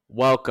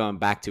Welcome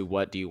back to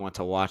What Do You Want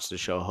to Watch, the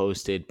show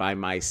hosted by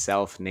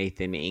myself,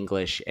 Nathan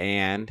English,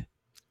 David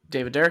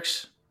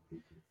Dirks.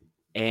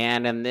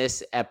 And in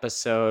this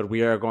episode,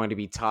 we are going to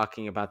be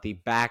talking about the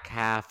back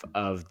half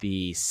of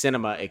the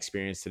cinema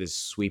experience that is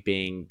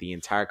sweeping the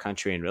entire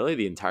country and really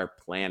the entire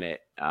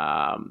planet,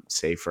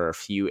 save for a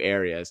few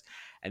areas.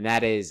 And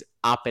that is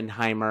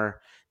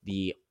Oppenheimer,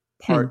 the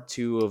part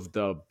two of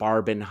the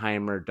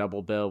Barbenheimer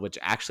double bill, which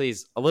actually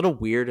is a little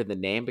weird in the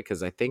name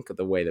because I think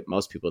the way that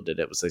most people did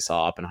it was they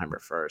saw Oppenheimer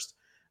first.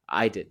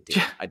 I didn't do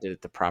it. I did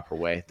it the proper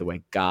way, the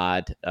way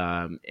God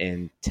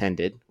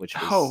intended, which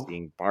was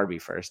seeing Barbie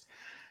first.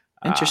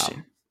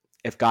 Interesting.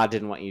 If God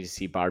didn't want you to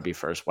see Barbie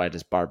first, why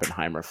does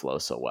Barbenheimer flow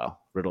so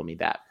well? Riddle me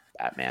that,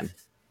 Batman.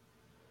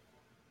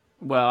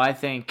 Well, I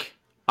think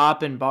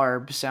Op and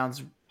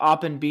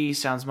B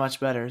sounds much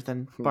better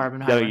than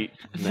Barbenheimer.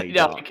 No, you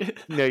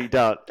don't. No, you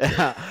don't.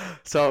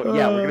 So,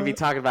 yeah, we're going to be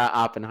talking about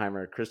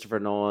Oppenheimer, Christopher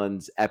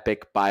Nolan's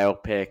epic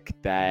biopic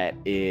that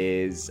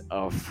is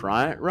a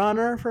front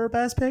runner for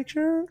Best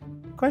Picture?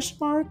 Question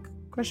mark?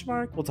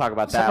 We'll talk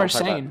about that.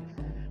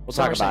 We'll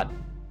talk about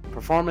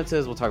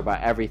performances. We'll talk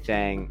about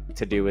everything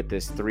to do with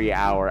this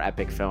 3-hour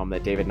epic film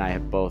that David and I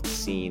have both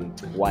seen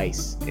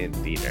twice in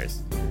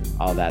theaters.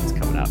 All that's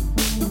coming up.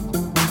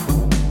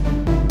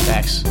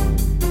 Thanks.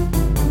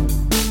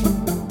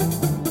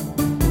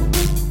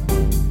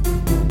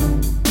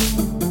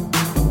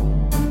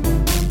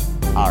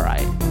 All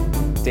right,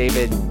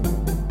 David.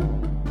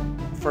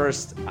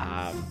 First,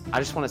 I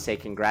just want to say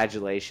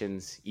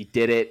congratulations. You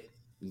did it.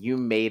 You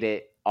made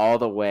it all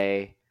the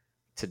way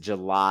to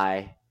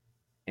July.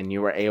 And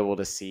you were able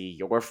to see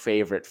your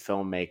favorite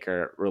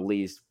filmmaker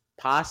release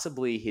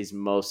possibly his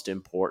most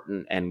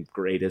important and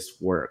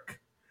greatest work.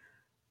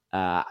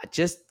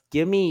 Just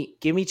give me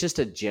just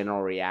a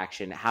general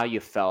reaction, how you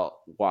felt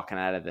walking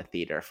out of the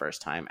theater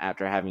first time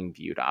after having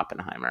viewed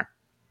Oppenheimer.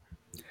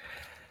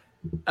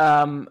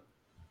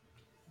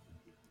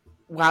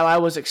 While I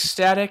was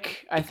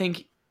ecstatic, I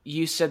think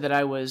you said that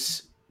I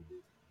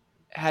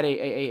had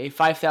a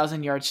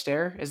 5,000 yard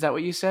stare. Is that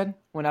what you said?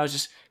 When I was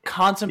just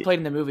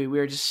contemplating the movie, we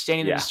were just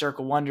standing in a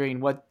circle wondering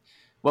what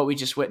we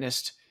just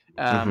witnessed.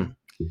 Honestly,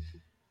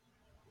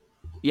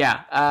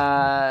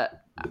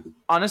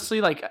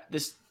 like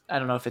this, I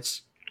don't know if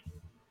it's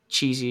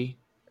cheesy,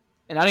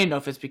 and I don't even know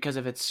if it's because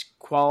of its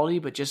quality,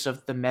 but just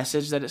of the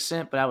message that it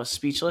sent. But I was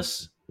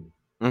speechless.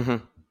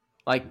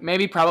 Like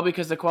maybe probably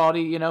because of the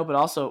quality, but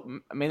also,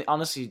 I mean,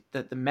 honestly,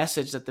 the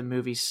message that the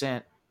movie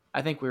sent,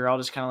 I think we were all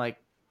just kind of like,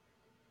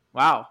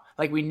 wow.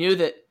 Like we knew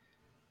that,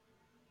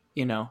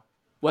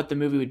 what the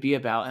movie would be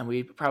about, and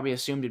we probably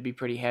assumed it'd be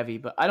pretty heavy,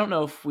 but I don't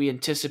know if we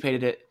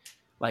anticipated it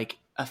like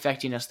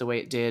affecting us the way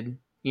it did,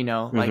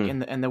 like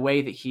in the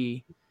way that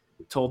he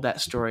told that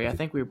story. I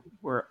think we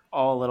were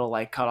all a little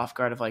like caught off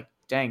guard of like,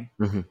 dang.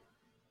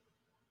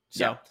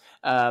 So,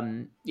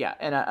 and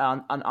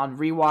on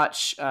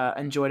rewatch,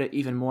 enjoyed it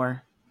even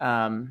more.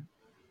 And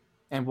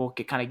we'll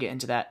kind of get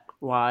into that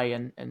why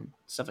and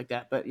stuff like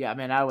that. But yeah,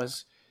 man, I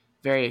was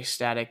very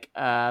ecstatic.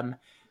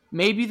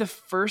 Maybe the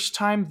first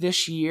time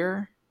this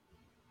year,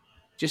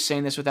 just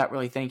saying this without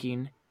really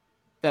thinking,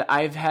 that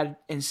I've had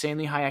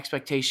insanely high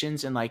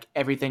expectations and like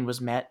everything was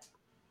met.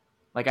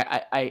 Like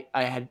I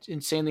had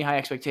insanely high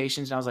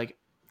expectations and I was like,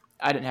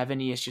 I didn't have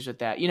any issues with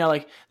that.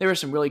 Like there were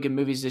some really good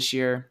movies this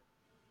year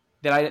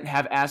that I didn't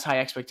have as high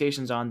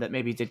expectations on that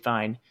maybe did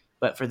fine.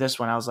 But for this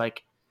one, I was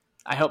like,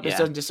 I hope this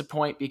doesn't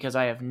disappoint because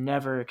I have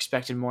never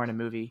expected more in a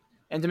movie.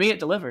 And to me, it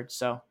delivered.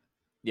 So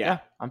yeah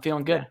I'm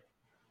feeling good. Yeah,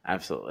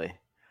 absolutely.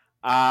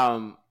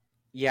 I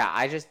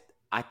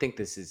think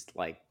this is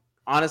like,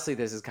 honestly,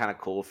 this is kind of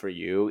cool for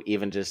you,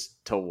 even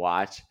just to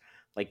watch.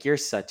 Like you're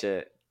such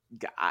a,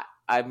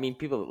 I mean,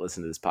 people that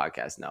listen to this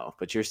podcast know,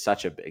 but you're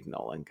such a big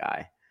Nolan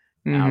guy.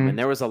 And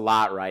there was a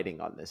lot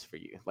riding on this for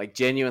you, like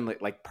genuinely,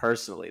 like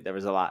personally, there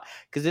was a lot.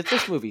 Because if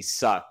this movie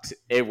sucked,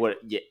 it would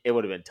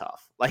have been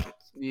tough. Like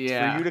for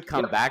you to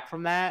come back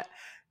from that,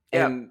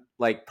 and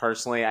like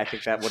personally, I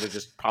think that would have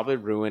just probably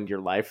ruined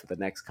your life for the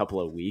next couple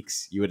of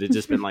weeks. You would have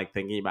just been like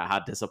thinking about how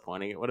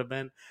disappointing it would have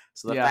been.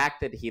 So the fact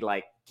that he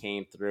like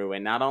came through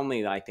and not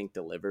only I think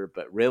delivered,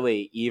 but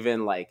really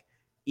even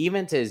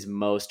to his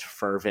most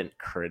fervent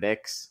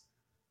critics,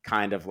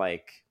 kind of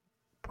like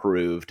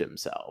proved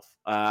himself.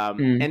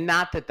 And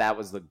not that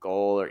was the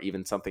goal or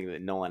even something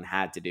that Nolan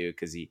had to do,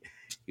 because he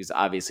was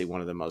obviously one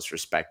of the most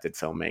respected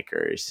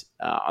filmmakers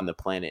on the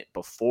planet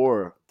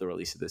before the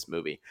release of this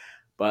movie.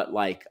 But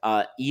like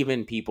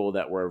even people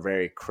that were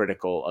very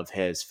critical of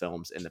his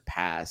films in the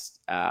past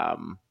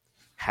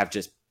have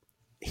just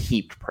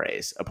heaped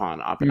praise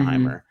upon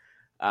Oppenheimer.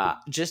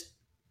 Just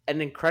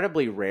an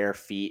incredibly rare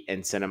feat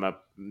in cinema,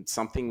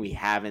 something we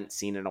haven't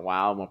seen in a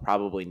while and we'll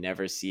probably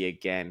never see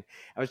again.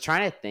 I was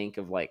trying to think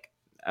of like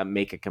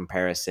make a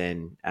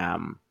comparison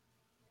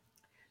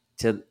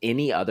to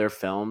any other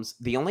films.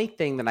 The only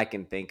thing that I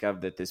can think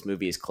of that this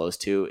movie is close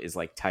to is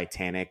like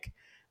Titanic,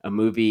 a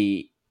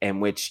movie in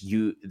which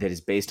that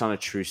is based on a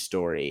true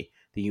story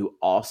that you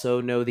also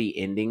know the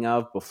ending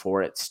of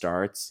before it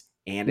starts,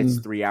 and it's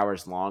Mm. 3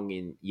 hours long,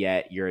 and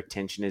yet your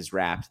attention is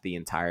wrapped the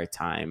entire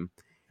time,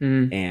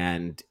 Mm.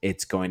 and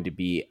it's going to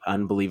be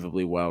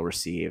unbelievably well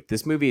received.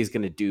 This movie is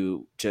going to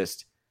do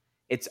just,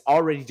 it's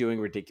already doing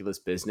ridiculous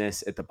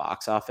business at the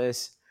box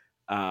office.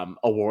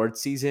 Award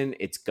season,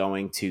 it's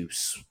going to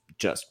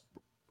just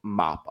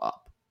mop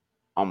up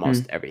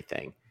almost Mm.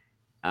 everything.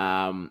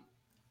 Um,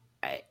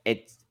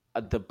 it's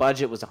the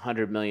budget was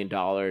 $100 million.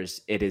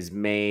 It has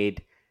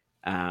made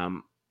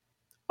um,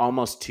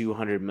 almost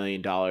 $200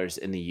 million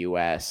in the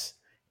U.S.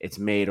 It's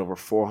made over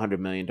 $400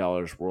 million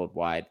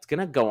worldwide. It's going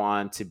to go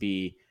on to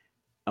be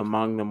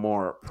among the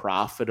more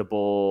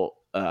profitable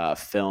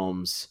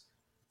films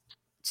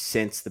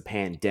since the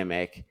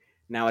pandemic.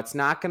 Now, it's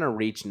not going to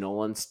reach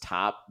Nolan's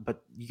top,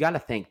 but you got to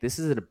think this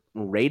is a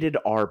rated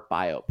R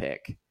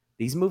biopic.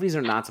 These movies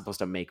are not supposed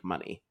to make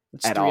money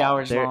It's at three all.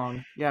 hours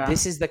long. Yeah.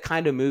 This is the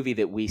kind of movie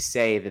that we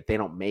say that they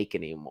don't make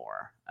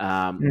anymore. They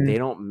Mm.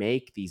 don't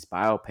make these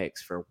biopics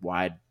for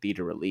wide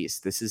theater release.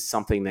 This is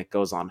something that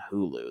goes on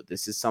Hulu.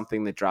 This is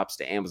something that drops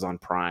to Amazon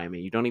Prime,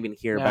 and you don't even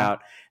hear Yeah.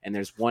 about. And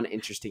there's one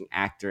interesting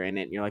actor in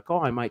it, and you're like,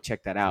 oh, I might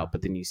check that out.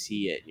 But then you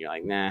see it, and you're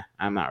like, nah,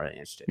 I'm not really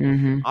interested.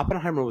 Mm-hmm.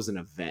 Oppenheimer was an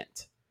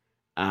event.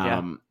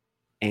 Yeah.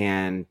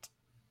 And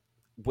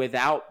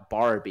without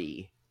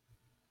Barbie,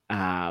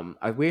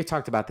 we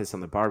talked about this on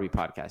the Barbie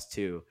podcast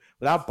too.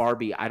 Without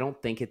Barbie, I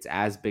don't think it's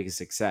as big a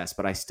success,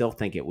 but I still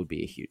think it would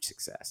be a huge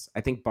success.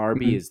 I think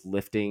Barbie Mm-hmm. is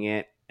lifting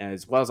it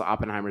as well as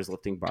Oppenheimer is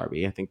lifting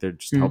Barbie. I think they're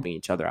just Mm-hmm. helping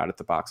each other out at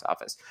the box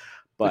office.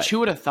 Which But who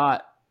would have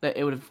thought that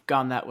it would have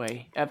gone that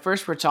way? At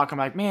first, we're talking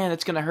like, man,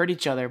 it's going to hurt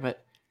each other,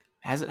 but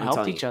has it I'm helped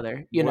telling you, each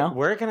other? You we're, know?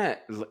 we're gonna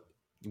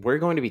we're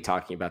going to be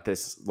talking about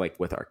this like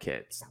with our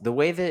kids. The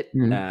way that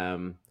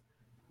Mm.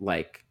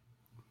 like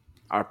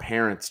our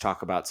parents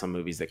talk about some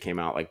movies that came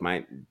out, like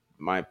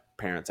my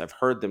parents, I've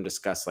heard them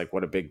discuss like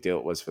what a big deal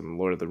it was for the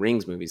Lord of the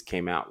Rings movies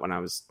came out when I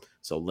was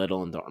so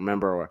little and don't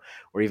remember,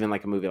 or even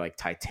like a movie like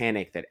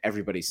Titanic that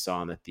everybody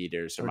saw in the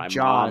theaters, or Or my mom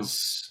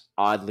Jaws.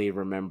 oddly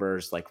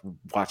remembers like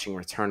watching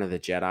Return of the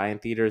Jedi in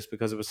theaters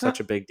because it was such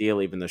a big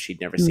deal, even though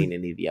she'd never Mm. seen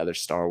any of the other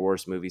Star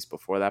Wars movies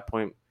before that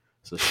point.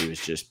 So she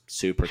was just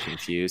super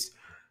confused.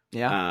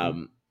 Yeah.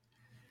 Um,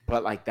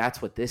 but like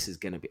that's what this is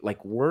going to be.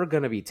 Like we're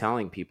going to be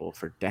telling people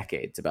for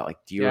decades about like,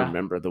 do you Yeah.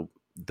 remember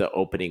the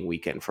opening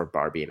weekend for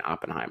Barbie and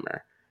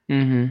Oppenheimer?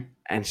 Mm-hmm.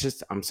 And it's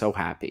just I'm so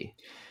happy.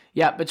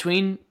 Yeah.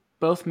 Between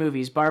both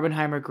movies,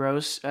 Barbenheimer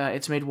gross,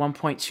 it's made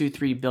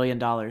 $1.23 billion.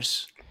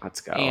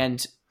 Let's go.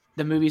 And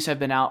the movies have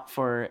been out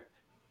for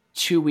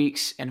 2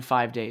 weeks and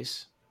 5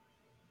 days.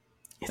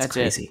 It's That's it.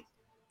 crazy.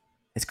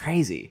 It's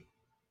crazy.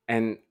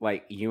 And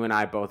like you and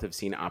I both have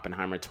seen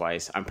Oppenheimer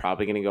twice. I'm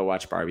probably going to go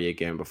watch Barbie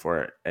again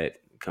before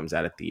it comes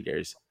out of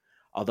theaters.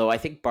 Although I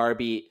think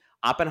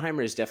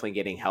Oppenheimer is definitely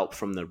getting help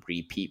from the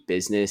repeat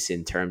business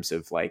in terms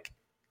of like,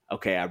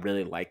 okay, I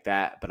really like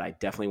that, but I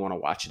definitely want to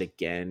watch it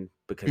again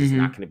because it's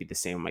not Mm-hmm. going to be the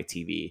same on my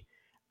TV.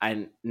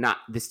 And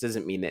this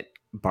doesn't mean that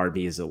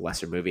Barbie is a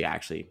lesser movie.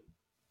 Actually,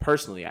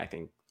 personally, I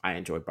think I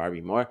enjoy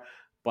Barbie more,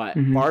 but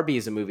Mm-hmm. Barbie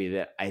is a movie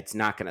that it's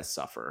not going to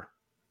suffer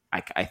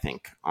I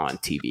think on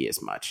TV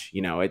as much.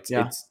 You know,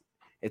 Yeah.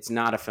 it's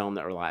not a film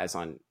that relies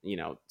on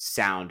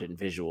sound and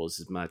visuals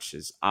as much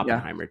as Yeah.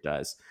 Oppenheimer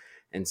does,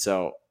 and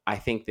so I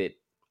think that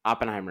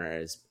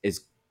Oppenheimer is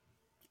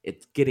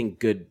it's getting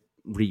good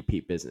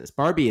repeat business.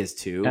 Barbie is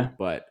too, Yeah.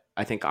 but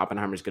I think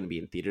Oppenheimer is going to be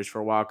in theaters for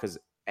a while because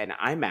an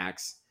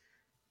IMAX,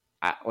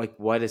 like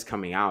what is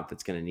coming out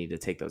that's going to need to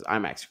take those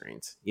IMAX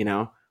screens. You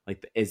know,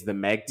 like is the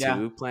Meg Yeah.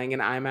 2 playing in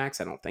IMAX?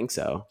 I don't think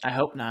so. I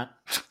hope not.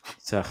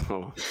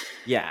 So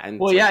yeah, and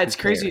Well, it's like yeah, who it's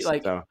crazy. cares?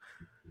 Like, So.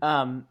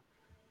 um,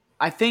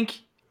 I think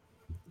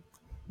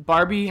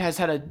Barbie has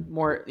had a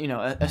more,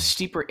 a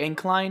steeper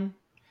incline,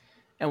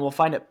 and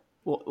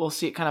we'll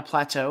see it kind of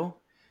plateau.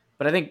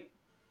 But I think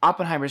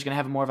Oppenheimer is going to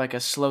have more of like a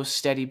slow,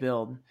 steady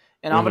build.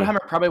 And Mm-hmm.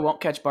 Oppenheimer probably won't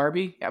catch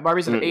Barbie. Yeah,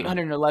 Barbie's at Mm-mm.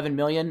 811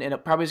 million, and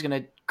it probably is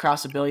going to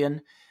cross a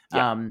billion.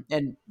 Yeah.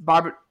 And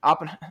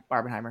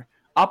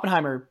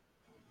Oppenheimer,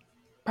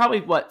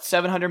 probably what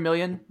 700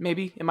 million,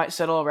 maybe it might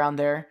settle around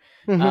there.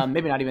 Mm-hmm.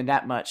 Maybe not even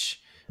that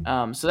much.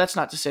 So that's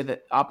not to say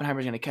that Oppenheimer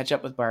is going to catch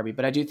up with Barbie,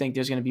 but I do think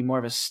there's going to be more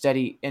of a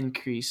steady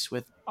increase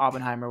with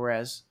Oppenheimer,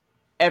 whereas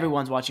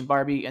everyone's watching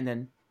Barbie, and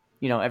then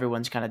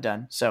everyone's kind of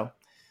done. So,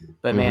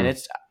 but man, Mm-hmm.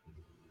 it's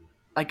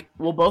like,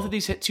 will both of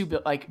these hit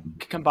like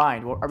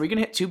combined? Are we going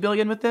to hit 2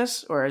 billion with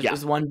this, or is, Yeah.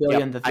 is 1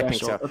 billion Yep. the I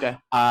think threshold? so.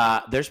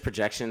 Okay. There's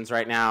projections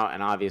right now,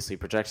 and obviously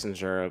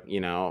projections are,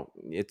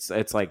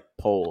 it's like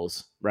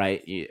polls,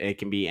 right? It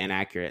can be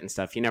inaccurate and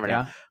stuff. You never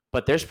know. Yeah.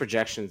 But there's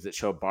projections that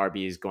show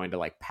Barbie is going to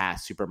like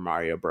pass Super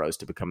Mario Bros.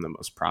 To become the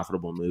most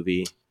profitable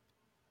movie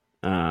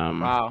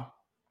Wow.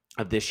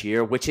 of this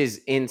year, which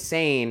is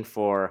insane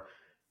for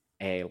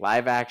a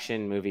live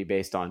action movie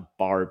based on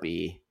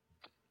Barbie.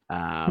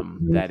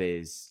 That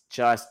is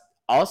just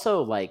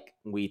also like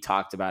we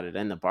talked about it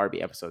in the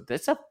Barbie episode.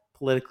 That's a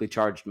politically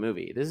charged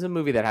movie. This is a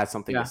movie that has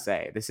something to Yeah.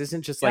 say. This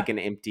isn't just Yeah. like an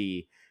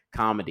empty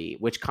comedy,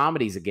 which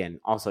comedies again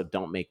also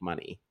don't make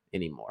money.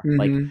 anymore.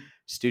 Like Mm-hmm.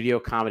 studio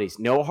comedies,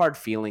 No Hard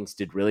Feelings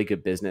did really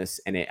good business,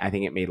 and I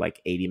think it made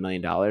like $80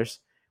 million,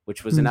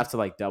 which was enough to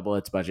like double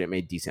its budget. It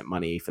made decent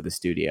money for the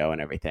studio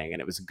and everything,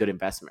 and it was a good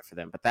investment for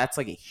them. But that's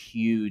like a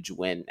huge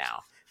win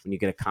now when you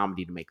get a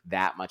comedy to make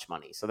that much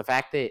money. So the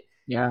fact that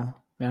Yeah.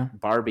 Yeah.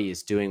 Barbie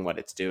is doing what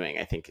it's doing,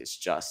 I think, is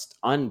just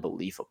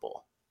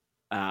unbelievable.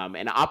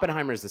 And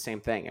Oppenheimer is the same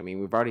thing. I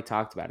mean, we've already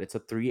talked about it. It's a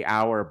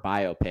 3-hour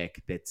biopic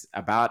that's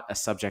about a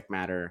subject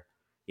matter.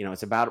 You know,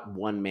 it's about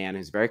one man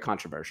who's very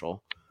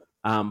controversial,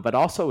 but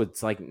also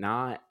it's like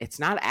it's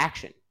not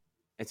action.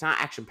 It's not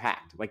action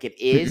packed. Like it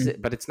is,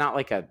 Mm-mm. but it's not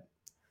like there's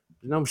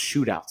no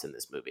shootouts in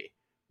this movie,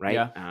 right?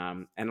 Yeah.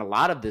 And a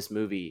lot of this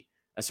movie,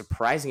 a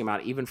surprising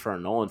amount, even for a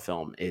Nolan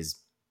film, is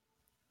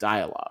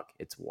dialogue.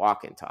 It's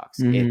walk and talks.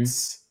 Mm-hmm.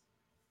 It's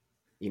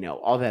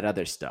all that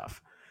other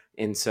stuff.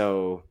 And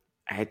so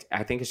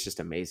I think it's just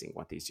amazing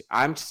what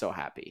I'm just so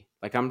happy.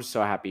 Like I'm just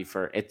so happy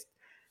for it.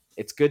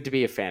 It's good to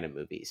be a fan of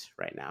movies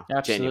right now.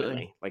 Absolutely.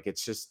 Genuinely. Like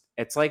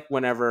it's like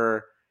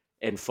whenever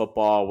in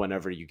football,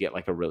 whenever you get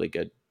like a really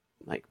good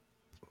like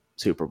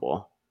Super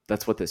Bowl.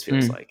 That's what this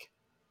feels like.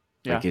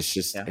 Yeah. Like it's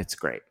just Yeah. it's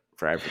great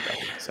for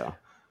everybody. So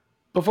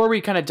Before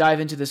we kind of dive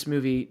into this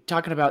movie,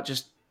 talking about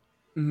just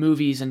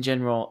movies in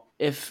general,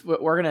 if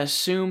we're going to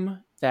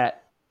assume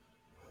that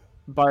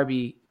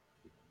Barbie,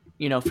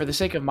 for the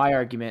sake of my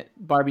argument,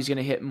 Barbie's going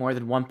to hit more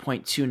than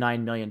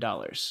 $1.29 million.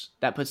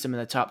 That puts them in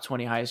the top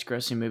 20 highest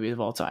grossing movies of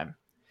all time.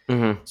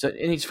 mm-hmm. So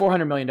it needs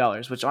 $400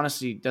 million, which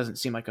honestly doesn't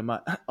seem like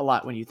a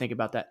lot when you think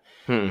about that.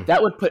 Hmm.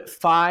 That would put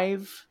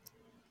 5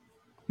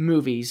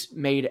 movies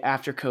made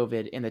after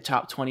COVID in the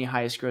top 20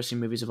 highest grossing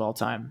movies of all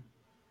time.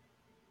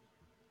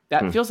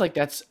 That feels like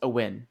that's a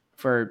win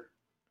for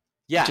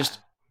just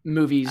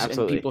movies and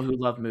absolutely. people who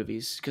love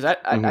movies. Because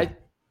I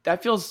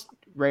that feels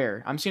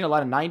rare. I'm seeing a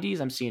lot of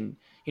 90s. I'm seeing,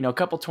 a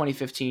couple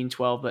 2015,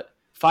 12, but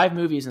 5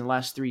 movies in the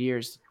last 3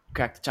 years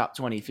cracked the top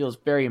 20. Feels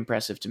very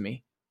impressive to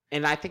me.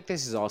 And I think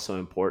this is also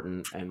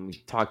important, and we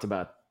talked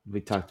about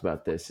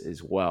this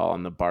as well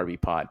on the Barbie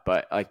pod.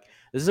 But like,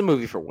 this is a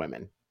movie for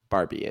women.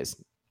 Barbie is,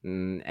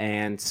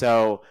 and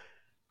so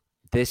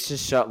this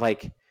just showed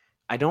like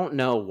I don't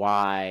know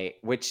why.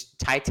 Which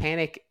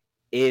Titanic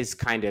is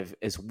kind of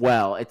as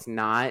well. It's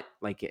not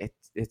like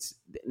it's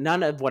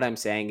none of what I'm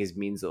saying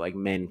means that like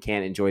men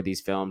can't enjoy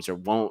these films or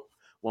won't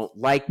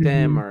like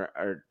them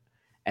or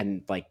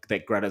and like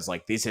that Greta's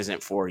like this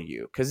isn't for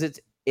you because it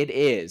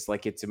is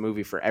like it's a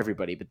movie for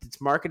everybody, but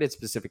it's marketed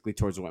specifically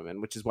towards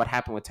women, which is what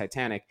happened with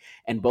Titanic,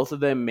 and both of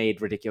them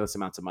made ridiculous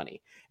amounts of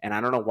money. And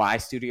I don't know why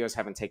studios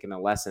haven't taken a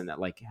lesson that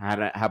like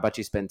how about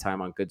you spend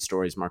time on good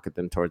stories, market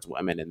them towards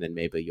women, and then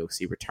maybe you'll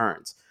see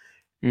returns.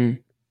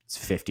 It's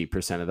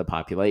 50% of the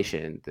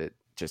population that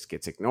just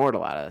gets ignored a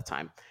lot of the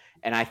time.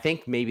 And I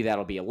think maybe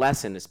that'll be a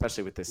lesson,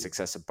 especially with the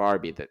success of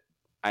Barbie, that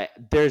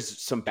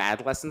there's some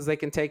bad lessons they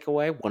can take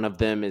away. One of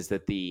them is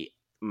that the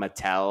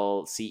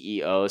Mattel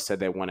CEO said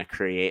they want to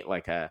create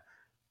like a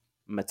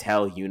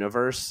Mattel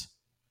universe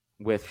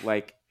with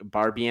like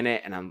Barbie in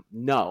it. And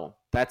no,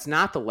 that's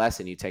not the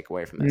lesson you take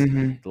away from this.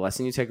 The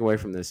lesson you take away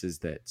from this is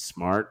that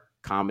smart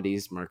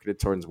comedies marketed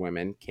towards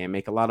women can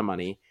make a lot of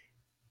money.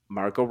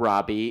 Margot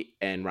Robbie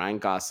and Ryan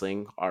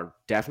Gosling are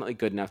definitely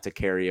good enough to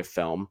carry a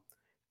film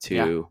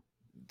to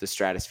the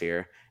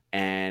stratosphere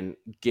and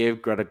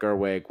give Greta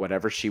Gerwig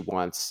whatever she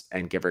wants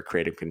and give her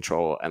creative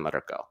control and let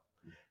her go.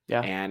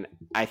 Yeah. And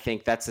I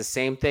think that's the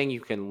same thing you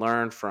can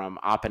learn from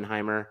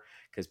Oppenheimer,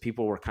 because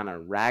people were kind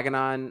of ragging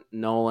on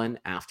Nolan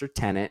after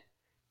Tenet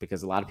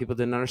because a lot of people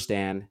didn't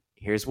understand.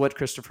 Here's what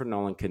Christopher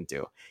Nolan can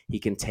do. He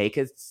can take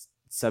a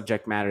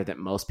subject matter that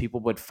most people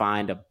would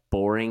find a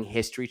boring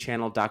History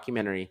Channel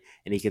documentary,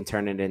 and he can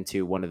turn it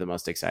into one of the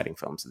most exciting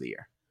films of the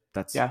year.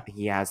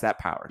 He has that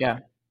power. Yeah.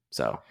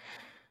 So,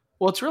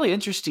 well, it's really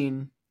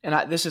interesting,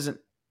 and this isn't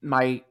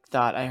my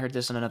thought. I heard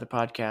this on another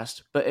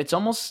podcast, but it's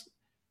almost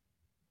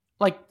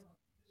like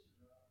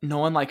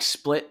Nolan like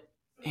split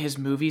his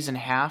movies in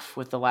half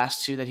with the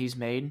last 2 that he's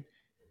made,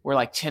 where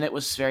like Tenet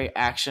was very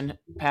action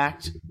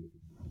packed,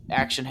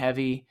 action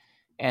heavy,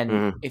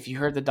 and if you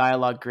heard the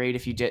dialogue, great.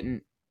 If you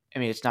didn't, I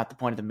mean, it's not the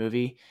point of the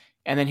movie.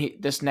 And then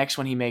this next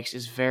one he makes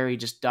is very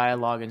just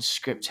dialogue and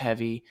script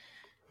heavy.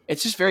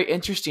 It's just very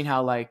interesting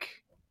how like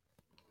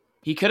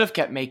he could have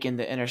kept making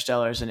the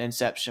Interstellars and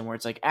Inception where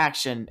it's like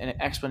action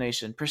and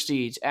explanation,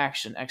 prestige,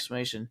 action,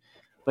 explanation.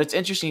 But it's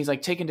interesting. He's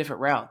like taking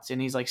different routes and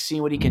he's like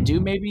seeing what he can do.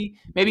 Maybe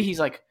he's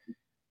like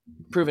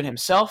proven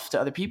himself to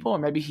other people, or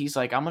maybe he's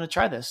like, I'm going to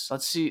try this.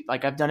 Let's see.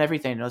 Like I've done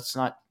everything.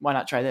 Why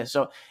not try this?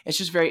 So it's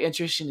just very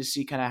interesting to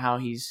see kind of how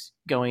he's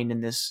going in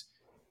this,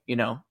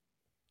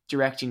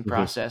 directing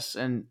process.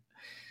 And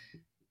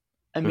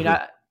I mean,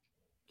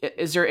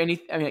 is there any,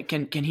 I mean,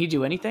 can he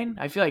do anything?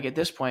 I feel like at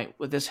this point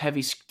with this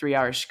heavy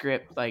 3-hour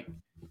script, like,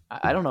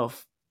 I don't know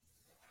if,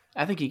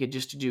 I think he could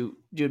just do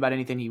about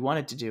anything he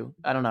wanted to do.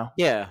 I don't know.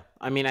 Yeah.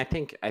 I mean, I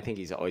think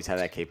he's always had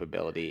that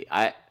capability.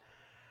 I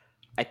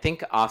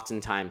think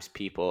oftentimes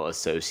people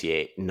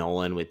associate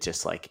Nolan with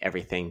just like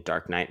everything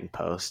Dark Knight and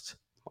Post,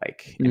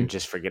 like, and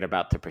just forget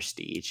about The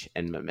Prestige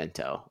and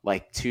Memento,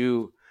 like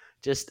two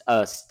just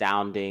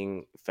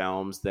astounding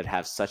films that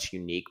have such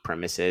unique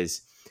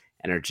premises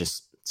and are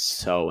just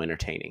so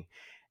entertaining.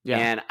 Yeah.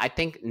 And I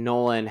think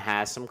Nolan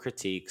has some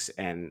critiques,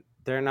 and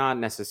they're not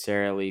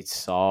necessarily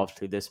solved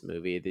through this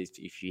movie.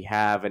 If you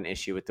have an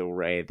issue with the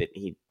way that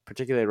he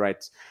particularly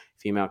writes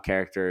female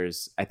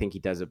characters, I think he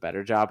does a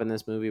better job in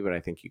this movie, but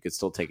I think you could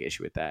still take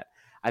issue with that.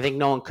 I think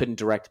Nolan couldn't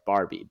direct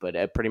Barbie,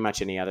 but pretty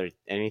much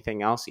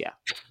anything else, yeah.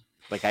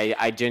 Like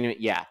I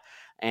genuinely, yeah.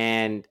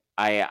 And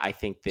I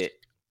think that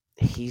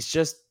he's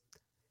just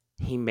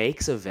he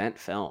makes event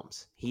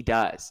films. He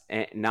does,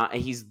 and not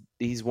he's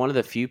one of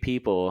the few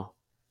people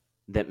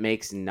that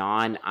makes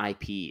non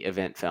IP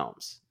event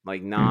films,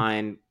 like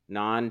Mm.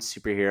 non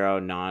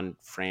superhero, non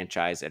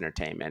franchise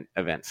entertainment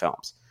event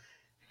films.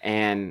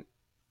 And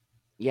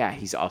yeah,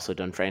 he's also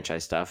done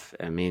franchise stuff.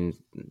 I mean,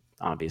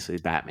 obviously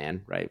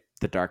Batman, right?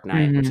 The Dark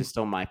Knight, which Hmm. is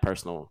still my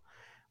personal,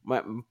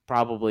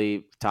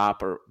 probably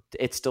top, or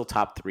it's still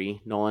top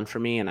 3 Nolan for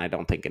me, and I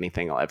don't think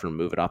anything will ever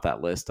move it off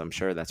that list. I'm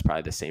sure that's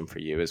probably the same for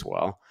you as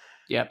well.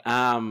 Yep.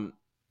 Um,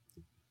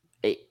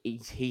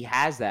 he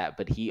has that,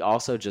 but he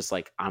also just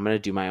like, I'm gonna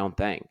do my own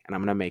thing, and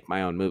I'm gonna make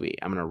my own movie.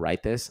 I'm gonna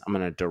write this. I'm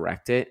gonna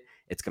direct it.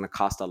 It's gonna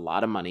cost a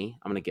lot of money.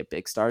 I'm gonna get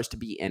big stars to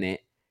be in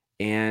it,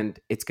 and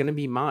it's gonna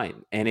be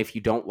mine. And if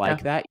you don't Yeah.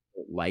 like that,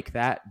 you don't like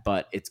that.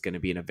 But it's gonna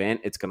be an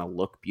event. It's gonna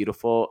look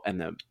beautiful, and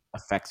the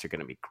effects are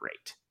gonna be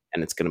great,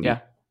 and it's gonna be Yeah.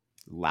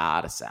 a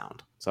lot of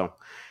sound. So I don't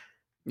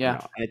Yeah.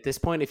 know. At this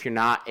point, if you're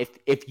not,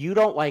 if you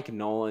don't like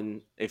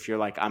Nolan, if you're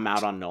like, I'm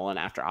out on Nolan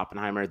after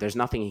Oppenheimer, there's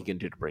nothing he can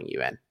do to bring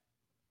you in.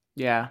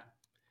 Yeah.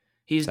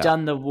 He's So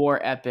done the war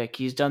epic.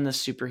 He's done the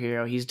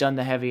superhero. He's done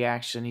the heavy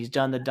action. He's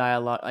done the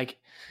dialogue. Like,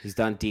 he's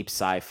done deep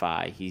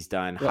sci-fi. He's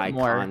done what high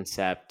more?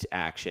 concept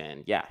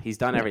action. Yeah, he's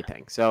done Yeah.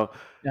 everything. So,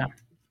 Yeah.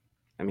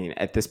 I mean,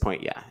 at this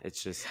point, yeah,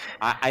 it's just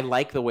I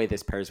like the way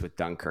this pairs with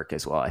Dunkirk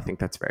as well. I think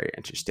that's very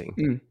interesting.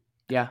 Mm.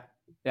 Yeah.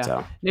 Yeah.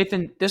 So,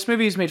 Nathan, this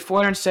movie has made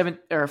 407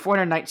 or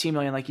 419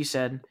 million, like you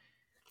said.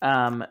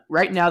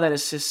 Right now, that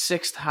is his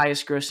 6th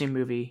highest grossing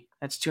movie.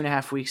 That's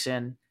 2.5 weeks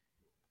in.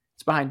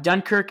 It's behind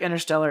Dunkirk,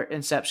 Interstellar,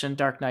 Inception,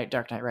 Dark Knight,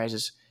 Dark Knight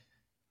Rises.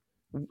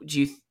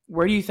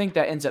 Where do you think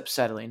that ends up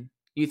settling?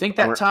 Do you think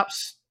that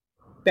tops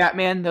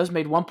Batman? Those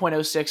made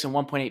 1.06 and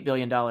 1.8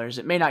 billion dollars.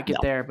 It may not get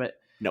no, there, but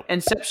no.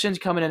 Inception's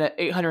coming in at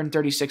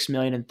 836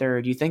 million in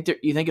third. You think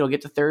it'll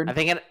get to third? I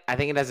think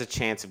it has a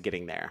chance of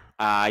getting there.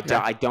 Yeah.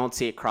 I don't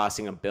see it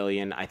crossing a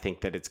billion. I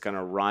think that it's going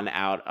to run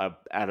out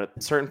at a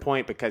certain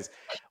point, because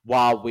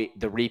while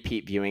the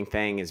repeat viewing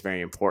thing is very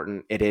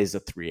important, it is a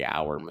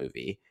 3-hour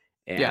movie,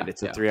 and Yeah.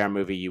 it's a Yeah. 3-hour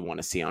movie you want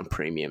to see on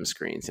premium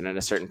screens. And at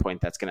a certain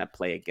point, that's going to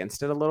play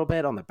against it a little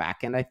bit on the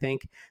back end. I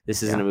think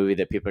this isn't Yeah. a movie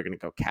that people are going to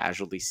go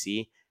casually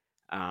see.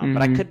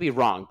 But I Mhm. could be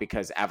wrong,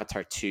 because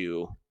Avatar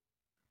 2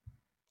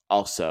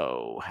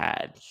 also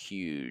had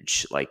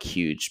huge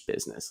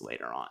business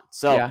later on.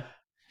 So Yeah.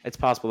 it's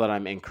possible that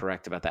I'm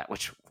incorrect about that.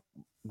 Which,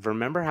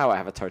 remember how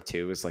Avatar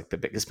 2 was like the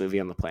biggest movie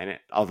on the planet?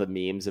 All the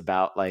memes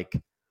about like,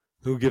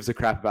 who gives a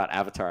crap about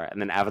Avatar?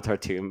 And then Avatar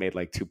 2 made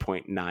like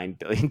 $2.9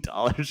 billion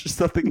or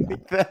something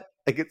like that.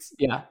 Like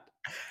Yeah.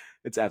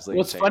 it's absolutely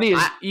What's insane. funny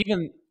is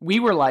even we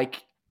were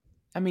like,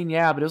 I mean,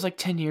 yeah, but it was like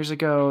 10 years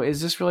ago.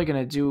 Is this really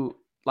going to do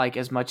like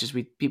as much as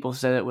people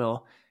said it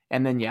will?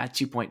 And then, yeah,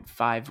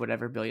 2.5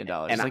 whatever billion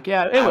dollars. And Like,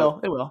 yeah, it I,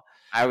 will. It will.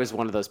 I was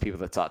one of those people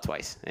that saw it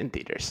twice in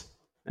theaters.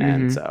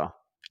 And Mm-hmm. so,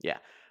 yeah.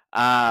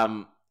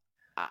 Um,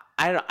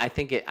 I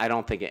think I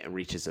don't think it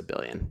reaches a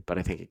billion, but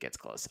I think it gets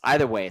close.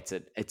 Either way, it's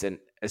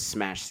a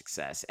smash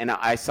success. And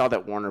I saw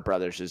that Warner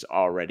Brothers is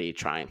already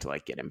trying to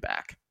like get him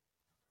back.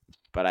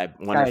 But I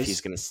wonder if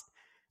he's Guys,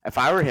 gonna. If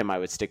I were him, I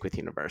would stick with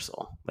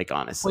Universal. Like well,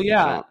 honestly, I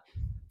yeah, don't.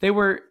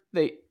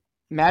 they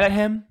mad at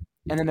him,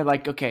 and then they're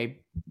like, okay,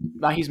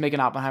 now he's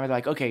making Oppenheimer. They're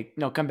like, okay,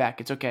 no, come back,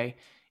 it's okay.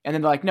 And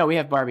then they're like, no, we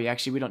have Barbie.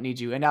 Actually, we don't need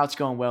you. And now it's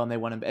going well, and they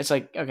want him. It's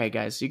like, okay,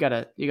 guys, you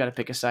gotta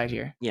pick a side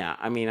here. Yeah,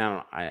 I mean,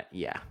 I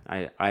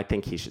don't. I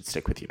think he should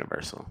stick with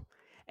Universal.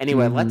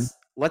 Anyway, Mm-hmm.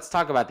 let's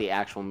talk about the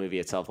actual movie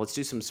itself. Let's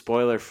do some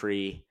spoiler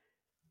free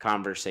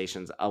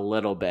conversations a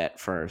little bit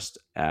first,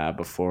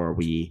 before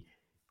we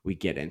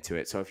get into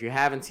it. So if you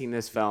haven't seen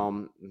this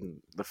film,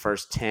 the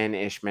first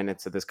 10-ish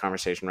minutes of this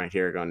conversation right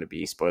here are going to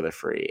be spoiler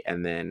free,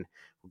 and then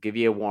we'll give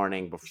you a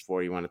warning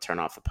before you want to turn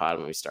off the pod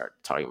when we start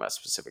talking about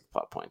specific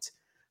plot points.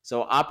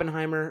 So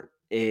Oppenheimer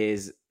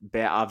is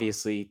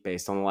obviously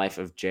based on the life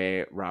of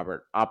J.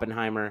 Robert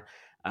Oppenheimer,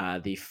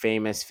 the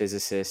famous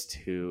physicist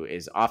who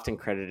is often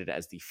credited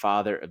as the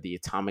father of the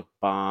atomic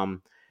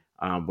bomb,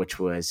 which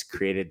was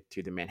created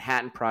through the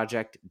Manhattan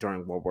Project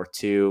during World War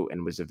II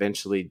and was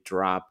eventually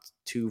dropped.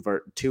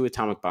 Two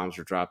atomic bombs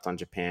were dropped on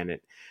Japan at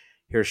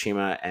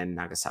Hiroshima and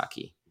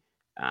Nagasaki.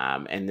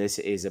 And this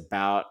is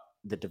about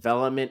the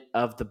development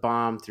of the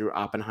bomb through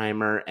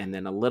Oppenheimer, and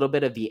then a little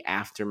bit of the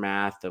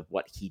aftermath of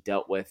what he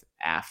dealt with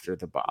after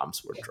the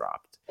bombs were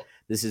dropped.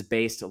 This is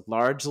based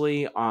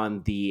largely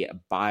on the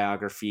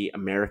biography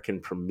American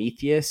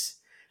Prometheus.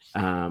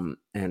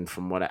 And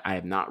from what I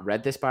have not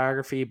read this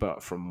biography,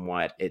 but from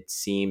what it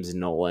seems,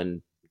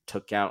 Nolan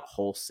took out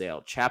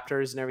wholesale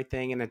chapters and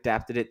everything and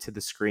adapted it to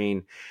the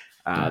screen.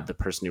 Yeah. the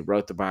person who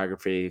wrote the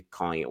biography,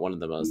 calling it one of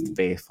the most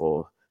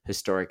faithful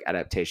historic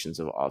adaptations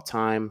of all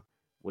time,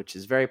 which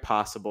is very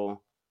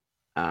possible.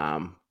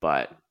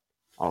 But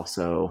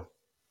also,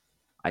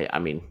 I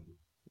mean,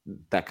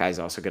 that guy's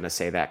also going to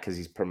say that because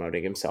he's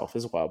promoting himself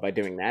as well by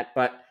doing that.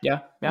 But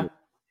Yeah. Yeah.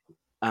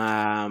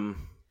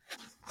 um,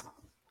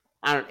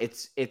 I don't.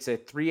 It's a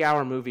 3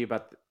 hour movie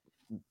about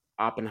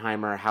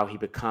Oppenheimer, how he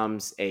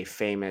becomes a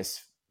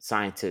famous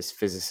scientist,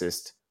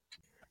 physicist,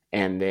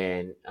 and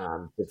then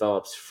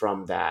develops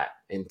from that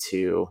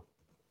into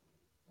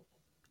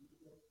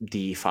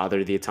the father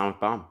of the atomic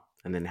bomb,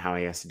 and then how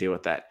he has to deal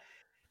with that.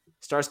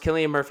 Stars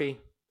Cillian Murphy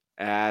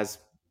as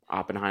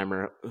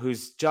Oppenheimer,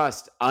 who's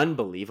just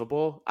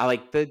unbelievable. I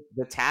like the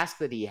task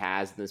that he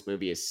has in this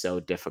movie is so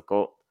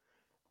difficult.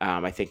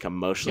 I think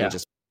emotionally Yeah.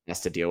 just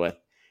has to deal with.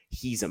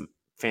 He's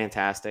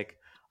fantastic.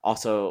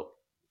 Also,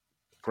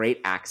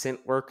 great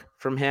accent work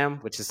from him,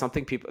 which is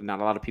something people not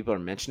a lot of people are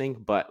mentioning,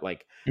 but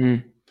like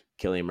Mm.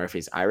 Cillian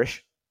Murphy's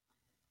Irish.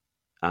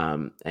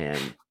 And Wow.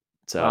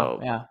 so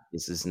Yeah.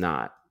 this is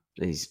not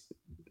he's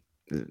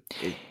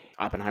it,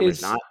 Oppenheimer's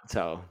Is not,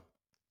 so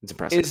it's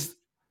impressive. is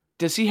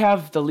does he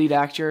have the lead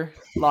actor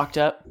locked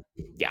up,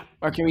 Yeah.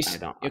 or can we? I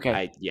don't.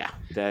 Okay. Yeah.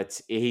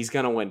 That's he's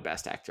gonna win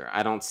Best Actor.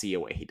 I don't see a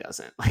way he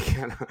doesn't. Like,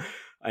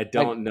 I I.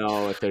 don't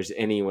know if there's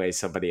any way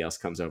somebody else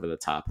comes over the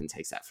top and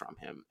takes that from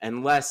him,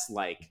 unless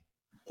like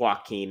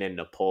Joaquin and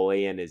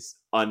Napoleon is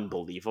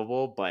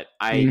unbelievable. But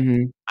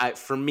Mhm.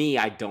 for me,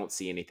 I don't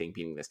see anything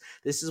beating this.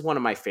 This is one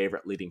of my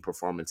favorite leading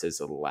performances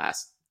of the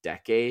last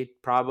decade,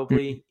 Mhm.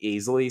 probably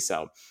easily.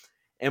 So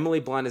Emily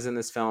Blunt is in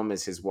this film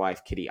as his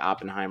wife, Kitty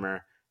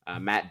Oppenheimer.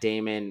 Matt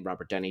Damon,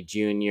 Robert Downey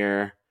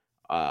Jr.,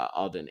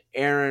 Alden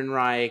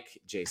Ehrenreich,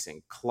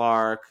 Jason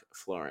Clarke,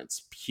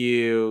 Florence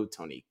Pugh,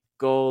 Tony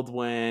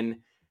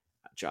Goldwyn,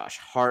 Josh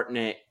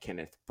Hartnett,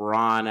 Kenneth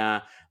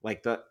Branagh.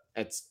 Like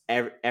it's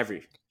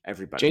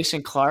everybody.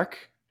 Jason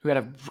Clarke, who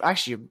had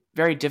actually a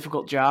very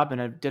difficult job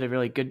and did a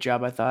really good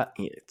job, I thought.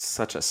 It's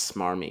such a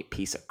smarmy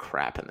piece of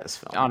crap in this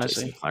film. Jason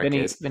Honestly, Clarke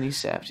is, Benny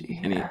Safdie.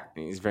 and Yeah.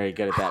 he's very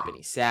good at that.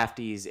 Benny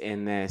Safdie's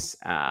in this.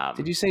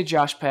 Did you say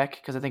Josh Peck?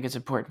 Because I think it's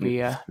important we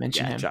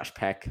mention Yeah, him. Josh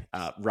Peck.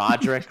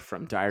 Roderick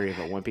from Diary of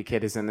a Wimpy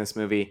Kid is in this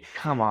movie.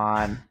 Come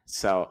on.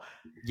 So,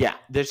 yeah,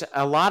 there's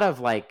a lot of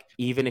like,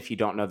 even if you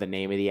don't know the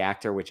name of the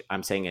actor, which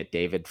I'm saying a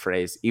David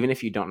phrase, even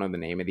if you don't know the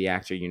name of the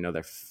actor, you know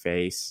their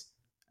face.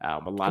 A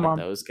lot Come of on.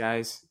 those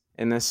guys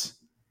in this.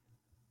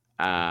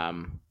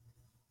 Um,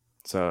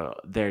 so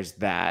there's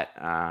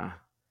that.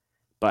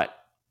 But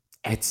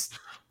it's,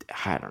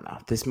 I don't know.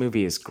 This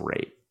movie is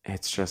great.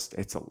 It's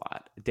a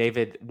lot.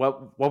 David,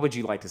 what would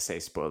you like to say,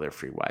 spoiler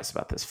free wise,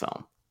 about this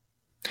film?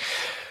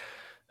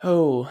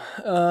 Oh,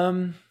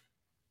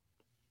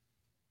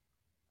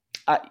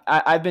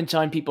 I've been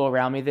telling people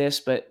around me this,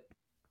 but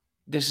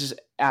this is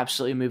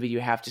absolutely a movie you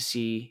have to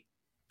see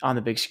on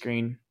the big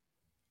screen.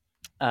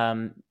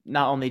 Not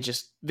only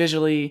just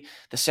visually,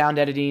 the sound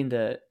editing,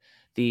 the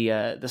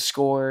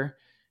score,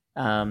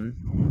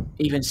 um,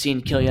 even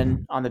seeing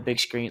Killian on the big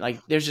screen. Like,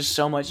 there's just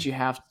so much you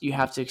have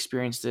to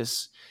experience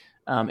this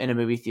in a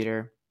movie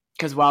theater.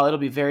 Because while it'll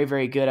be very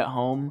very good at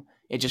home,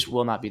 it just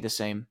will not be the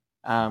same.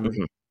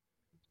 Mhm.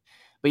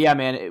 But yeah,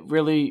 man, it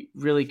really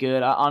really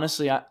good.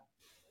 Honestly,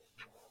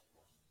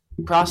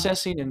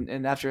 processing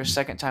and after a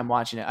second time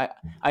watching it,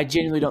 I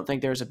genuinely don't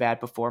think there was a bad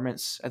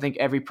performance. I think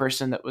every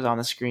person that was on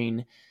the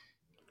screen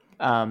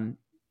um,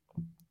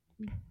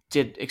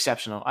 did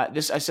exceptional. I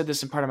said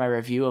this in part of my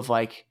review of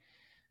like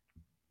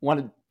I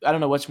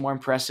don't know what's more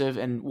impressive,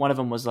 and one of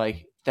them was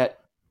like that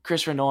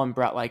Christopher Nolan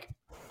brought like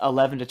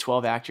 11 to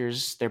 12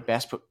 actors their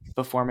best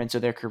performance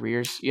of their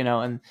careers,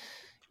 and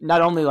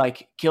not only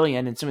like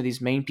Killian and some of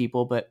these main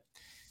people, but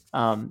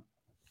um,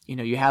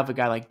 you have a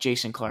guy like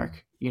Jason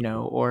Clarke,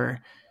 or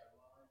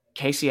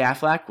Casey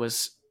Affleck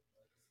was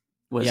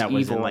Yeah, was in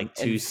evil like and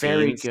two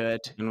very scenes good.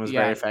 and was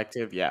very Yeah,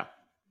 effective. Yeah.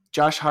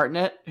 Josh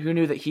Hartnett, who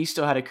knew that he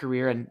still had a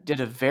career and did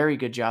a very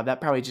good job.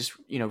 That probably just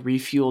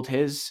refueled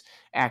his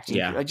acting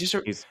career. Yeah. Like just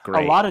He's a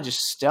great. lot of just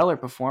stellar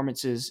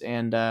performances,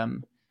 and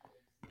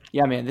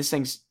yeah, man, this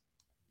thing's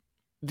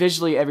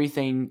visually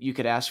everything you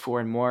could ask for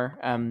and more.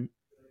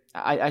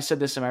 I said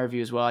this in my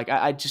review as well. Like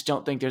I just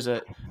don't think there's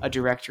a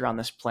director on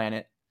this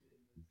planet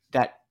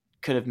that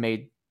could have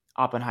made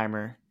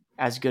Oppenheimer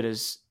as good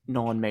as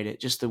Nolan made it.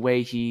 Just the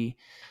way he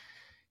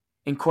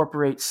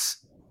incorporates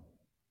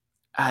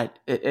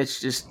it's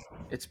just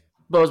it's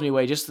blows me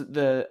away. Just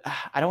I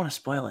don't want to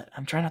spoil it.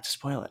 I'm trying not to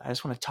spoil it. I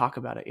just want to talk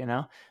about it.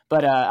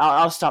 But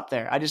I'll stop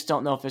there. I just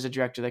don't know if there's a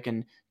director that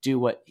can do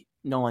what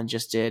Nolan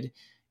just did.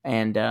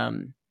 And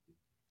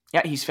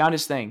yeah, he's found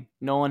his thing.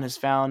 Nolan has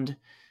found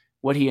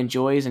what he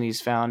enjoys, and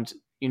he's found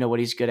what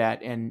he's good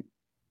at. And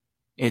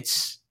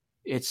it's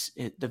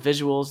the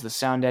visuals, the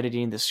sound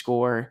editing, the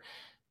score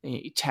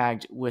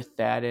tagged with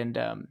that. And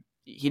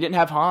he didn't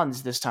have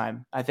Hans this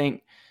time. I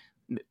think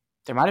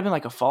there might have been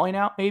like a falling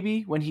out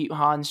maybe when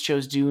Hans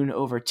chose Dune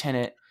over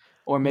Tenet,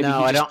 or maybe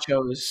No, he just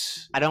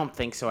chose. I don't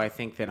think so. I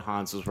think that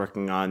Hans was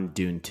working on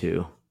Dune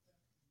 2.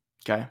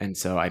 Okay. And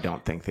so I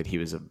don't think that he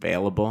was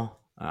available.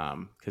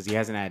 because he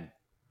hasn't had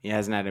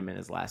him in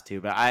his last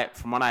two. But I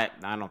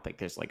don't think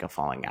there's like a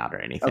falling out or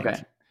anything.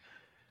 Okay,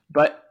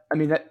 but I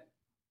mean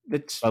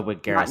that's But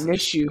with not an Garrison's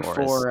issue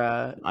score is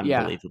for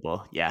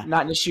unbelievable. Yeah,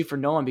 not an issue for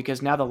Nolan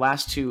because now the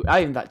last two,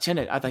 I even thought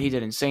Tenet, I thought he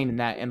did insane in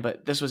that,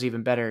 but this was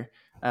even better.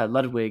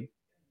 Ludwig,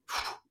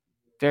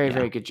 very yeah,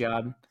 very good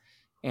job.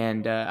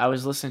 And I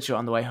was listening to it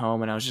on the way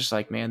home, and I was just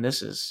like, man,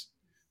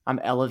 I'm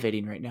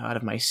elevating right now out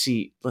of my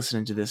seat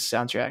listening to this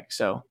soundtrack.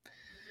 So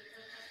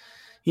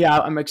yeah,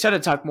 I'm excited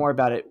to talk more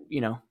about it.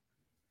 yeah,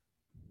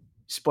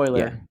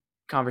 Spoiler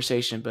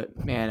conversation, but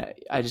man,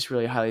 I just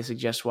really highly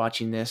suggest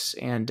watching this.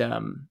 And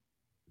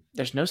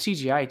there's no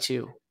CGI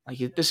too.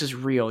 Like this is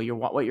real.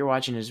 What you're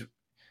watching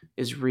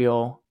is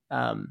real,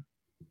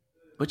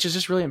 which is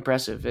just really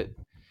impressive.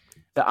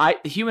 The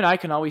human eye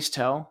can always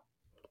tell,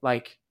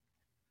 like,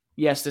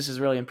 yes, this is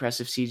really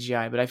impressive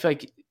CGI, but I feel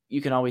like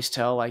you can always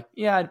tell, like,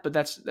 yeah, but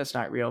that's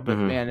not real. But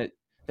hmm man,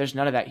 there's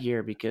none of that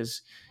here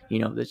because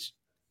it's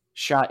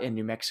shot in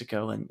New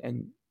Mexico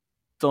and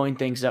blowing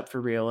things up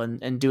for real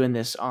and doing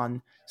this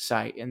on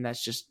site, and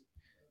it's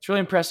really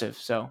impressive.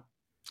 So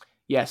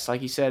yes,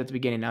 like you said at the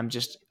beginning,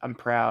 I'm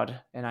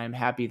proud and I'm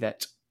happy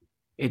that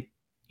it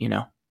you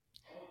know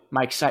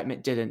my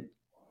excitement didn't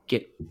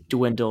get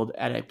dwindled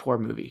at a poor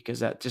movie because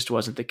that just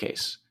wasn't the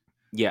case.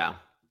 yeah,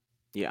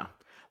 yeah.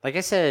 Like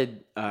I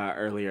said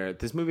earlier,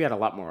 this movie had a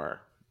lot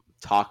more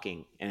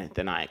talking in it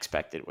than I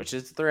expected, which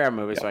is a 3 hour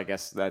movie, Yeah. so I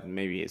guess that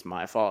maybe is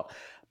my fault.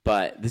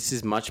 But this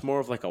is much more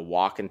of like a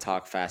walk and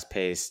talk, fast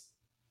paced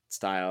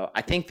style.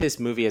 I think this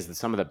movie has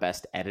some of the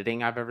best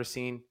editing I've ever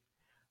seen.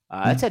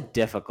 It's a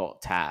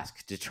difficult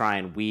task to try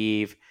and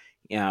weave.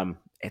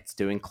 It's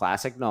doing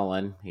classic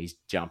Nolan. He's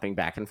jumping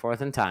back and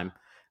forth in time,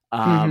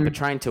 but Mm-hmm.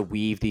 trying to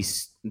weave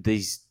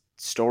these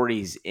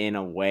stories in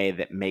a way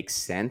that makes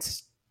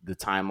sense. The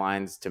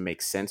timelines to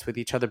make sense with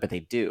each other, but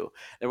they do.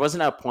 There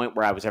wasn't a point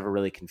where I was ever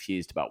really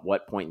confused about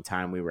what point in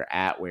time we were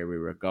at, where we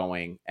were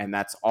going, and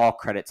that's all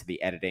credit to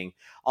the editing.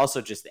 Also,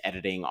 just the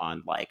editing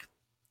on like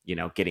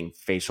getting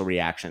facial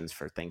reactions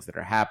for things that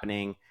are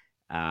happening.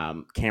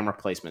 Camera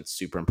placement's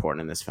super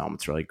important in this film.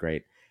 It's really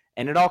great.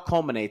 And it all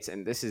culminates,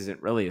 and this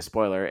isn't really a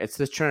spoiler, it's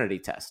the Trinity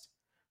test,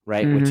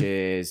 right? Which Mm-hmm.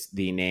 is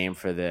the name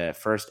for the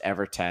first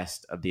ever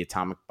test of the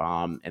atomic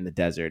bomb in the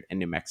desert in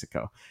New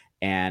Mexico.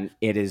 And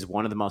it is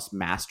one of the most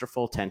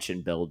masterful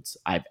tension builds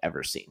I've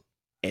ever seen.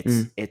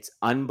 It's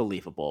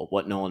unbelievable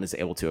what Nolan is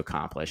able to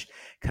accomplish,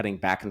 cutting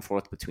back and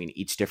forth between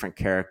each different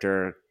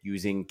character,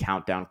 using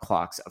countdown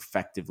clocks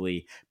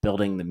effectively,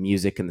 building the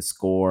music and the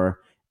score,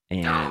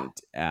 and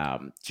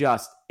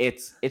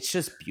it's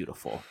just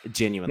beautiful,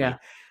 Yeah.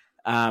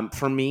 genuinely.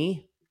 For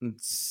me,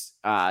 it's,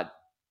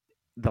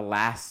 the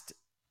last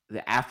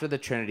the after the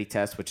Trinity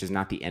test, which is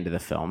not the end of the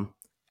film,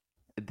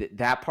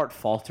 that part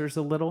falters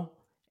a little.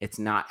 It's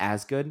not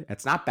as good.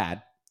 It's not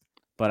bad,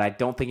 but I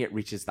don't think it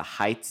reaches the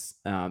heights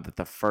that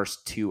the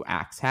first two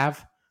acts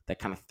have. That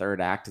kind of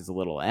third act is a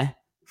little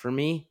for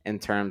me in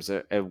terms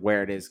of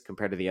where it is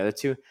compared to the other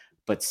two,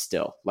 but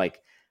still,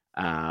 like,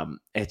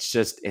 it's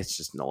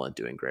just Nolan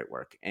doing great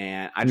work,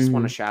 and I just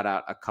want to Mm-hmm. shout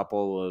out a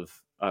couple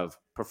of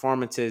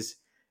performances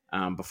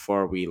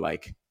before we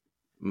like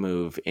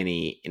move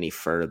any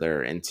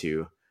further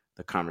into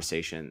the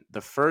conversation.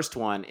 The first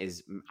one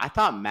is I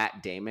thought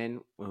Matt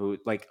Damon, who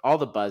like all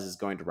the buzz is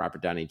going to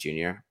Robert Downey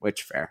Jr.,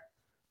 which fair,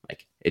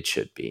 like it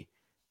should be.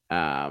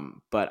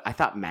 But I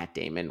thought Matt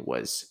Damon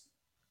was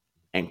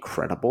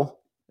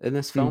incredible in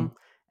this Mm. film,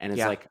 and it's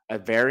Yeah. like a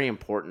very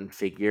important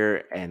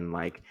figure and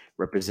like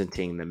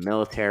representing the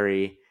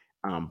military,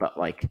 but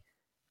like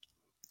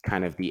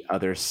kind of the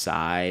other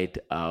side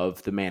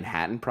of the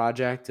Manhattan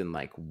Project and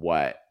like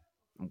what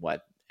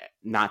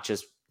not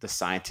just the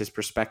scientist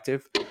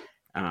perspective,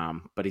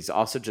 but he's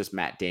also just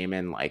Matt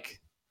Damon,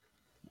 like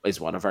is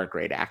one of our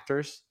great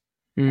actors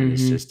and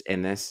is Mm-hmm. just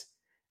in this.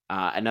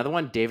 Another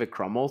one, David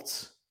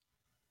Krumholtz,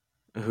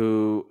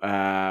 who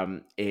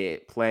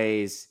it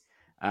plays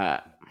uh,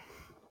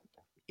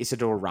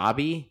 Isidore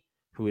Rabi,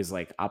 who is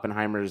like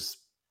Oppenheimer's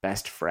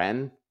best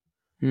friend,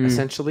 Mm.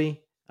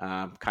 essentially,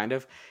 kind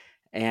of,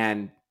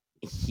 and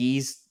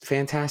he's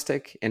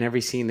fantastic in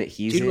every scene that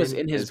he's Dude was in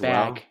in his as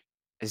well. bag.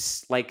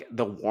 It's like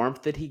the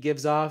warmth that he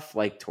gives off,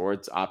 like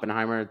towards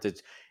Oppenheimer.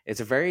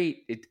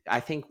 I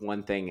think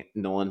one thing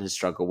Nolan has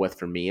struggled with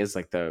for me is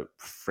like the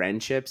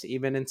friendships,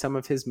 even in some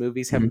of his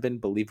movies, haven't Mm-hmm. been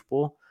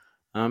believable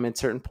at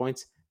certain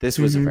points. This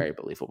was a Mm-hmm. very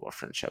believable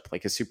friendship,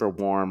 like a super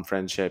warm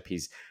friendship.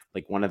 He's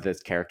like one of the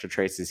character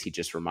traits is he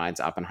just reminds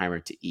Oppenheimer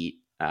to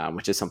eat,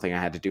 which is something I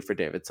had to do for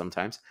David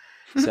sometimes.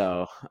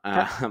 So,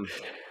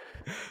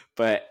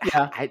 but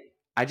Yeah.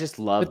 I just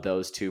love But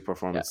those two yeah,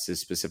 performances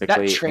that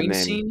specifically, and train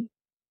then scene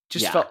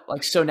just yeah, felt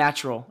like so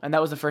natural, and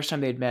that was the first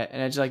time they'd met,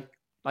 and it's like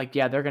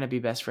yeah, they're gonna be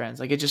best friends.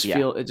 Like yeah,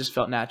 it just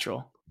felt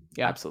natural.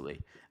 Yeah.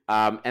 absolutely.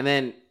 And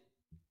then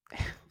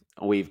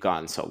we've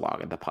gone so long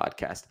in the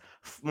podcast.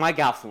 My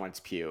gal Florence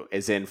Pugh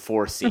is in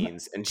 4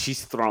 scenes, and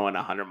she's throwing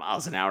 100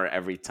 miles an hour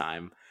every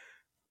time.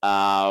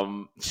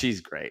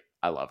 She's great.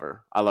 I love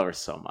her. I love her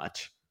so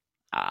much.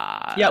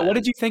 Yeah. What Uh,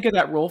 did you think of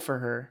that role for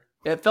her?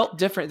 It felt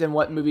different than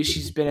what movies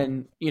she's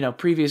been in,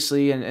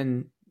 previously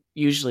and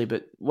usually.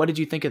 But what did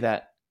you think of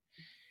that?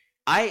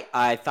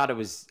 I thought it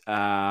was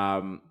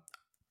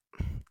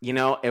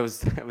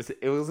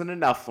it wasn't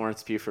enough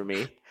Florence Pugh for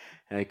me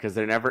because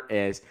there never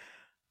is.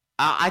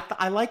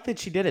 I like that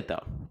she did it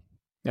though.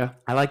 Yeah.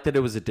 I like that it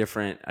was a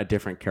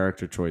different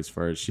character choice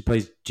for her. She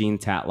plays Jean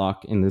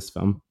Tatlock in this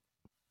film,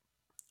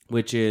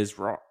 which is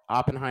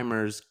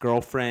Oppenheimer's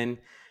girlfriend,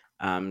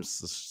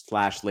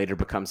 slash later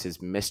becomes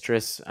his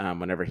mistress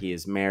whenever he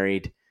is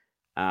married,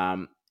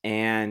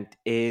 and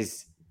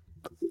is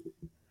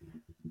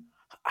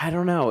I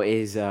don't know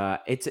is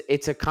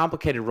it's a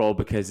complicated role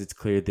because it's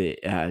clear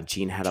that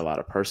Jean had a lot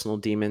of personal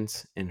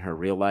demons in her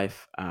real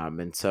life,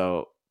 and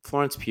so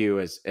Florence Pugh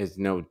has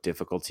no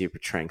difficulty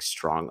portraying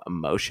strong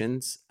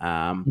emotions,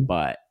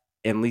 but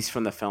at least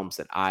from the films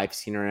that I've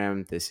seen her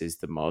in, this is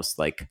the most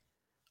like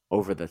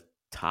over the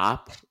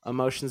top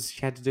emotions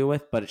she had to deal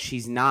with, but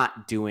she's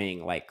not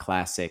doing like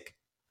classic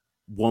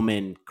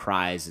woman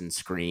cries and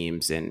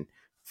screams and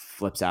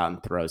flips out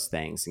and throws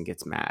things and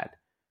gets mad.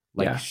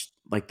 Like Yeah.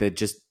 like the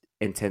just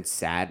intense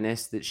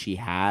sadness that she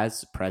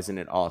has present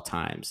at all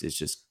times is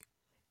just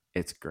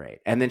it's great.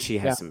 And then she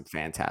Yeah. has some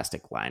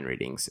fantastic line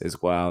readings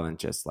as well and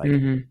just like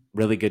Mm-hmm.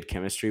 really good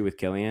chemistry with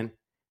Killian.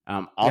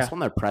 Yeah. Also on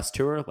their press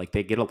tour, like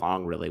they get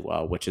along really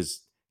well, which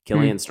is Mm.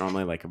 Killian's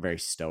normally like a very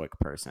stoic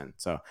person.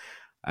 So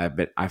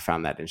I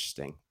found that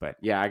interesting. But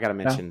yeah, Yeah. I gotta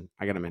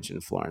mention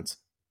Florence.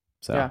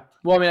 So Yeah.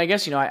 Well, I mean, I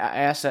guess, I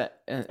asked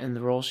that in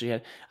the role she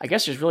had. I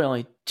guess there's really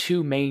only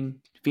two main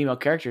female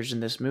characters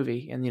in this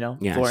movie, and, yeah,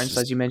 it's Florence,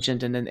 just as you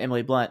mentioned, and then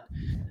Emily Blunt.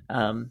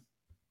 Um,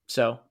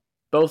 so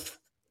both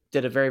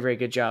did a very, very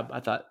good job, I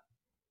thought.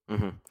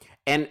 hmm.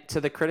 And to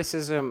the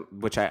criticism,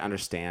 which I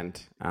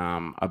understand,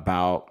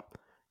 about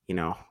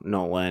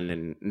Nolan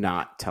and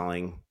not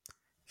telling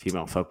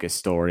female focused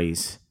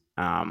stories,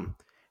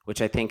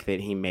 which I think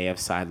that he may have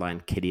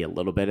sidelined Kitty a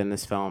little bit in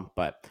this film,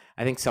 but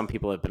I think some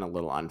people have been a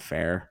little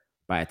unfair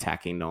by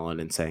attacking Nolan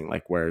and saying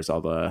like, "Where's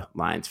all the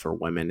lines for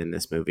women in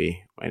this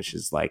movie?" Which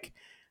is like,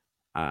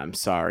 I'm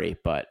sorry,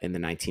 but in the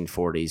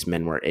 1940s,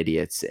 men were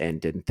idiots and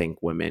didn't think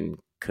women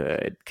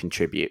could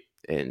contribute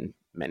in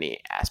many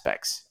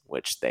aspects,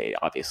 which they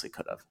obviously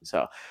could have.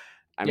 So,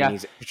 I mean, Yeah.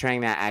 he's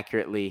portraying that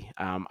accurately.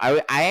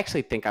 I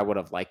actually think I would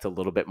have liked a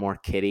little bit more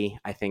Kitty.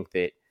 I think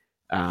that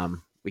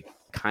we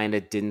kind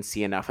of didn't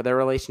see enough of their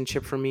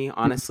relationship for me,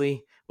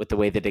 honestly, with the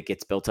way that it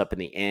gets built up in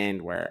the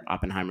end, where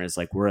Oppenheimer is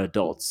like, we're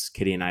adults.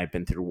 Kitty and I have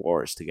been through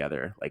wars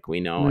together. Like, we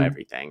know Mm.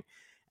 everything.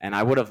 And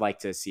I would have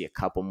liked to see a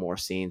couple more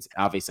scenes.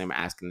 Obviously, I'm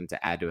asking them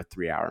to add to a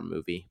 3-hour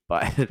movie,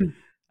 but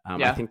I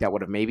Yeah. think that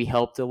would have maybe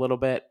helped a little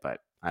bit,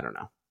 but I don't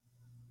know.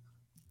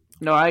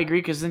 No, I agree,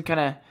 because then kind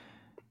of,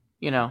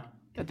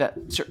 at that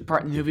certain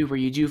part in the movie where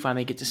you do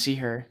finally get to see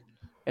her,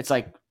 it's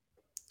like,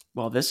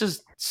 well, this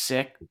is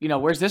sick.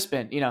 Where's this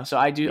been? So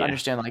I do Yeah.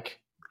 understand, like,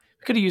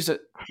 we could have used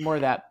more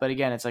of that, but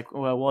again, it's like,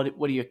 well,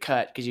 what do you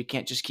cut? Because you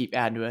can't just keep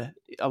adding to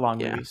a long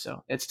Yeah. movie,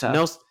 so it's No,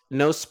 tough.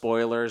 no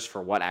spoilers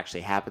for what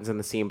actually happens in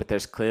the scene, but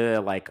there's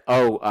clearly like,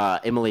 oh,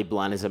 Emily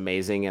Blunt is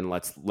amazing, and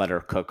let's let her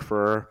cook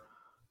for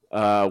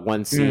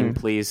one scene, Mm.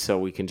 please, so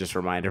we can just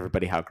remind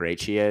everybody how great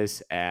she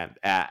is, and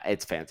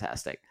it's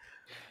fantastic.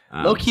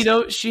 Low key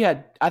So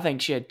though, I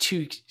think she had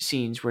two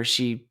scenes where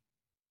she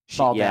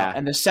balled out, yeah,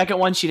 and the second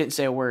one she didn't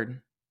say a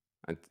word.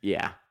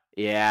 yeah,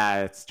 yeah,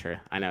 that's true.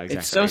 I know It's exactly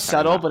what so you're talking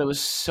subtle, about. but it was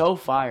so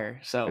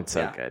fire. So It's so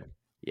yeah. good.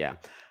 Yeah.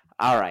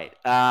 All right,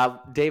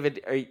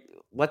 David,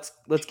 let's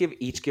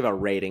give a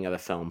rating of the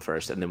film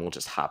first, and then we'll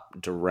just hop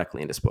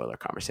directly into spoiler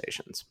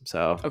conversations.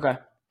 So Okay.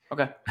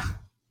 Okay.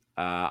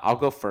 I'll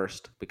go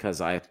first because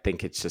I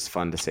think it's just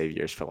fun to save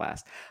yours for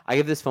last. I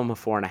give this film a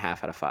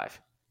 4.5 out of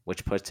 5,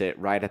 which puts it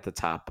right at the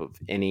top of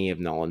any of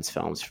Nolan's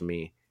films for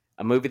me.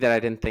 A movie that I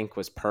didn't think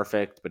was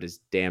perfect, but is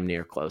damn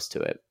near close to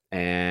it,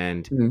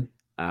 and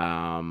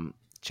Mm.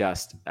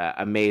 just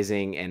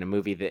amazing. And a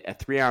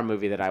 3-hour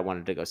movie that I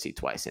wanted to go see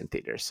twice in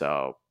theater.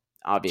 So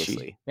She.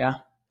 obviously, Yeah.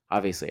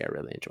 obviously, I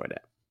really enjoyed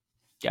it.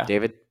 Yeah.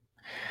 David,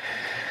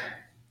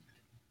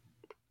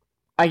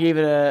 I gave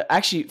it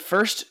actually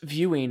first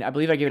viewing. I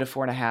believe I gave it a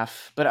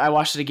 4.5, but I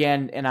watched it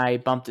again and I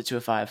bumped it to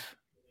a 5.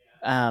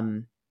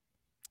 Um,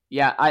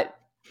 yeah,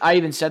 I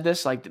even said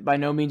this, like, by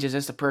no means is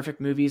this the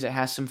perfect movie. It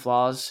has some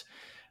flaws,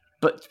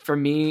 but for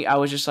me, I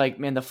was just like,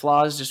 man, the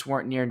flaws just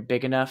weren't near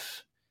big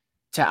enough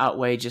to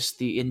outweigh just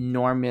the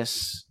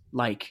enormous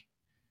like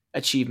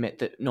achievement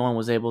that Nolan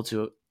was able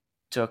to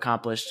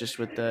accomplish just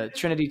with the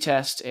Trinity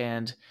test,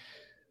 and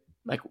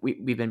like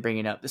we've been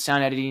bringing up the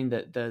sound editing,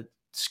 the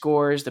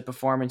scores, the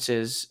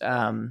performances.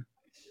 I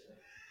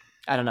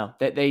don't know,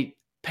 they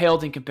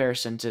paled in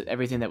comparison to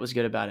everything that was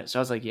good about it. So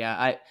I was like,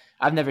 yeah,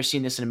 I've never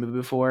seen this in a movie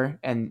before,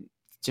 and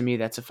to me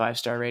that's a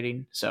 5-star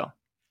rating. So,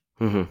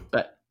 mm-hmm.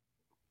 but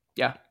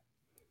yeah,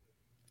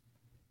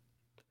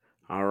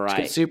 All it's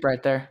good right. soup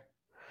right there.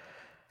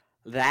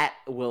 That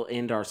will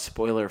end our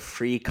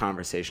spoiler-free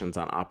conversations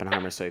on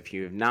Oppenheimer. So if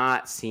you have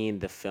not seen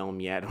the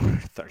film yet, we're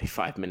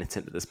 35 minutes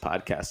into this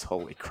podcast.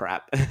 Holy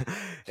crap.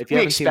 If you We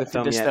haven't seen the expected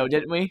film this yet, though,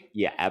 didn't we?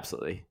 yeah,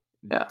 absolutely.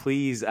 Yeah.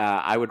 please,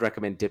 I would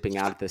recommend dipping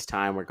out at this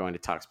time. We're going to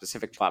talk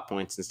specific plot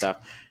points and stuff.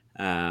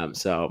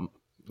 So,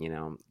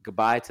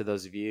 goodbye to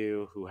those of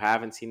you who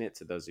haven't seen it.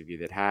 To those of you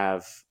that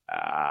have,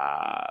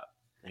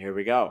 here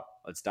we go.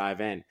 Let's dive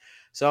in.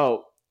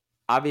 So,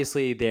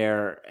 obviously,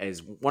 there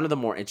is one of the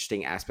more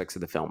interesting aspects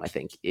of the film, I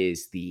think,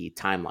 is the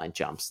timeline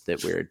jumps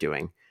that we're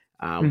doing,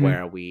 Hmm.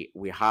 where we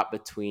hop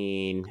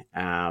between.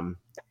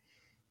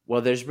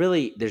 Well, there's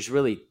really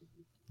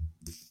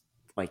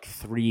like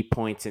 3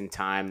 points in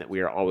time that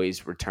we are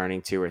always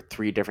returning to, or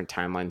three different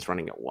timelines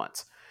running at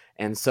once.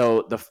 And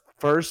so the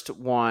first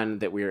one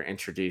that we are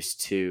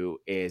introduced to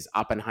is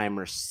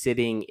Oppenheimer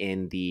sitting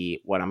in the,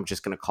 what I'm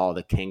just going to call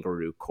the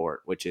kangaroo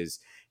court, which is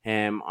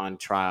him on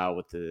trial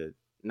with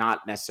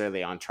not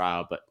necessarily on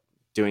trial, but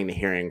doing the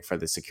hearing for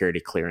the security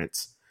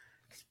clearance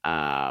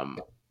um,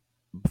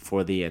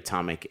 for the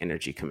Atomic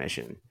Energy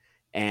Commission.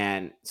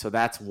 And so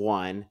that's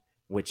one,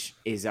 which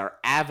is our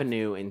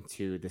avenue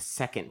into the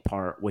second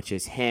part, which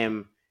is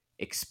him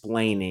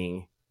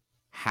explaining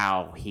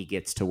how he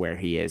gets to where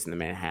he is in the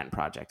Manhattan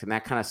Project. And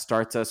that kind of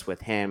starts us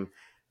with him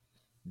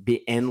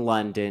in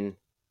London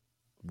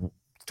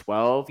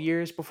 12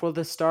 years before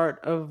the start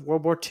of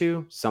World War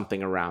II,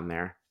 something around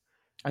there.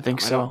 I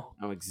think I don't so.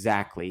 know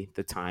exactly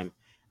the time.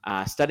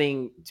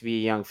 Studying to be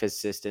a young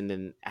physicist and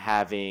then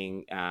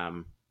having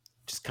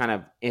just kind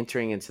of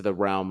entering into the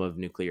realm of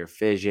nuclear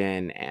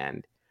fission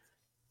and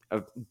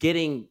of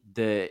getting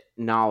the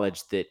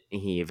knowledge that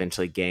he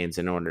eventually gains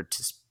in order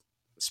to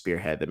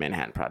spearhead the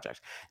Manhattan Project.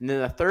 And then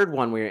the third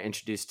one, we were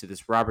introduced to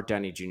this Robert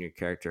Downey Jr.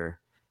 character,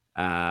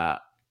 uh,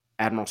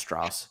 Admiral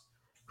Strauss,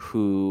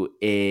 who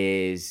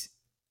is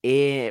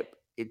it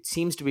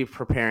seems to be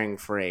preparing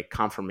for a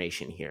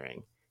confirmation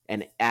hearing.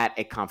 And at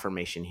a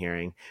confirmation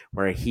hearing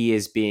where he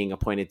is being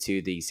appointed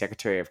to the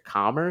Secretary of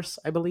Commerce,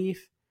 I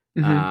believe,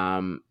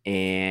 Hmm.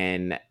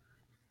 in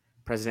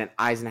President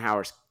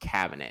Eisenhower's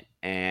cabinet,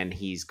 and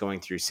he's going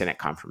through Senate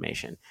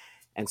confirmation.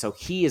 And so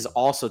he is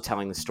also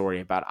telling the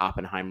story about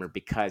Oppenheimer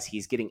because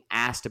he's getting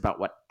asked about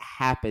what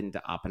happened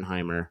to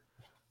Oppenheimer.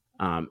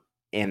 Um,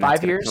 and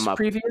that's Five going to come years up.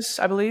 previous,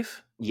 I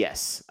believe.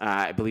 Yes,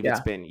 I believe it's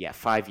Yeah. been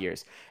 5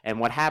 years. And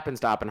what happens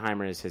to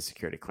Oppenheimer is his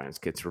security clearance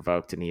gets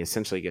revoked, and he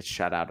essentially gets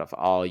shut out of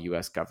all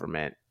U.S.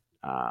 government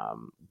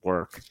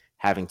work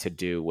having to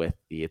do with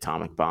the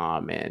atomic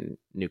bomb and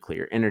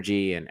nuclear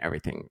energy and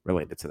everything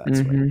related to that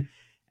sort. Hmm.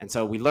 And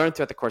so we learn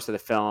throughout the course of the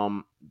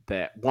film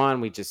that, one,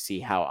 we just see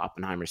how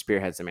Oppenheimer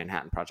spearheads the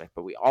Manhattan Project,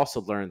 but we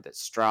also learned that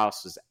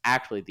Strauss was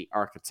actually the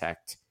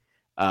architect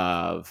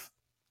of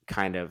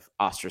kind of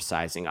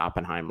ostracizing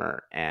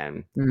Oppenheimer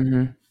and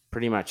Hmm.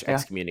 pretty much Yeah.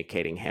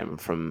 excommunicating him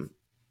from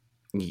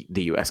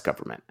the U.S.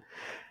 government.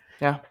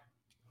 Yeah.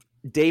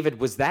 David,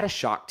 was that a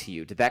shock to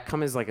you? Did that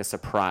come as like a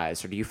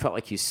surprise, or do you felt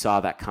like you saw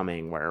that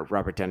coming where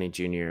Robert Downey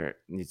Jr.,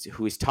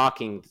 who is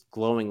talking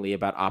glowingly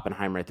about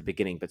Oppenheimer at the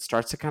beginning, but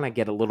starts to kind of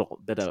get a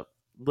little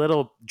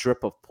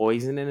drip of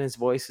poison in his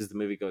voice as the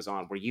movie goes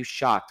on? Were you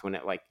shocked when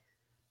it like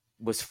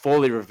was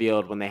fully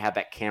revealed when they had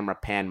that camera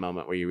pan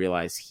moment where you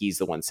realize he's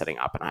the one setting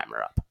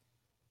Oppenheimer up?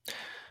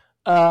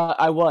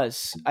 I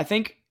was. I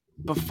think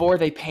before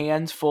they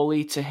panned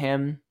fully to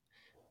him,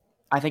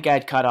 I think I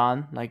had cut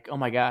on like, oh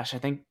my gosh, I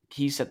think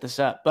he set this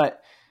up.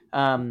 But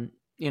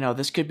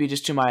this could be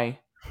just to my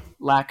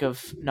lack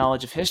of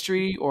knowledge of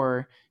history,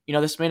 or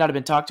this may not have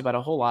been talked about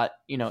a whole lot,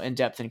 in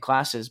depth in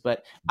classes.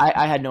 But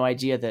I had no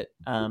idea that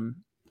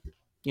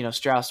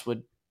Strauss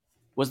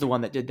was the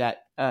one that did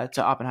that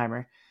to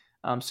Oppenheimer.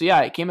 So yeah,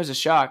 it came as a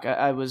shock.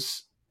 I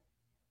was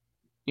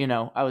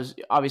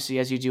obviously,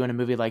 as you do in a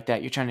movie like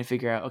that, you're trying to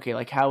figure out, okay,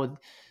 like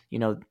you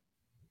know,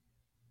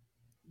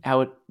 how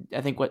would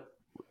I think what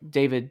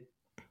David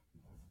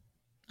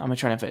I'm gonna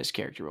try to find his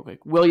character real quick.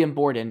 William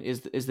Borden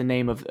is the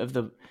name of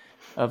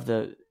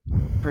the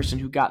person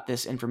who got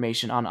this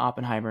information on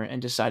Oppenheimer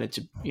and decided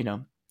to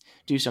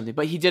do something.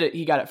 But he did it.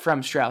 He got it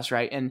from Strauss,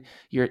 right? And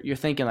you're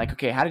thinking like,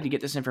 okay, how did he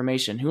get this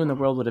information? Who in the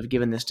world would have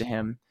given this to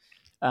him?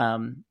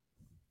 Um,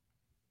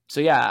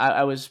 so yeah,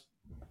 I was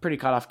pretty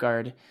caught off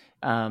guard.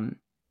 And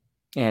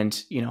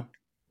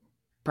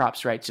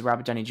props right to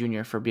Robert Downey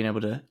Jr. for being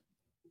able to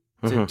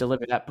Mm-hmm.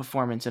 deliver that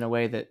performance in a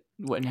way that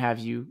wouldn't have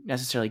you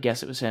necessarily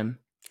guess it was him.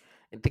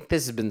 I think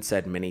this has been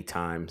said many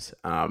times,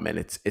 and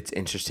it's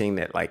interesting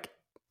that like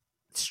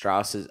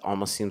Strauss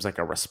almost seems like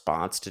a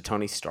response to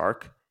Tony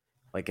Stark,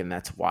 like, and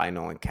that's why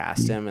Nolan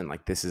cast him. And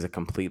like, this is a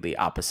completely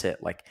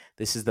opposite. Like,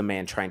 this is the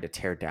man trying to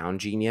tear down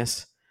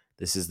genius.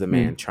 This is the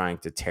man Mm. trying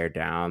to tear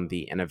down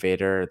the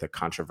innovator, the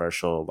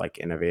controversial like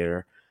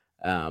innovator,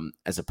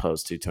 as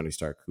opposed to Tony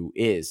Stark, who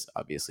is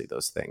obviously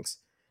those things.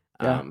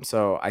 Yeah.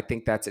 So I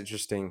think that's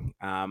interesting.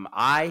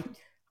 I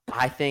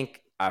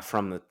think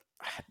from the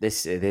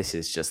this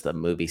is just the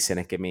movie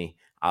cynic in me.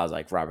 I was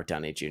like, Robert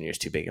Downey Jr. is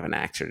too big of an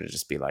actor to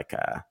just be like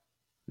a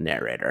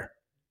narrator.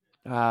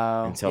 And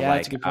Oh, so yeah,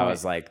 that's a like good I point.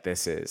 was like,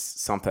 this is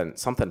something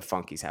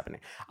funky's happening.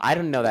 I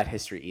didn't know that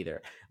history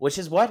either, which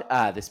is what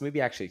this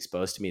movie actually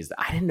exposed to me is that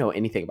I didn't know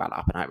anything about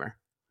Oppenheimer.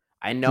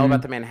 I know about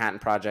Mm. the Manhattan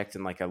Project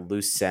in like a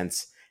loose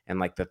sense, and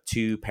like the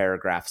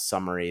 2-paragraph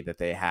summary that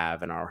they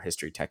have in our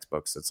history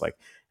textbooks. It's like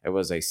it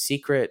was a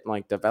secret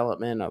like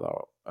development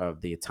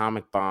of the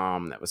atomic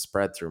bomb that was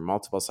spread through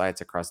multiple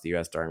sites across the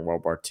U.S. during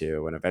World War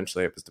II, and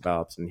eventually it was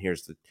developed.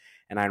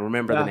 And I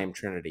remember the Yeah. name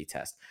Trinity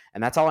Test,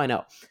 and that's all I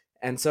know.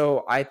 And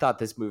so I thought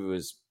this movie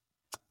was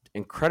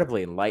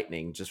incredibly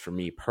enlightening just for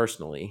me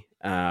personally,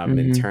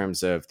 in Mm-hmm.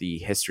 terms of the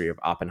history of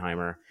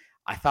Oppenheimer.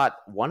 I thought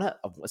one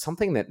of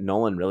something that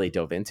Nolan really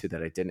dove into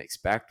that I didn't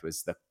expect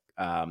was the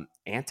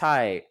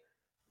anti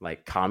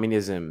like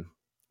communism,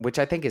 which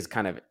I think is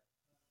kind of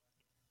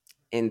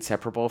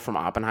inseparable from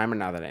Oppenheimer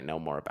now that I know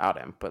more about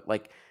him. But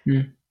like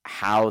Mm-hmm.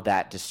 how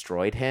that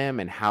destroyed him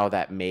and how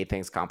that made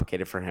things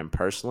complicated for him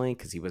personally,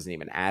 because he wasn't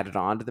even added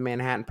on to the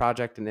Manhattan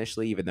Project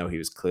initially, even though he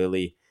was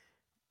clearly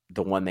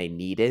the one they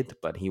needed,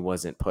 but he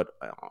wasn't put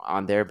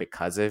on there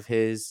because of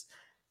his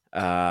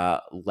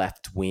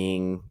left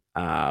wing,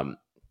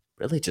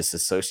 really just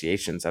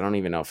associations. I don't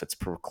even know if it's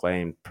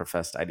proclaimed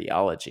professed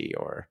ideology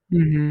or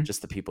Mm-hmm.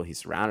 just the people he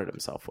surrounded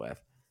himself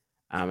with.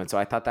 And so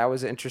I thought that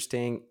was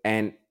interesting.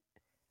 And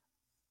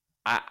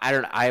I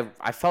don't know.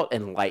 I felt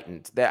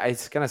enlightened. That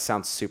it's gonna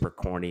sound super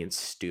corny and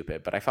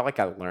stupid, but I felt like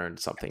I learned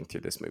something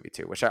through this movie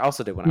too, which I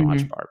also did when I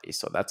watched Mm-hmm. Barbie,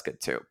 so that's good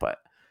too. But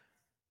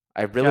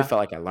I really Yeah. felt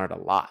like I learned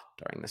a lot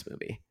during this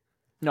movie.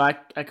 No,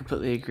 I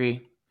completely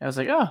agree. I was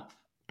like, oh,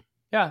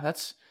 yeah,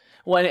 that's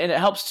well, and it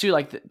helps too.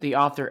 Like the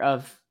author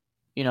of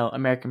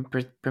American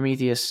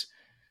Prometheus,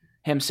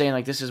 him saying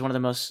like this is one of the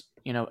most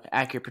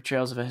accurate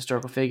portrayals of a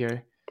historical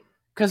figure.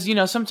 Because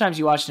sometimes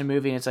you watch a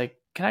movie and it's like,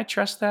 can I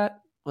trust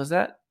that? Was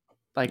that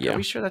like, are Yeah,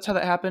 we sure that's how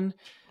that happened?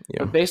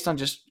 yeah, But based on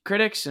just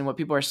critics and what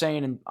people are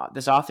saying, and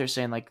this author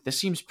saying like this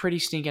seems pretty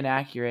stinking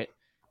accurate.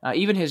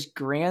 Even his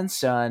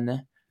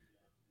grandson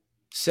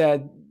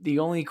said the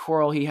only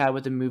quarrel he had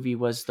with the movie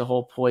was the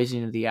whole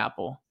poisoning of the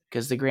apple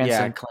because the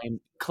yeah, grandson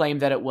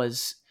claimed that it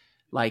was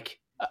like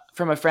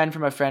from a friend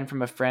from a friend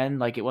from a friend,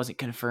 like it wasn't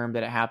confirmed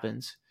that it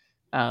happens.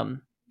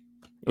 Um,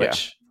 yeah,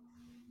 which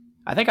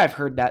I think I've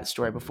heard that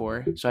story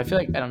before, so I feel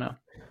like I don't know.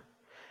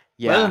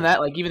 But other than yeah. that,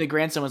 like even the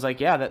grandson was like,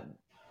 "Yeah, that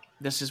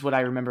this is what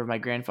I remember of my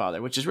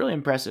grandfather," which is really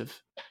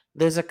impressive.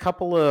 There's a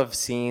couple of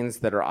scenes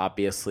that are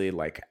obviously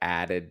like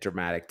added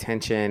dramatic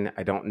tension.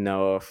 I don't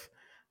know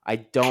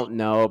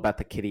about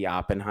the Kitty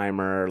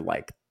Oppenheimer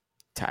like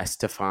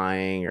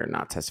testifying or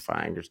not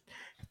testifying or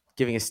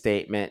giving a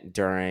statement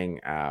during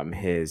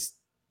his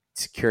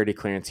security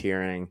clearance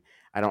hearing.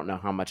 I don't know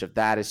how much of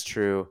that is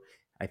true.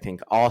 I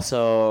think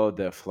also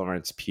the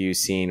Florence Pugh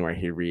scene where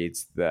he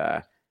reads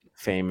the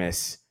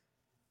famous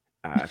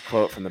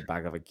quote from the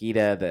Bhagavad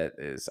Gita that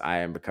is, "I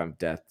am become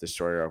death,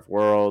 destroyer of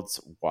worlds,"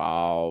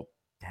 while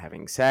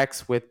having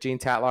sex with Gene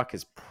Tatlock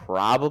is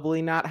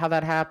probably not how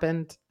that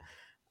happened.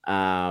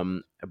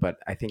 But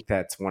I think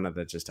that's one of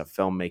the just a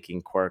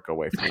filmmaking quirk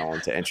away from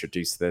Nolan to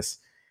introduce this,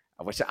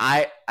 which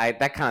I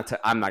that kind of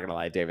I'm not gonna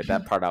lie, David.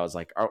 That part I was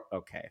like, oh,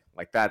 okay,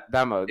 like that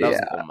was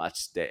a little Yeah,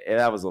 much.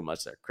 That was a little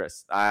much there,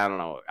 Chris. I don't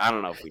know. I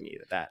don't know if we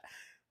needed that.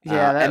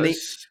 yeah, that And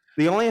was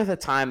the only other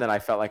time that I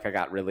felt like I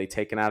got really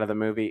taken out of the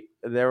movie,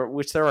 there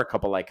were a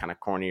couple like kind of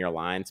cornier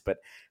lines, but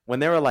when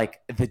they were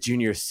like the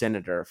junior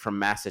senator from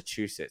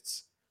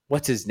Massachusetts,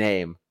 what's his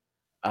name?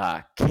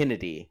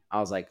 Kennedy. I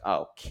was like,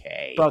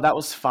 bro. okay, That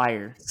was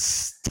fire.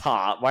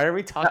 stop. Why are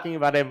we That, talking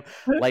about him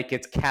like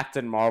it's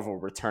Captain Marvel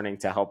returning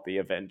to help the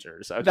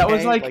Avengers? that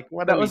was Okay, like like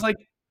what are that was we like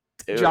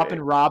dropping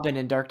doing? Robin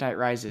in Dark Knight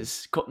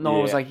Rises.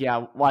 Nolan was Yeah, like,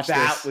 "Yeah, watch that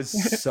this." was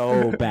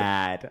so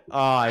bad.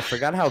 Oh, I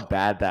forgot how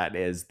bad that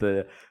is.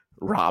 The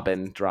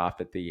Robin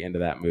drop at the end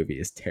of that movie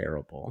is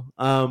terrible.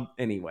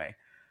 Anyway,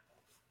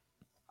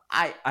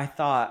 I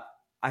thought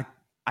I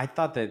I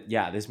thought that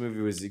yeah, this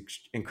movie was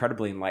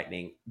incredibly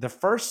enlightening. The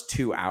first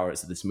 2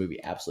 hours of this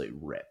movie absolutely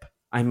rip.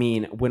 I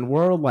mean, when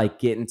we're like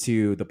getting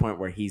to the point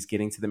where he's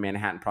getting to the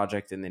Manhattan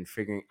Project and then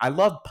figuring, I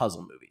love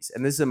puzzle movies,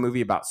 and this is a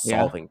movie about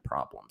Yeah, solving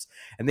problems,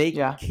 and they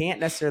yeah. can't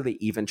necessarily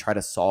even try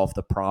to solve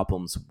the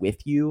problems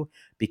with you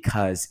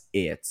because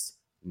it's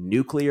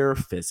nuclear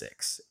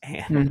physics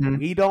and Hmm.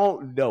 we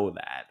don't know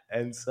that,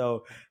 and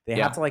so they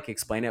have Yeah, to like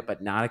explain it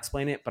but not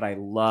explain it. But I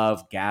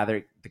love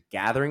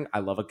gathering. I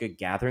love a good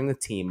gathering the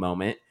team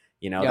moment.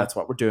 yeah, That's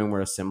what we're doing.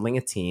 We're assembling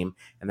a team.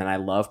 And then I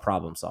love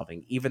problem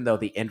solving, even though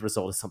the end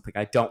result is something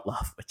I don't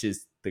love, which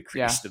is the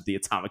yeah. creation of the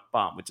atomic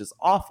bomb, which is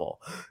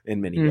awful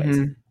in many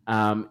ways.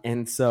 Hmm.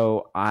 And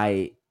so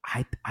I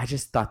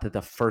just thought that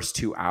the first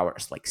 2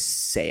 hours like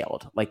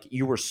sailed, like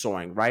you were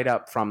soaring right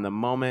up from the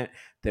moment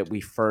that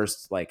we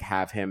first like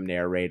have him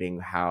narrating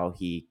how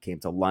he came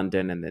to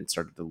London and then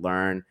started to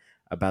learn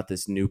about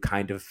this new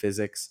kind of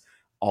physics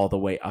all the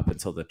way up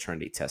until the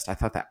Trinity test. I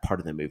thought that part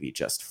of the movie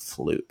just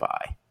flew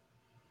by.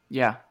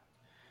 Yeah.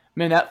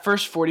 Man, that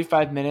first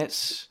 45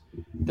 minutes,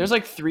 there's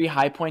like three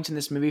high points in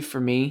this movie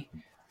for me.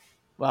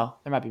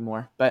 Well, there might be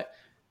more, but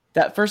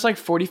that first like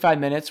 45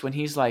 minutes when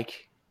he's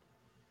like,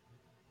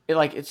 it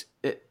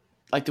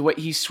like the way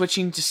he's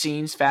switching to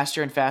scenes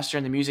faster and faster,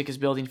 and the music is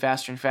building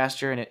faster and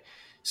faster, and it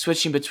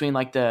switching between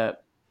like the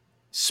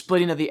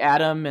splitting of the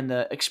atom and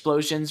the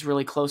explosions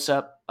really close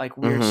up, like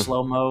weird Mm-hmm.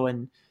 slow mo,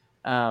 and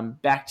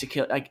back to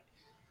kill, like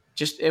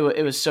just it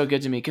was so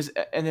good to me because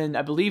and then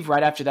I believe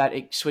right after that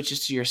it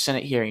switches to your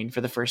Senate hearing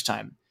for the first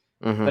time.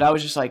 But Mm-hmm. I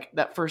was just like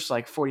that first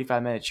like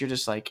 45 minutes, you're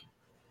just like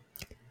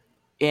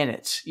in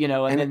it, you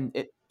know, and And then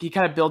he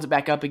kind of builds it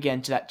back up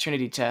again to that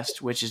Trinity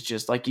test, which is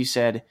just like you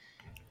said.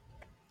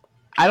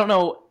 I don't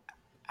know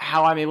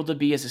how I'm able to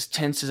be as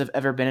tense as I've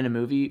ever been in a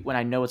movie when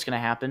I know what's going to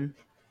happen,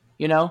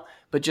 you know.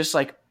 But just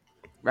like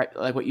right,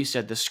 like what you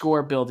said, the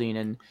score building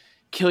and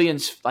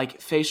Killian's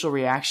like facial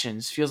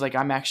reactions feels like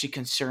I'm actually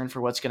concerned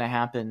for what's going to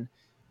happen,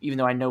 even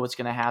though I know what's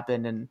going to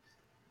happen, and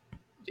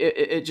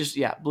it just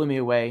blew me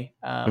away.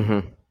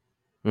 mm-hmm.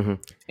 Mm-hmm.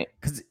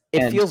 Because it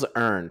And feels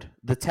earned.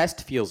 The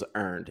test feels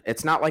earned.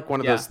 It's not like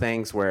one of yeah, those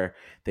things where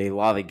they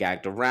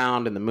lollygagged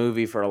around in the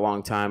movie for a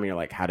long time and you're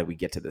like, how did we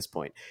get to this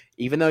point?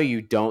 Even though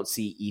you don't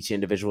see each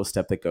individual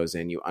step that goes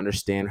in, you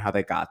understand how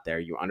they got there.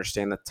 You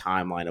understand the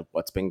timeline of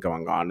what's been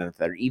going on, and if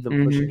they're even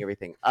pushing mm-hmm.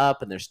 everything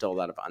up and there's still a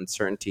lot of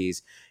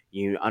uncertainties.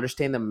 You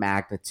understand the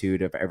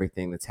magnitude of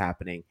everything that's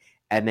happening.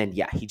 And then,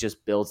 he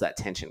just builds that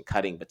tension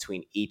cutting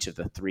between each of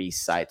the three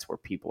sites where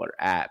people are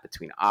at,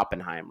 between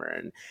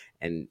Oppenheimer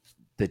and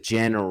the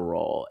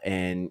general,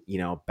 and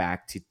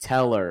back to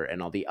Teller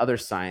and all the other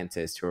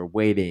scientists who are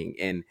waiting,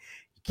 and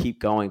you keep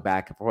going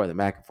back and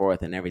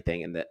forth and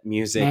everything, and the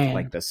music,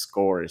 like Man, the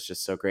score, is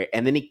just so great.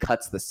 And then he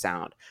cuts the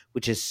sound,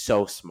 which is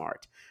so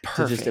smart,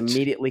 to just perfect.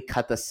 immediately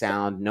cut the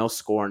sound, no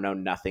score, no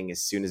nothing.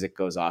 As soon as it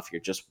goes off, you're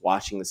just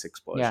watching this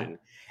Yeah, explosion.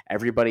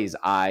 Everybody's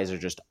eyes are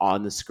just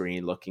on the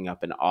screen looking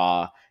up in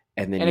awe,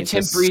 and then and you it's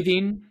him just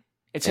breathing.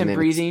 It's and him then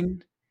it's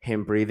breathing.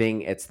 him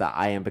breathing. It's the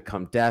I am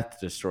become death,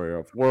 destroyer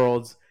of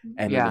worlds.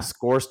 And then the Yeah,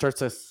 score starts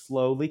to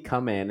slowly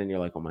come in, and you're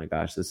like, oh my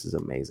gosh, this is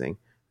amazing.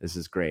 This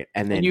is great.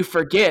 And and then you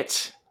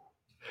forget.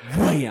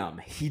 wham,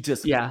 he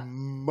just Yeah.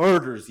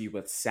 murders you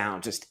with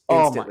sound just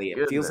Oh my instantly.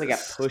 It feels like it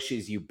goodness.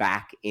 pushes you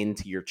back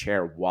into your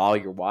chair while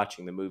you're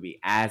watching the movie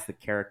as the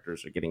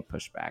characters are getting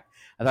pushed back.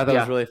 I thought that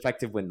was Yeah. really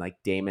effective when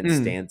like Damon Mm.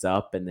 stands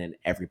up and then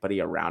everybody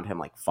around him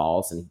like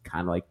falls and he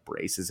kind of like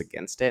braces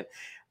against it.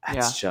 Yeah.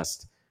 That's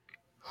just,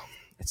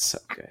 it's so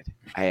good.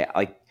 I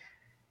like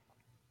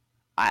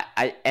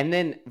and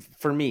then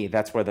for me,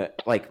 that's where the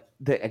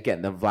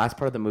last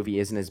part of the movie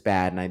isn't as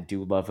bad, and I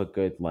do love a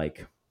good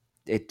like.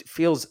 It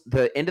feels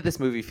the end of this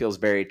movie feels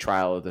very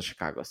Trial of the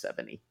Chicago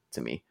 70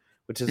 to me,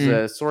 which is Mm.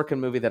 a Sorkin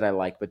movie that I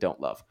like but don't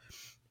love,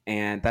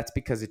 and that's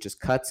because it just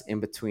cuts in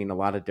between a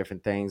lot of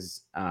different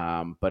things,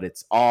 but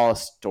it's all a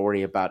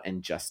story about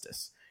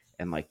injustice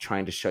and like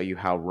trying to show you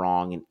how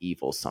wrong and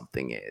evil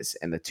something is,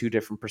 and the two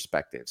different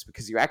perspectives,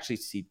 because you actually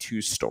see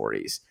two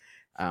stories.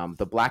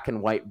 The black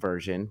and white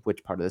version,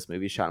 which part of this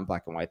movie is shot in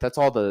black and white, that's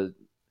all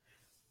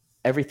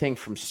everything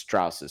from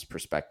Strauss's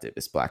perspective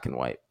is black and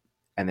white.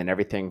 And then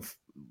everything,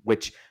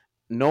 which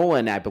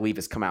Nolan, I believe,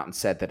 has come out and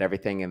said that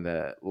everything in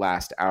the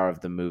last hour of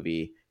the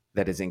movie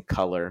that is in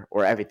color,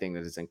 or everything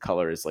that is in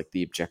color, is like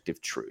the objective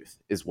truth,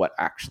 is what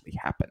actually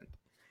happened.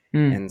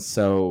 Mm. And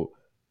so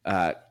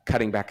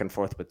cutting back and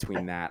forth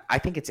between that, I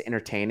think it's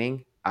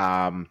entertaining.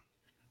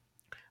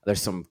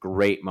 There's some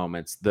great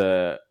moments.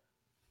 The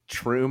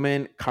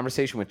Truman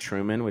conversation with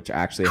Truman, which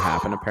actually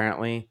happened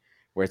apparently,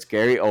 where it's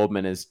Gary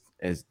Oldman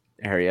as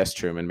Harry S.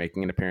 Truman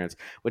making an appearance,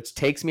 which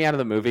takes me out of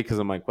the movie because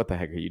I'm like, what the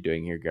heck are you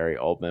doing here, Gary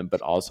Oldman?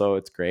 But also,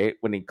 it's great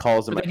when he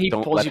calls him But then like, he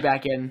pulls you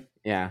back in,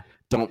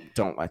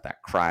 don't let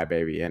that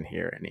crybaby in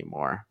here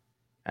anymore.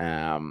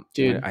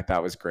 dude. I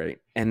thought was great,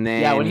 and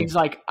Yeah, when then he's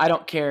like, I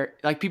don't care.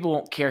 Like people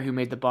won't care who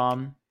made the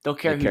bomb. They'll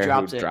they care who care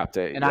who dropped it. dropped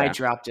it. And I Yeah,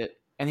 dropped it.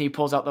 And he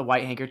pulls out the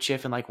white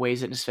handkerchief and like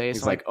waves it in his face.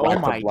 he's I'm like, like, oh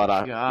wipe the my blood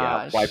off.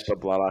 Yeah, wipe gosh. the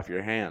blood off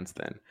your hands.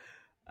 Then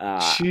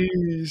uh,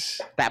 Jeez.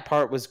 that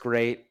part was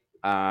great.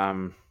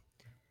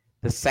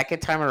 The second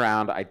time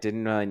around, I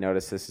didn't really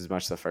notice this as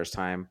much the first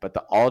time, but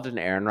the Alden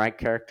Ehrenreich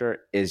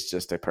character is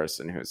just a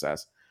person who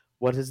says,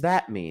 what does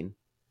that mean?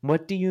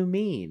 What do you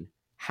mean?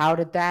 How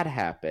did that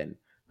happen?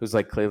 Who's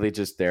like clearly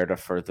just there to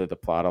further the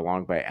plot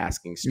along by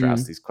asking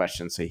Strauss Mm. these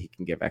questions so he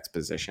can give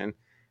exposition,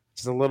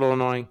 which is a little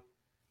annoying.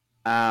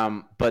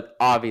 But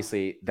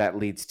obviously, that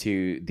leads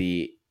to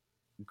the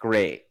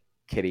great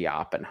Kitty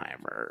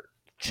Oppenheimer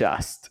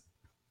just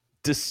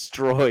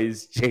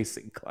destroys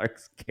Jason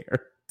Clark's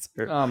character.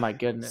 Oh my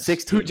goodness.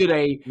 Who 16. did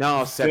a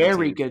No,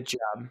 very 17. good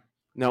job.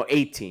 No,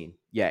 18.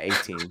 Yeah,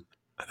 18.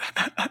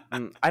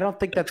 I don't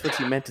think that's what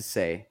you meant to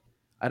say.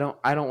 I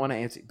don't want to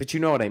answer, but you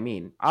know what I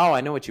mean. Oh,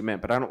 I know what you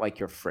meant, but I don't like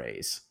your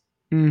phrase.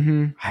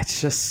 Mm-hmm.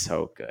 It's just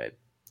so good.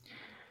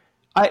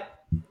 I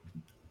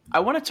I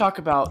want to talk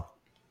about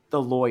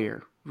the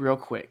lawyer real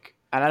quick.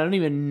 And I don't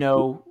even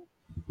know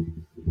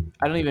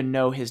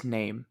his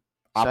name.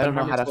 So I don't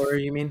know how Oppenheimer's to lawyer,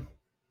 you mean?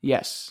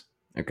 yes.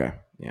 Okay.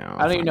 Yeah,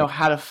 I I'll don't even find know it.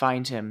 how to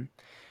find him.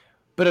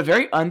 But a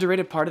very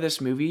underrated part of this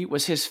movie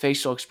was his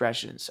facial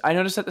expressions. I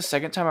noticed that the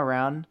second time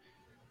around,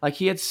 like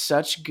he had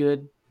such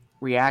good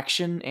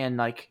reaction and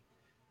like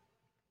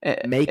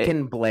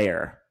Macon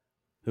Blair,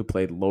 who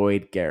played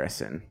Lloyd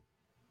Garrison.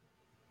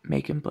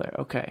 Macon Blair.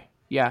 Okay.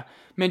 Yeah,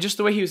 man, just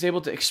the way he was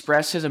able to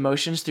express his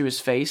emotions through his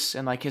face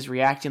and like his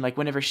reacting, like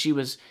whenever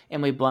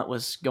Emily Blunt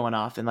was going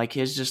off, and like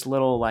his just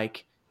little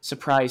like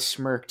surprise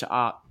smirk to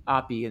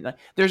Oppie, and like,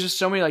 there's just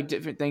so many like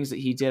different things that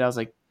he did. I was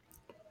like,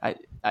 I,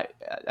 I,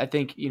 I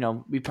think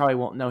we probably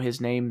won't know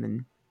his name,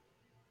 and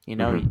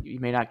Hmm. he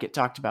may not get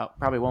talked about,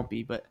 probably won't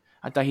be, but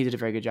I thought he did a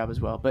very good job as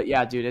well. But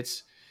yeah, dude,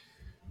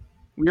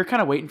 we were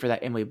kind of waiting for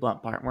that Emily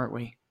Blunt part, weren't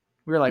we?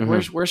 We were like, Hmm.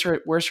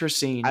 where's her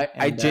scene? I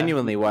And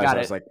genuinely we was. got I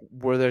was it. like,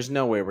 well, there's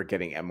no way we're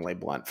getting Emily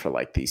Blunt for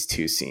like these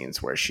two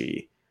scenes where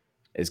she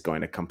is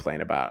going to complain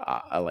about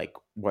like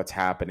what's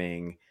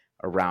happening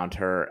around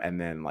her, and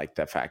then like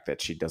the fact that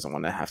she doesn't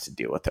want to have to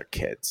deal with her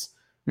kids.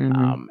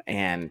 Mm-hmm.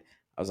 And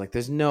I was like,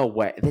 there's no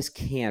way this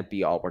can't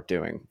be all we're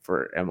doing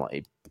for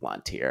Emily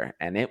Blunt here,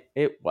 and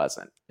it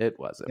wasn't. It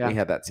wasn't. We Yeah,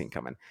 had that scene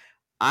coming.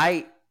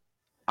 I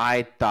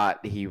I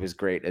thought he was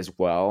great as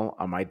well.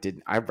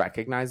 I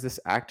recognized this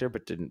actor,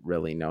 but didn't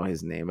really know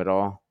his name at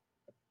all.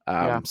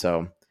 yeah,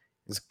 So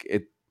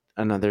it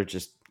another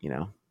just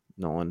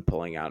Nolan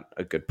pulling out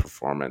a good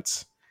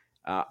performance.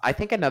 I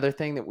think another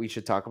thing that we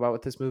should talk about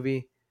with this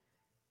movie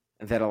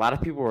that a lot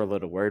of people were a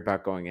little worried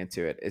about going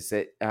into it is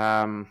that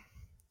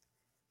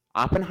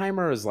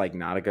Oppenheimer is like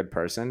not a good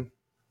person,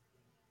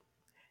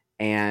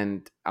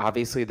 and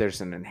obviously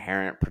there's an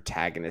inherent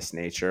protagonist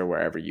nature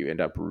wherever you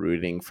end up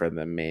rooting for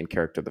the main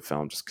character of the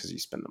film just because you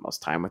spend the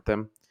most time with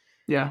them.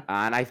 yeah.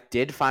 And I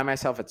did find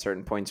myself at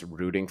certain points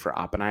rooting for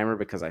Oppenheimer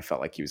because I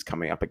felt like he was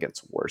coming up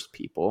against worse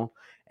people,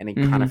 and I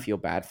kind of Mm-hmm. feel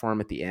bad for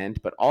him at the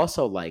end. But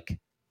also, like,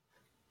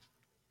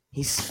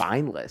 he's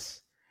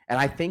spineless, and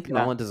I think Yeah.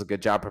 Nolan does a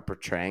good job of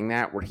portraying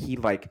that, where he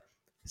like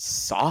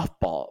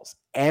softballs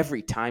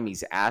every time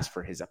he's asked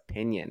for his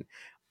opinion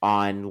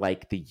on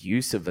like the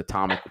use of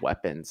atomic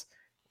weapons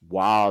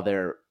while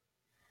they're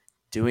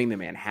doing the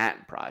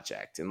Manhattan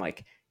Project, and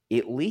like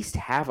at least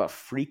have a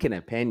freaking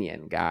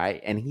opinion, guy.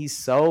 And he's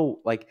so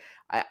like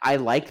I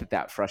like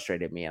that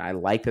frustrated me, and I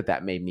like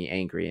that made me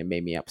angry and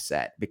made me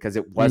upset because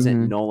it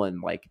wasn't Mm-hmm.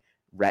 Nolan like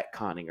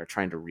retconning or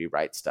trying to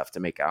rewrite stuff to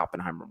make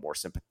Oppenheimer more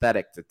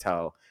sympathetic to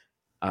tell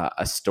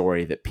a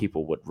story that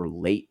people would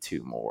relate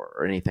to more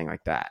or anything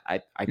like that.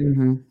 I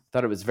Mm-hmm.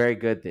 thought it was very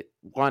good that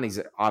one, he's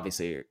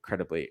obviously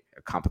incredibly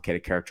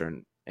complicated character,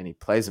 and he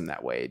plays him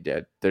that way.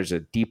 There's a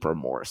deep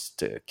remorse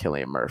to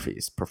Cillian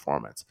Murphy's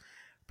performance,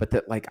 but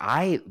that like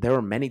there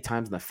were many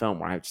times in the film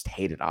where I just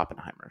hated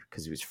Oppenheimer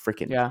because he was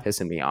freaking Yeah.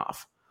 pissing me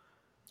off.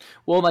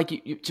 Well, like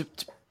to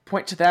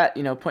point to that,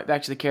 point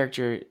back to the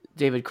character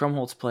David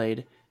Krumholtz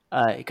played,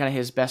 kind of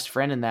his best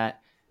friend in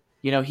that.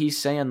 He's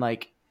saying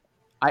like,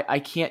 I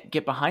can't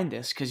get behind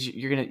this because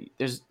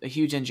there's a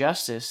huge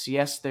injustice.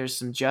 Yes, there's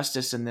some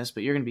justice in this,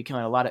 but you're gonna be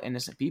killing a lot of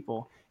innocent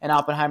people. And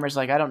Oppenheimer's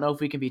like, I don't know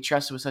if we can be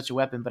trusted with such a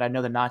weapon, but I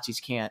know the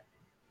Nazis can't.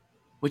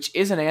 Which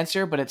is an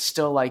answer, but it's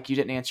still like you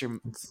didn't answer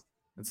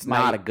It's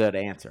not my, a good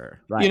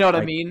answer, you right? know what I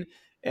Like, mean?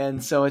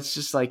 And so it's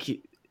just like,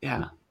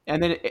 yeah.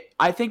 And then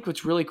I think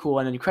what's really cool,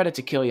 and then credit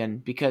to Killian,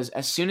 because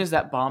as soon as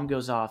that bomb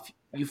goes off,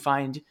 you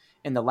find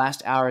in the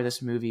last hour of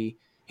this movie,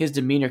 his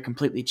demeanor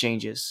completely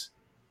changes.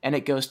 And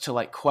it goes to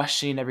like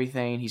questioning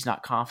everything. He's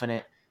not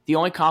confident. The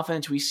only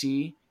confidence we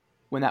see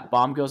when that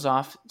bomb goes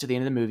off to the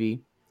end of the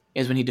movie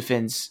is when he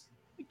defends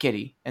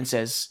Kitty and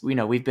says, "We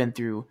know we've been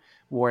through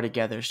war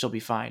together. She'll be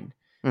fine."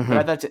 But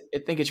mm-hmm, I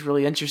think it's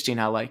really interesting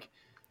how like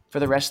for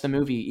the rest of the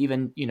movie,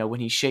 even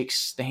when he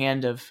shakes the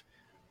hand of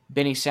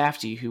Benny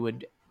Safdie, who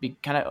would be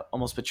kind of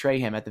almost betray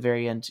him at the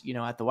very end,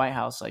 at the White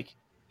House, like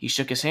he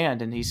shook his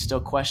hand and he's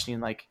still questioning,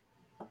 like,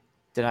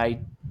 did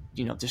I,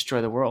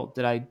 destroy the world?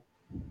 Did I,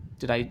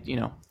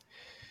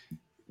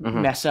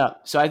 mm-hmm, mess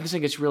up? So I just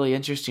think it's really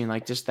interesting,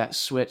 like just that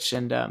switch.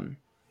 And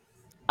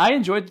I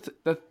enjoyed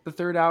the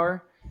third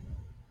hour.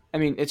 I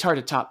mean, it's hard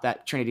to top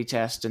that Trinity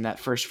test in that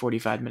first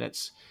 45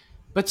 minutes.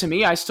 But to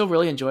me, I still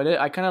really enjoyed it.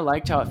 I kind of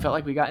liked how it felt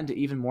like we got into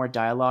even more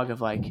dialogue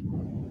of like,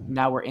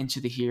 now we're into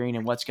the hearing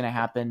and what's going to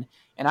happen.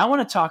 And I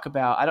want to talk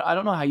about, I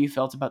don't know how you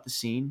felt about the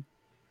scene,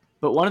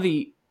 but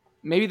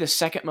maybe the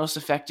second most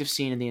effective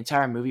scene in the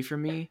entire movie for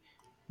me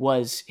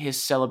was his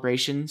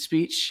celebration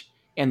speech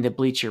in the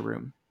bleacher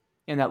room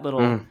in that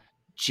little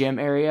gym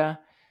area.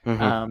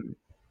 mm-hmm, Um,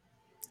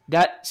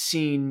 that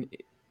scene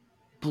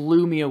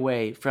blew me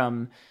away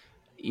from,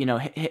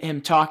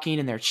 him talking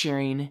and they're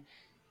cheering.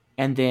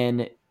 And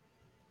then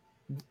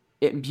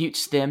it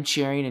mutes them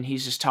cheering and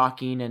he's just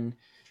talking and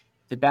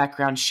the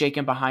background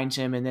shaking behind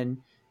him. And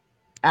then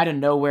out of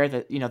nowhere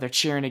that they're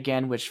cheering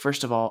again, which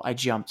first of all I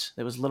jumped.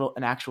 There was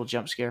an actual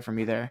jump scare for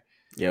me there.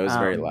 yeah, it was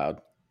very um,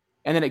 loud.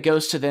 and then it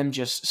goes to them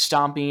just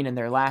stomping and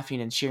they're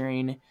laughing and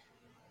cheering,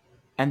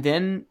 and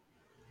then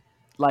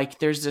like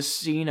there's this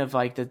scene of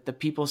like the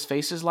people's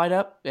faces light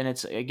up, and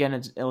it's again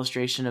it's an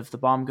illustration of the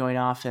bomb going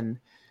off, and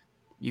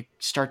you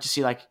start to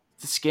see like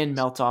the skin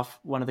melt off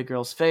one of the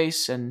girl's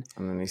face. And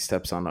And then he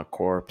steps on a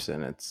corpse,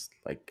 and it's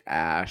like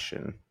ash,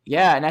 and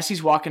yeah, and as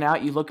he's walking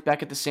out you look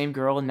back at the same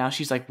girl and now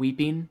she's like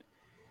weeping,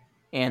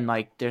 and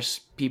like there's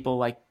people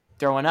like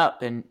throwing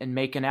up and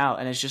making out,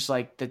 and it's just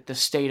like the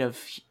state of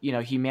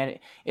humanity.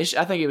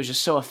 I think it was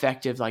just so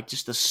effective, like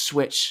just the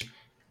switch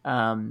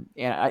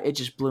It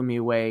just blew me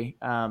away.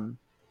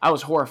 I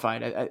was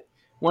horrified.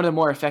 One of the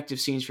more effective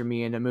scenes for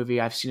me in a movie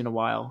I've seen in a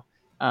while,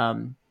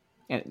 um,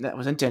 and that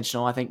was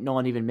intentional. I think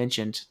Nolan even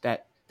mentioned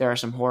that there are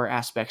some horror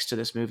aspects to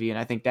this movie, and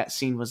I think that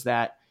scene was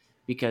that,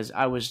 because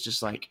I was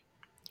just like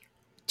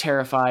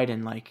terrified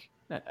and like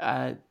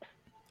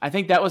I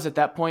think that was at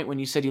that point when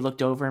you said you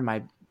looked over and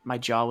my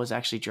jaw was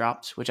actually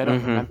dropped, which I don't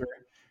Mm-hmm. remember.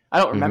 I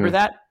don't remember Mm-hmm.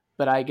 that,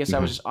 but I guess I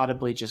was Mm-hmm. just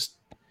audibly just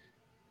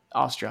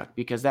awestruck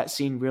because that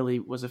scene really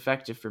was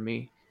effective for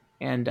me,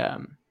 and I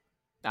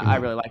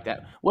really Mm-hmm. like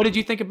that. What did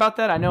you think about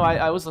that? I know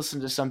I was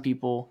listening to some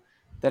people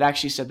that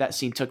actually said that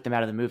scene took them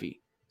out of the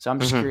movie, so I'm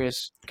just Mm-hmm.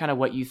 curious, kind of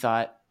what you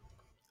thought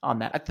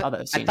on I, that th- other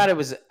I thought scene.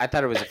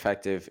 it was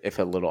effective, if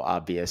a little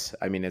obvious.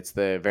 I mean, it's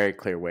the very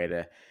clear way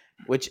to,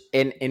 which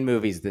in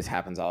movies this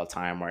happens all the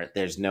time, where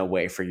there's no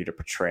way for you to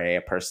portray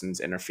a person's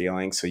inner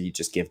feelings, so you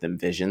just give them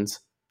visions,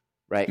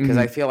 right? Because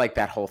I Mm-hmm. feel like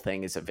that whole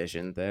thing is a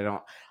vision.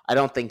 I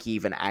don't think he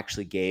even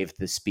actually gave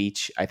the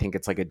speech. I think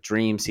it's like a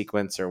dream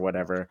sequence or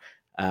whatever,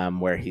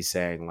 where he's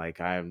saying like,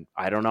 I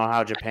don't know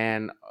how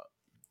Japan.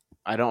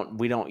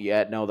 We don't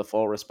yet know the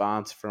full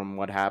response from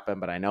what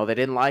happened, but I know they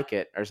didn't like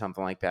it or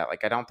something like that.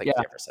 Like I don't think he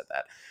Yeah. ever said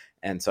that.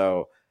 And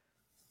so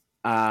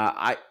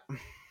I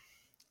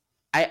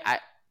I I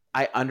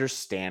I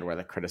understand where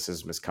the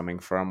criticism is coming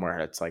from, where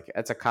it's like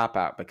it's a cop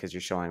out because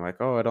you're showing like,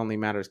 oh, it only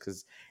matters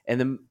because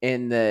in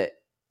the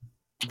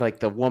like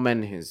the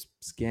woman whose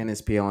skin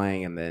is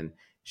peeling, and then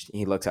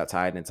he looks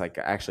outside, and it's like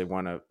actually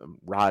one of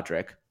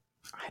Roderick.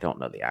 I don't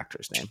know the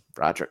actor's name.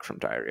 Roderick from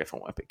Diary of a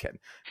Wimpy Kid,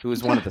 who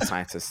is one of the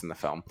scientists in the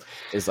film,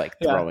 is like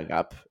Yeah. throwing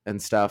up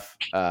and stuff,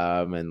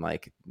 and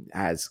like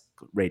has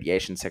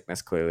radiation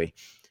sickness clearly.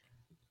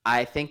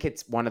 I think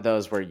it's one of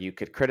those where you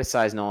could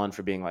criticize Nolan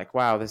for being like,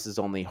 wow, this is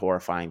only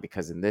horrifying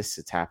because in this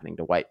it's happening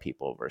to white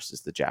people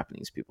versus the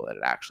Japanese people that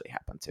it actually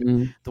happened to.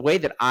 Mm. The way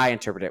that I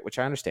interpret it, which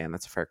I understand,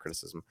 that's a fair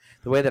criticism.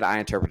 The way that I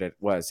interpret it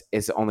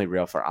is only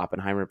real for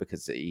Oppenheimer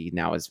because he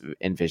now is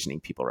envisioning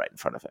people right in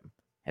front of him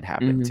it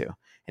happening Mm-hmm. to.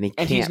 And he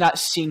And he's can't, not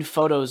seen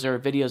photos or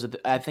videos of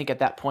I think at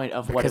that point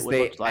of what it because would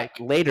look like.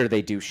 later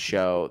they do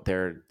show,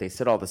 they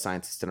sit all the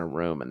scientists in a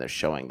room and they're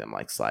showing them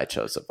like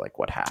slideshows of like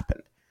what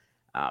happened.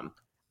 Um,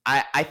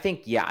 I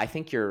think, yeah, I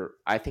think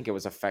it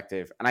was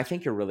effective, and I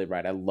think you're really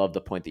right. I love the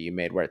point that you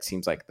made where it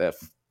seems like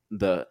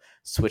the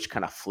switch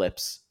kind of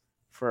flips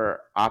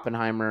for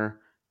Oppenheimer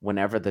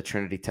whenever the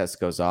Trinity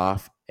test goes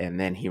off, and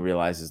then he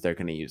realizes they're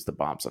going to use the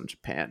bombs on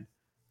Japan,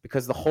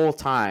 because the whole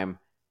time,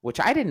 which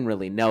I didn't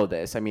really know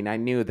this. I mean, I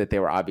knew that they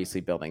were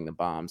obviously building the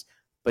bombs,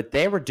 but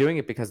they were doing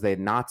it because they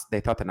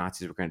thought the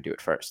Nazis were going to do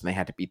it first, and they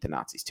had to beat the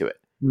Nazis to it.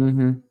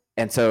 Mm-hmm.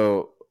 And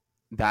so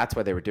that's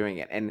why they were doing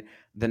it. And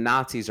the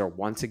Nazis are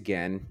once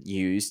again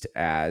used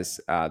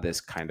as this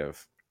kind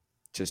of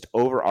just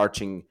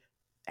overarching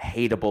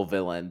hateable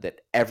villain that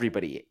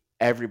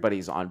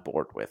everybody's on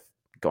board with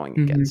going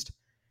Mm-hmm. against.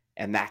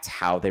 And that's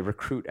how they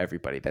recruit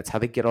everybody. That's how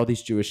they get all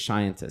these Jewish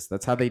scientists.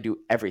 That's how they do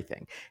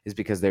everything, is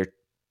because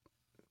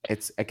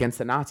it's against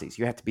the Nazis.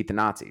 You have to beat the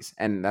Nazis.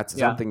 And that's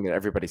Yeah. something that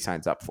everybody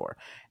signs up for.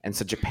 And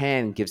so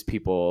Japan gives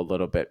people a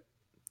little bit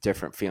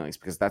different feelings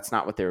because that's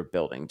not what they were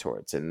building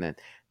towards. And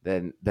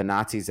then the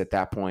Nazis at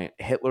that point,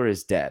 Hitler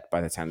is dead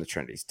by the time the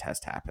Trinity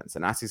test happens. The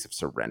Nazis have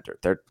surrendered.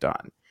 They're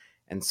done.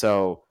 And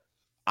so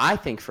I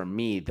think for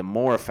me, the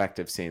more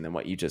effective scene than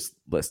what you just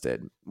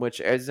listed, which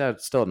is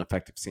still an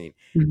effective scene,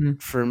 Mm-hmm.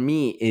 for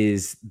me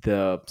is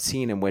the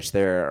scene in which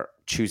they're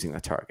choosing the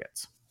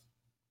targets,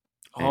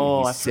 and Oh,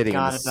 he's I sitting in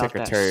the forgot about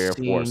that Secretary of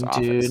War's scene,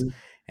 office, dude.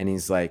 and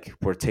he's like,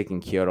 we're taking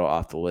Kyoto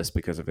off the list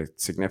because of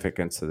its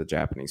significance to the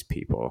Japanese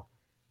people.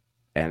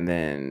 And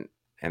then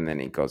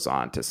he goes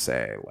on to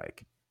say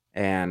like,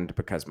 and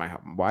because my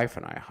wife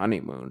and I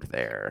honeymooned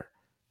there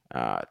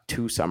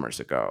 2 summers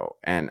ago,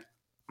 and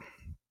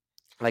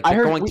like I they're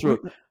heard going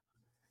through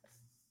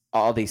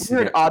all these we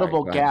heard sorry,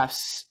 audible go ahead.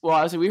 gasps. Well,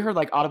 I was we heard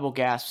like audible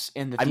gasps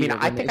in the I mean, theater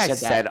when they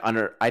said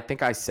that. I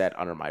think I said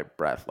under my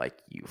breath,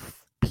 like, you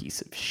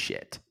piece of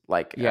shit.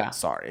 Like, Yeah.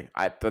 sorry.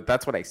 But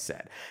that's what I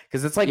said.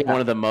 Because it's like Yeah.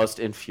 one of the most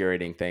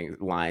infuriating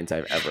lines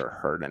I've ever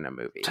heard in a It's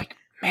movie. like,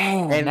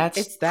 man, And that's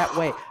it's that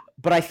way.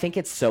 But I think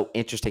it's so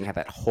interesting how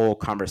that whole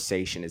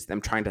conversation is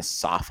them trying to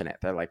soften it.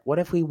 They're like, what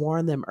if we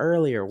warned them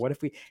earlier? What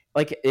if we,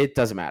 like, it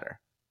doesn't matter.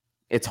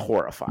 It's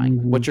horrifying.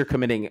 Mhm. What you're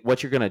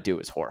going to do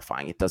is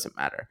horrifying. It doesn't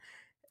matter.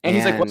 And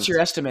he's like, "What's And your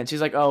estimates?"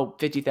 He's like, "Oh,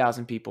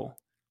 50,000 people."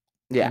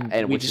 yeah, And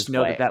and we just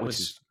know that that which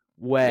is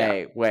was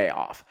yeah. way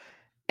off.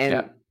 Yeah.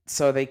 And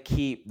so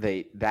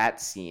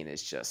that scene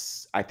is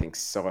just, I think,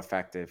 so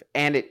effective.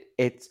 And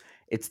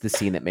it's the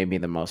scene that made me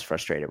the most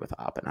frustrated with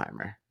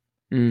Oppenheimer,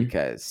 Mm.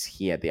 because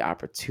he had the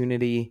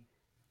opportunity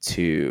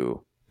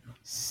to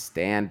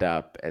stand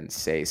up and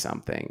say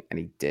something, and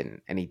he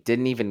didn't. And he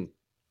didn't even,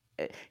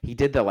 he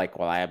did the like,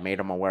 well, I have made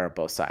him aware of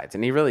both sides,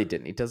 and he really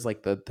didn't. He does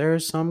like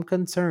there's some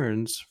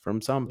concerns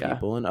from some Yeah.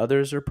 people and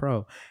others are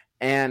pro.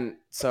 And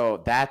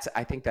so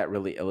I think that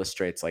really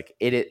illustrates like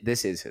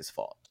this is his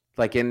fault.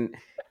 Like, you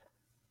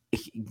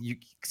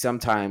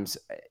sometimes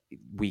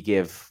we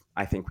give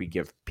I think we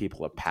give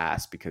people a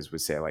pass because we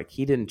say like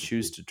he didn't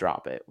choose to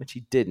drop it, which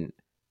he didn't,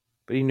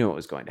 but he knew it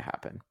was going to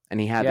happen, and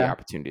he had the Yeah.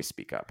 opportunity to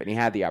speak up, and he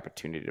had the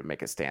opportunity to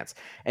make a stance,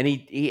 and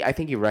he I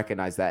think he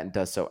recognized that and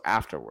does so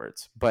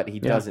afterwards, but he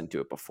Yeah. doesn't do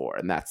it before,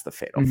 and that's the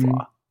fatal Hmm.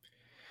 flaw.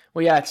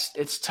 Well, yeah,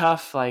 it's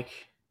tough. Like,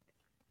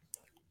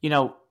 you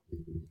know,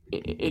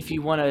 if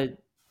you want to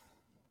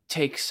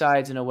take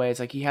sides in a way, it's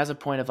like he has a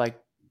point of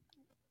like,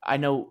 I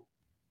know,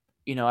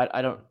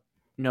 I don't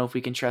know if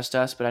we can trust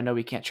us, but I know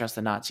we can't trust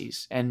the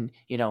Nazis. And,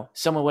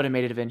 someone would have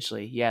made it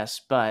eventually. Yes.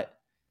 But,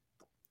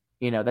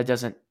 that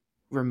doesn't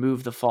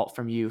remove the fault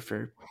from you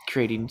for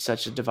creating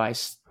such a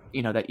device,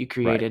 that you Right.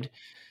 created.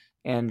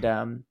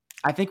 And,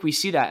 I think we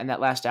see that in that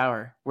last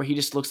hour where he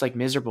just looks like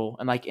miserable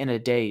and like in a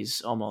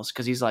daze almost.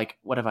 Cause he's like,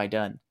 what have I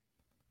done?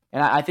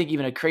 And I think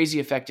even a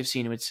crazy effective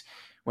scene, it's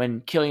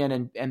when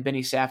Killian and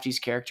Benny Safdie's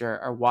character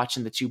are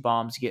watching the two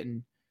bombs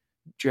getting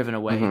driven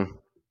away,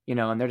 Mm-hmm.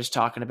 and they're just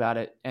talking about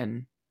it.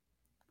 And,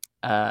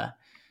 uh,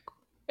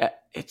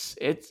 it's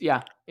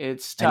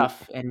and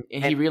tough. And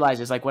he and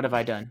realizes like, what have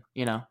I done?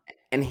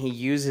 and he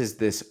uses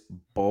this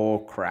bull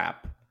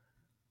crap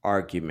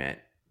argument,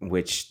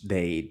 which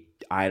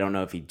I don't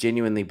know if he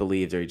genuinely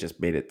believed or he just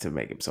made it to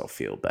make himself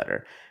feel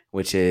better,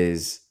 which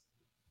is,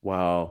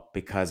 well,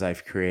 because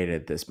I've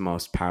created this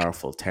most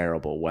powerful,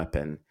 terrible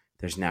weapon,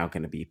 there's now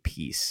going to be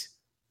peace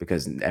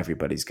because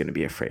everybody's going to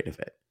be afraid of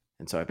it.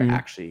 And so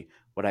Mm-hmm.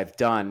 what I've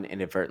done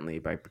inadvertently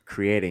by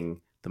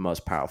creating the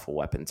most powerful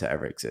weapon to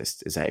ever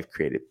exist is I've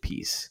created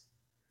peace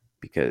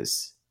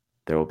because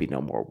there will be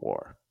no more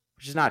war,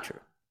 which is not true.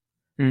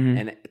 Mm-hmm.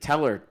 And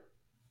Teller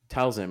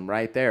tells him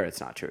right there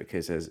it's not true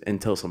because it says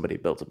until somebody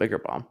builds a bigger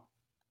bomb,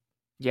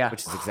 Yeah.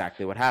 which is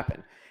exactly what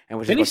happened and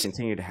which is Benny, what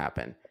continued to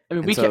happen. I mean,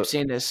 And we kept so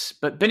saying this,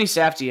 but Benny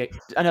Safdie,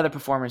 another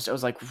performance that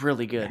was like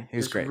really yeah, good. he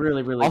was Just great.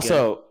 really, really good.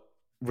 Also,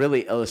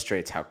 really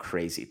illustrates how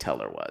crazy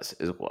Teller was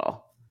as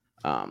well.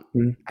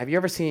 Mm. Have you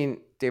ever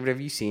seen David?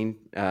 Have you seen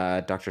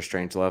Doctor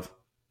Strangelove?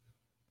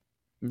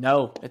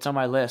 No, it's on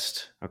my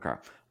list. Okay.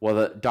 Well,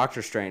 the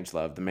Doctor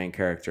Strangelove, the main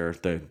character,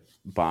 the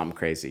bomb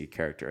crazy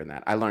character in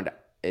that, I learned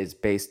is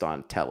based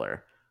on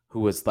Teller, who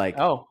was like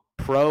Oh,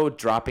 pro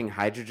dropping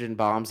hydrogen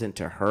bombs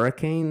into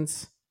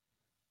hurricanes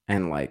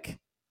and like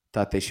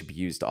thought they should be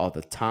used all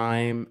the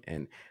time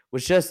and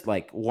was just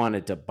like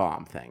wanted to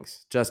bomb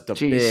things. Just a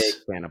big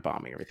jeez. fan of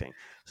bombing everything.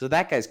 So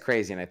that guy's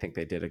crazy, and I think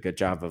they did a good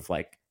job of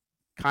like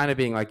kind of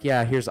being like,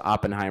 yeah, here's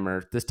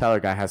Oppenheimer. This Teller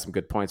guy has some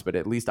good points, but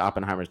at least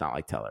Oppenheimer's not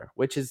like Teller,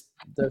 which is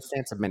the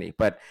stance of many.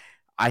 But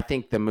I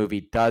think the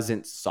movie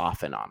doesn't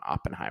soften on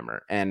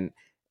Oppenheimer. And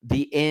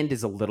the end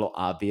is a little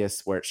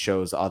obvious where it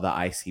shows all the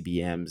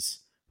ICBMs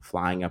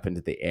flying up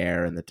into the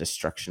air and the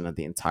destruction of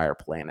the entire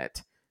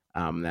planet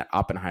that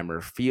Oppenheimer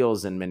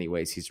feels in many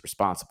ways he's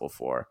responsible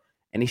for.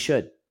 And he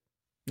should.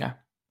 Yeah.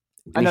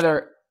 And he,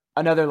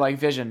 Another like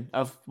vision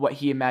of what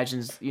he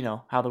imagines,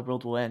 how the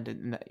world will end.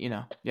 And,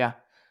 yeah.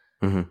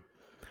 mm-hmm.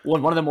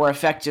 One of the more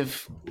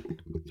effective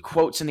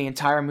quotes in the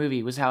entire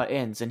movie was how it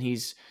ends. And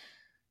he's,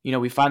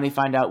 we finally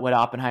find out what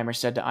Oppenheimer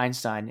said to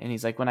Einstein. And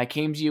he's like, when I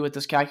came to you with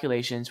those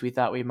calculations, we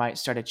thought we might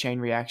start a chain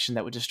reaction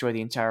that would destroy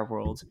the entire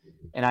world.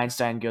 And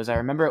Einstein goes, I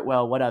remember it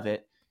well. What of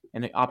it?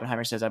 And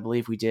Oppenheimer says, I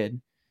believe we did.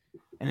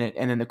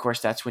 And then of course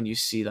that's when you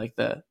see like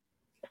the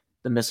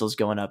missiles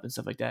going up and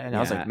stuff like that. And I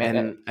was like, Yeah. man,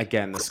 And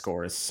again, the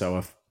score is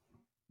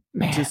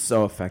man, just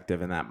so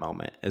effective in that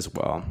moment as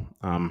well.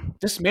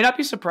 this may not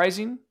be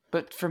surprising,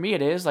 but for me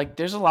it is. Like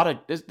there's a lot of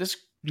this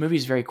movie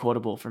is very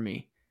quotable for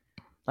me.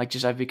 Like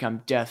just I've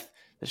become death,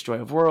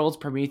 destroyer of worlds.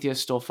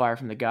 Prometheus stole fire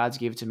from the gods,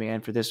 gave it to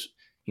man. For this,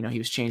 he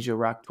was changed to a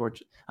rock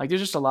torch. Like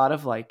there's just a lot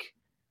of like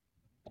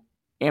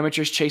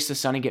amateurs chase the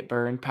sun and get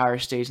burned. Power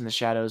stays in the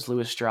shadows.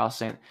 Lewis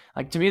Strauss and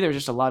like to me there's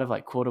just a lot of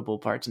like quotable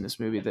parts in this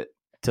movie that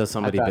till I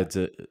somebody thought, bids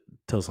it,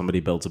 till somebody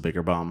builds a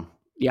bigger bomb.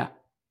 yeah,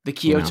 the You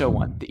Kyoto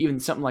one, know, even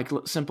something like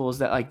simple as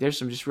that. Like there's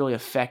some just really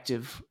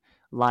effective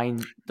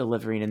line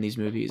delivering in these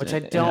movies, which I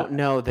and don't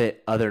know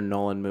that other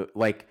Nolan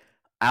like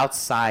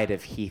outside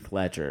of Heath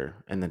Ledger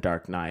and The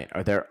Dark Knight,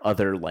 are there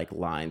other like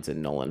lines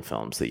in Nolan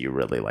films that you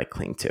really like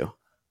cling to?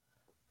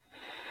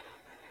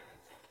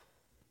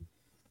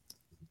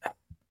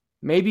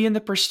 maybe in the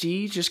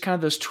Prestige, just kind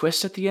of those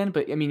twists at the end.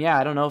 But I mean, yeah,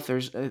 I don't know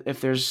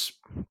if there's.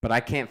 But I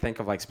can't think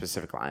of like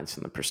specific lines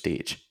in The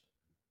Prestige.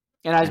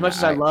 And as And much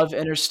as I I love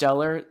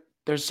Interstellar,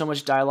 there's so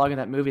much dialogue in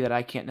that movie that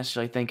I can't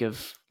necessarily think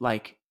of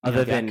like other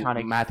the than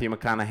iconic Matthew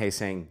McConaughey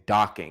saying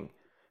docking,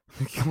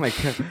 like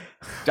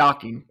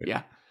docking.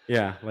 Yeah,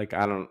 yeah, like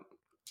I don't.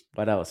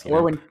 What else? You or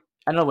know. when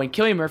I don't know when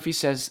Cillian Murphy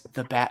says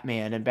the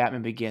Batman and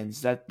Batman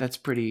Begins. That's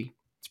pretty.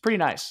 It's pretty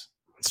nice.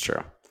 It's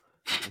true.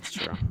 It's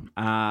true.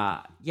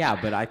 Yeah,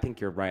 but I think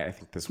you're right. I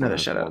think this one Another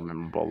has shout more out.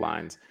 memorable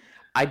lines.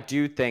 I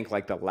do think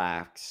like the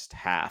last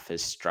half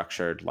is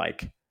structured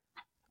like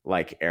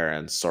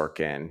Aaron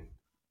Sorkin,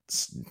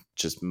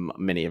 just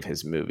many of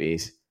his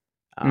movies,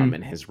 Mm.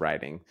 and his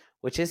writing,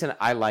 which isn't.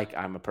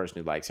 I'm a person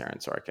who likes Aaron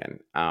Sorkin,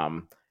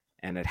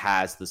 and it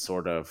has the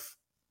sort of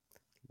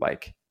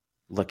like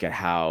look at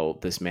how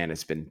this man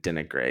has been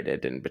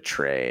denigrated and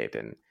betrayed,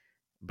 and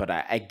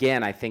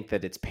again, I think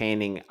that it's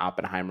painting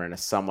Oppenheimer in a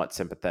somewhat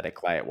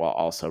sympathetic light while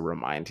also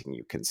reminding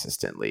you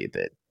consistently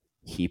that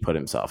he put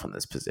himself in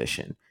this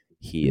position.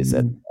 He is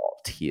at Mhm.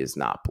 fault. He is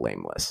not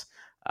blameless.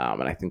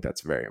 And I think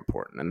that's very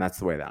important. And that's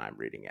the way that I'm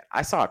reading it.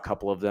 I saw a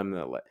couple of them,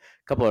 a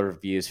couple of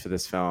reviews for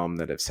this film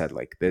that have said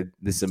like this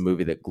is a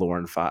movie that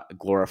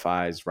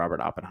glorifies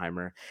Robert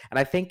Oppenheimer. And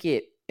I think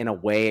it, in a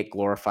way, it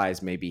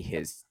glorifies maybe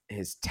his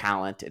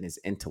talent and his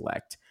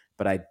intellect,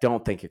 but I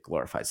don't think it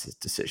glorifies his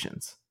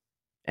decisions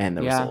and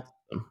the Yeah, result of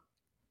them.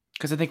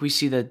 because I think we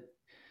see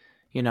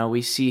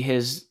we see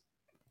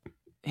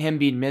him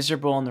being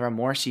miserable and the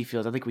remorse he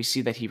feels. I think we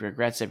see that he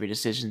regrets every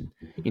decision,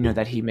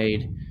 that he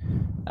made.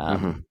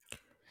 Um, Hmm.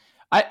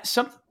 I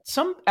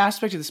some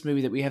aspect of this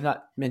movie that we have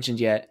not mentioned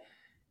yet,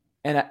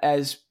 and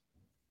as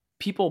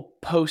people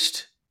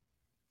post,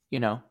 you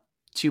know,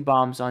 two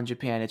bombs on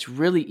Japan, it's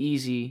really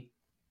easy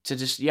to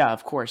just, yeah,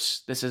 of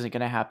course, this isn't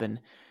going to happen.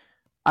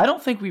 I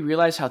don't think we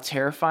realize how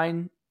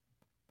terrifying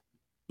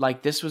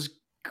like this was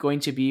going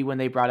to be when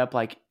they brought up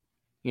like,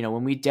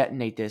 when we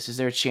detonate this, is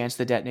there a chance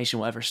the detonation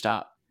will ever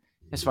stop?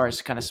 As far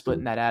as kind of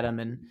splitting that atom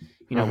and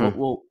Hmm.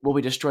 will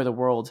we destroy the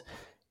world?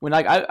 When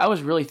like I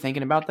was really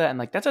thinking about that and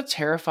like that's a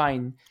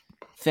terrifying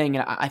thing,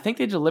 and I think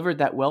they delivered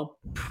that well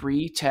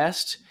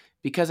pre-test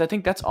because I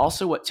think that's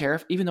also what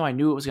even though I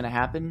knew it was going to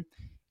happen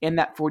in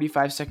that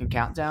 45-second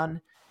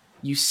countdown,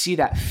 you see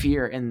that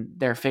fear in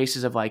their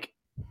faces of like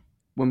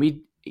when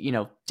we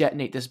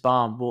detonate this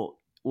bomb, will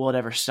it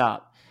ever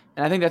stop?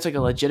 And I think that's like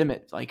a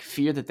legitimate like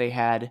fear that they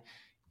had,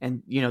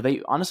 and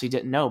they honestly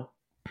didn't know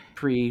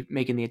pre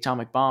making the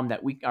atomic bomb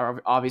that we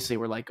are obviously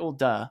were like, oh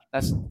duh,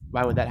 that's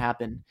why would that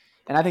happen?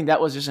 And I think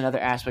that was just another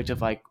aspect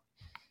of like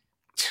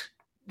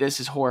this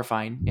is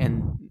horrifying,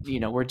 and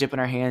we're dipping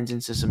our hands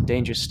into some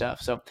dangerous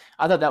stuff. So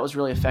I thought that was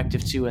really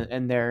effective too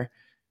in their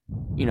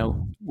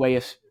way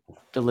of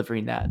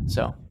delivering that.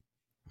 So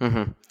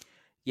Hmm.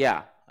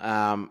 Yeah.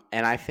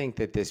 And I think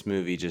that this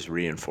movie just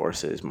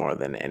reinforces more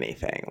than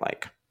anything.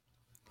 Like,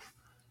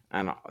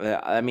 I don't.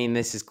 I mean,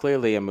 this is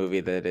clearly a movie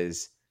that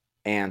is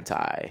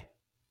anti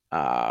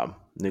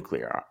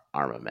nuclear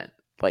armament.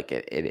 Like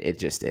it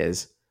just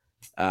is.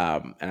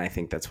 And I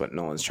think that's what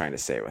Nolan's trying to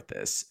say with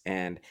this.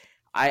 And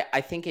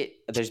I think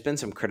there's been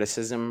some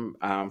criticism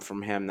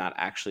from him not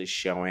actually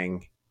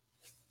showing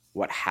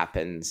what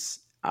happened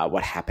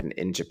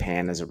in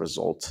Japan as a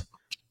result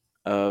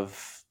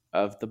of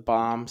the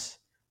bombs,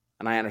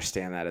 and I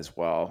understand that as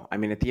well. I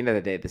mean, at the end of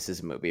the day, this is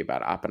a movie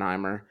about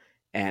Oppenheimer,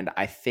 and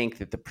I think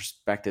that the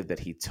perspective that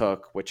he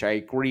took, which I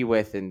agree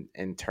with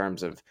in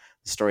terms of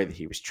the story that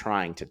he was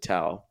trying to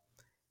tell,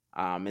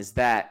 is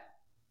that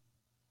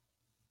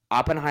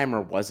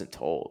Oppenheimer wasn't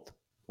told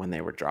when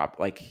they were dropped.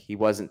 Like he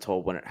wasn't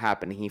told when it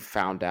happened. He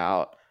found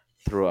out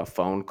through a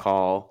phone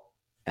call,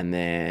 and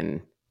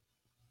then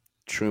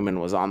Truman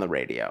was on the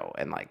radio,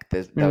 and like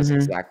that was mm-hmm.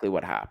 exactly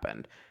what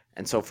happened.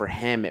 And so for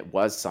him, it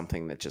was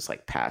something that just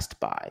like passed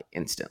by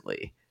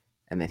instantly,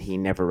 and that he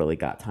never really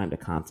got time to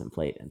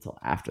contemplate until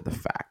after the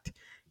fact.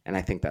 And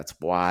I think that's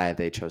why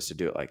they chose to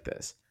do it like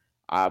this.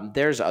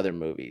 There's other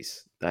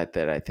movies that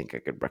I think I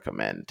could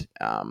recommend.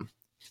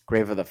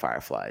 Grave of the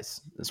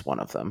Fireflies is one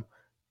of them.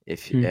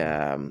 If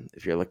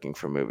you're looking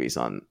for movies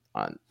on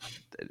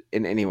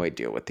in any way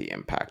deal with the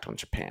impact on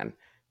Japan,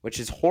 which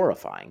is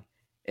horrifying,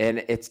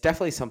 and it's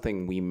definitely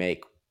something we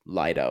make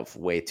light of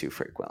way too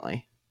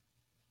frequently.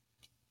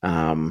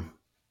 Um,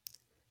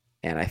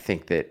 and I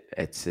think that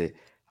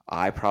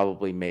I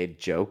probably made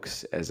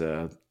jokes as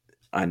a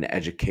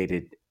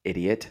uneducated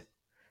idiot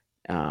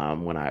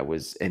when I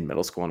was in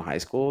middle school and high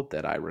school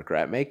that I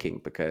regret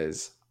making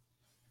because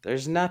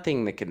there's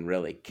nothing that can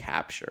really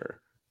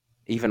capture,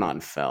 even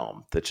on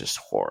film, the just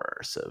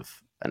horrors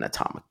of an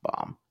atomic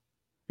bomb.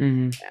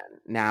 Mm-hmm. And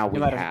now no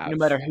we matter no have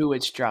matter who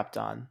it's dropped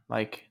on,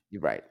 like.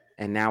 You're right.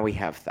 And now we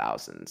have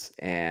thousands.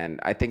 And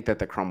I think that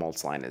the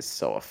Krumholtz line is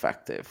so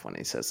effective when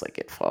he says like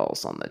it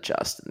falls on the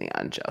just and the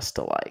unjust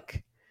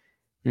alike.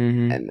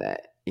 Mm-hmm. And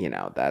that,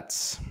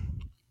 that's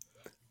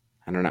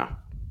I don't know.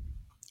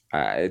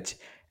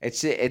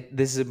 This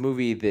is a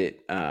movie that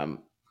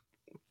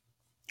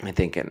I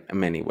think in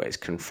many ways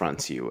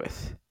confronts you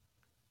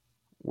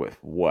with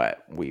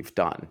what we've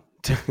done.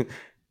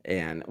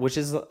 And which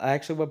is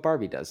actually what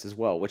Barbie does as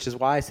well, which is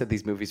why I said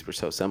these movies were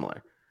so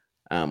similar.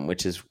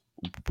 Which is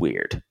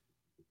weird.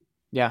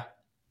 Yeah.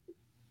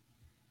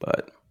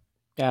 But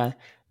Yeah,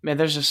 man,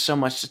 there's just so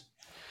much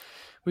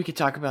we could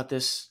talk about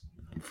this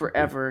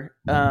forever.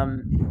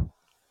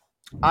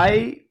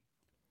 I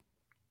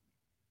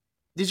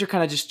These are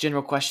kind of just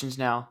general questions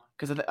now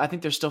because I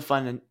think they're still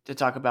fun to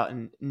talk about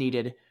and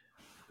needed.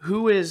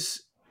 Who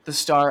is the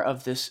star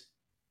of this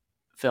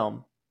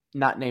film?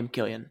 Not named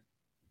Killian.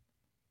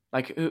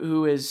 Like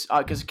who is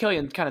because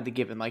Killian kind of the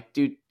given. Like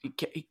dude,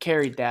 he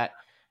carried that.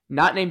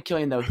 Not named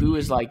Killian though. Who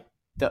is like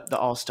the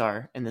all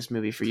star in this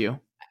movie for you?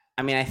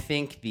 I mean, I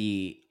think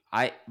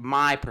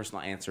my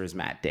personal answer is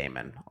Matt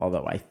Damon,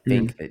 although I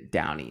Mm, think that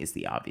Downey is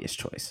the obvious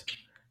choice.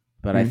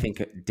 But I mm,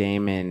 think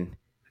Damon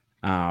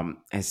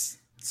is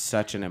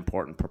such an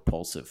important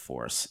propulsive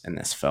force in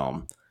this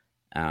film.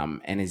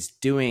 and is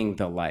doing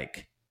the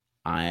like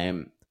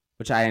I'm,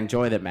 which I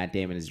enjoy that Matt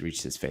Damon has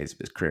reached this phase of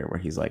his career where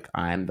he's like,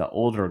 I'm the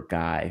older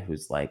guy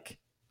who's like,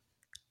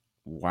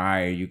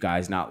 why are you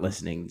guys not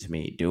listening to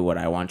me? Do what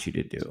I want you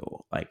to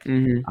do. Like,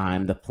 Mm-hmm.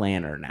 I'm the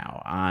planner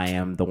now. I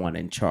am the one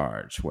in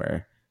charge.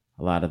 Where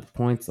a lot of the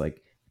points, like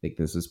I think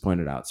this was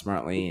pointed out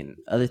smartly, and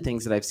other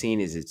things that I've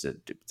seen is it's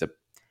a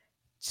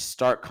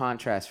stark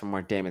contrast from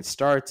where Damon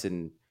starts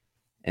and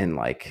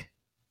like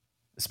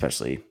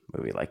especially a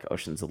movie like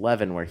Ocean's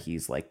 11 where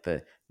he's like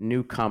the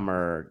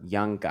newcomer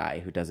young guy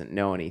who doesn't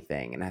know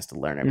anything and has to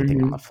learn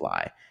everything on the Mm-hmm.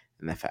 fly,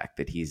 and the fact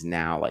that he's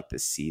now like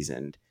this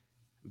seasoned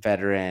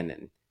veteran.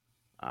 And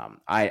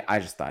I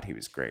just thought he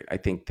was great. I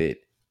think that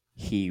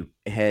he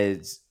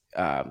his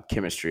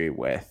chemistry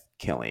with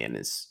Killian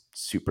is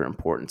super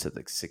important to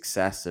the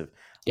success of a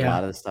Yeah.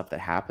 lot of the stuff that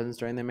happens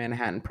during the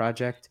Manhattan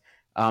Project,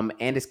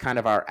 and is kind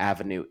of our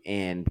avenue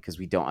in because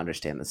we don't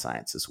understand the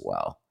science as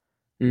well.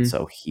 And Mm.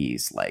 so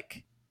he's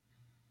like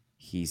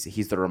he's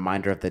the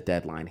reminder of the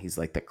deadline. He's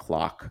like the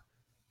clock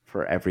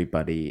for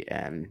everybody,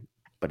 and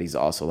but he's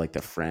also like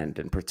the friend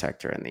and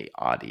protector and the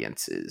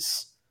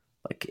audience's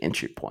like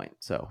entry point.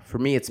 So for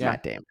me, it's Yeah.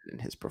 Matt Damon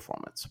and his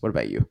performance. What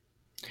about you?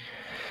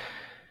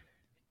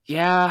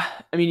 Yeah.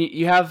 I mean,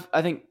 you have,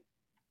 I think,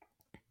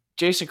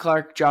 Jason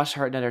Clarke, Josh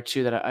Hartnett are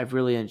two that I've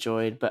really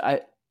enjoyed. But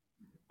I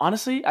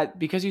honestly,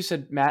 because you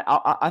said Matt,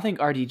 I think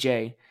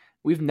RDJ.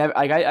 We've never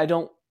like I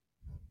don't.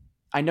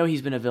 I know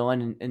he's been a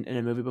villain in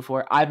a movie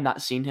before. I've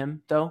not seen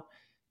him though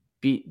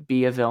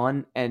be a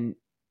villain, and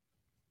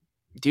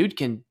dude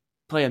can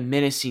play a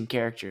menacing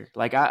character.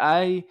 Like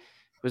I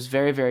was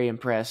very very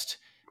impressed,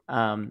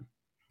 and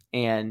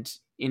it's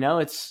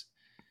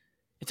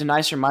a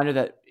nice reminder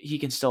that he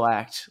can still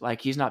act. Like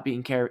he's not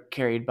being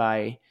carried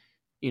by,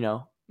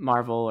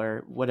 Marvel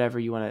or whatever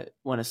you want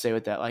to say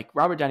with that. Like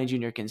Robert Downey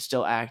Jr. can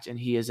still act, and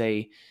he is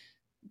a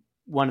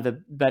one of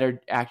the better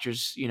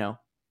actors,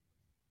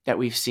 that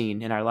we've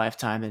seen in our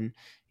lifetime, and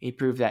he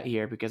proved that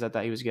here because I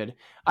thought he was good.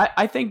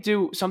 I think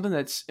too something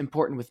that's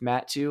important with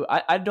Matt too.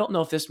 I don't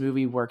know if this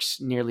movie works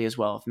nearly as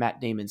well if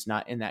Matt Damon's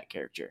not in that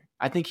character.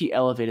 I think he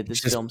elevated It's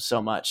this just film so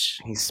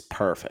much. he's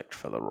perfect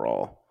for the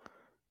role.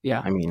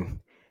 Yeah. I mean,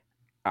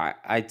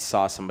 I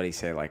saw somebody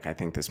say like I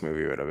think this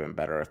movie would have been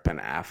better if Ben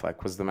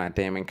Affleck was the Matt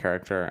Damon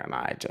character, and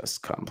I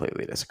just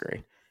completely disagree.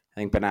 I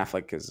think Ben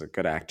Affleck is a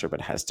good actor,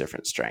 but has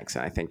different strengths,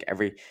 and I think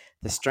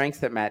the strength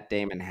that Matt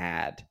Damon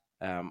had.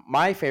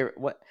 My favorite.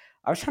 What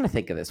I was trying to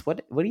think of this.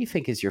 What do you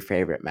think is your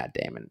favorite Matt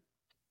Damon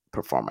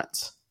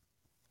performance?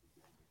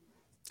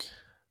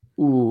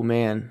 Ooh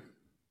man,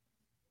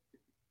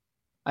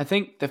 I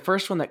think the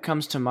first one that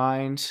comes to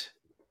mind,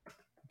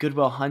 Good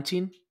Will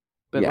Hunting.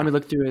 But let Yeah, me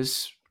look through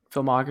his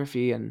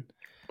filmography, and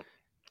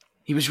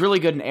he was really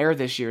good in Air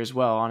this year as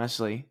well.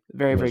 Honestly,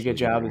 very he very was good really good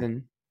job. And there.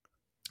 then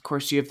of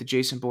course you have the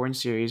Jason Bourne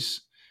series.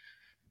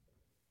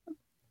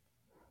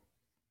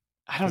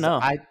 I don't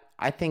Because know.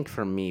 I think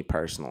for me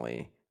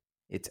personally,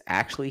 it's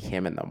actually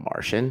him in The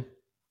Martian,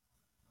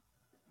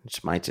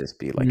 which might just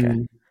be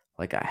Mm.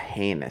 like a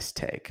heinous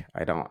take.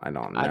 I don't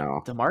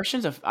know. The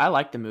Martians. I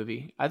like the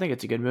movie. I think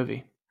it's a good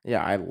movie.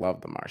 Yeah, I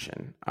love The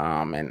Martian.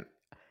 And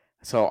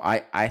so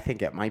I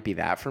think it might be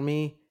that for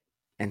me.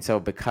 And so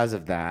because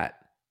of that,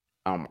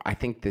 I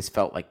think this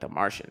felt like The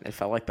Martian. It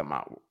felt like the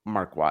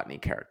Mark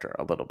Watney character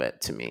a little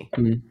bit to me.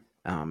 Mm.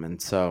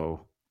 And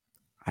so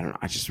I don't know.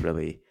 I just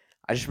really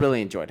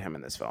enjoyed him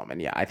in this film,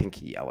 and yeah, I think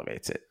he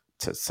elevates it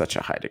to such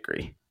a high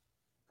degree.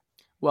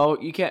 Well,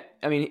 you can't.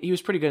 I mean, he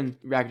was pretty good in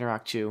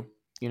Ragnarok too.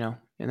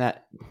 In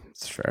that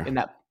It's fair.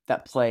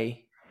 that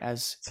play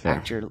as It's fair.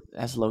 actor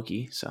as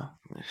Loki. So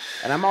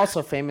And I'm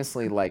also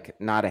famously like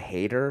not a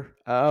hater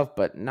of,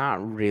 but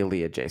not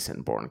really a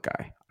Jason Bourne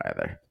guy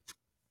either.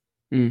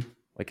 mm.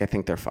 Like I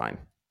think they're fine,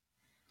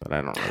 but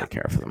I don't really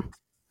care for them.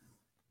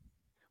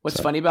 What's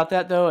So funny about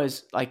that though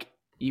is like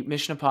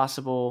Mission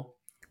Impossible,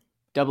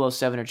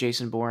 007 or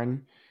Jason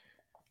Bourne.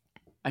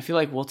 I feel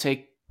like we'll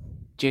take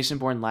Jason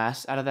Bourne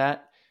last out of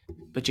that,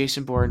 but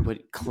Jason Bourne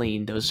would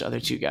clean those other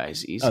two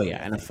guys oh easily.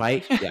 yeah, I in a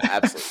think fight, yeah,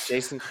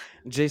 absolutely.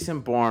 Jason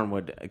Bourne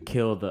would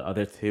kill the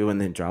other two and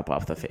then drop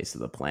off the face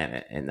of the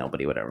planet, and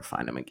nobody would ever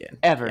find him again.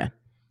 Yeah. ever.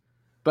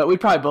 But we'd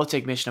probably both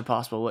take Mission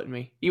Impossible, wouldn't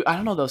we? I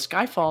don't know though.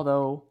 Skyfall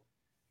though.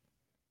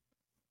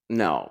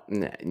 No,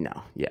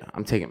 no, yeah,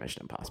 I'm taking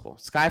Mission Impossible.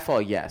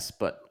 Skyfall, yes,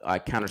 but I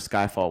counter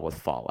Skyfall with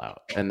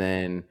Fallout, and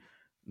then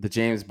the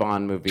James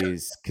Bond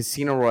movies.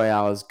 Casino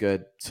Royale is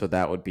good, so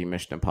that would be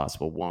Mission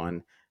Impossible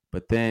 1.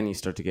 But then you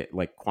start to get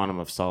like Quantum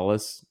of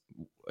Solace.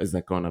 Is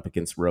that going up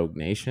against Rogue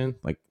Nation?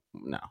 Like,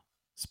 no.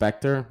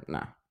 Spectre?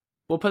 No.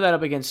 We'll put that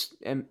up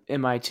against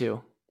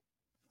MI2.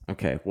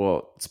 Okay,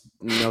 well, it's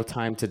No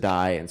Time to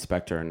Die and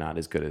Spectre are not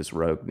as good as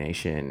Rogue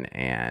Nation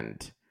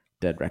and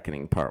Dead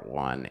Reckoning Part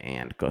 1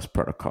 and Ghost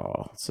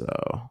Protocol. So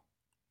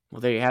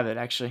Well, there you have it.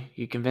 Actually,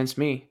 you convinced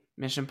me.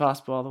 Mission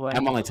Impossible all the way.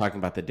 I'm only talking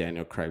about the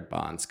Daniel Craig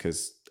Bonds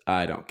because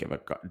I don't give a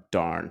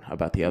darn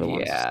about the other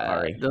ones. Yeah,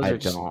 Sorry, those I are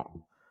just don't.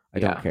 I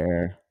don't yeah,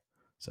 care.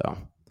 So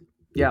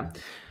yeah.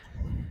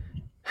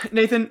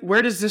 Nathan,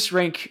 where does this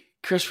rank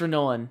Christopher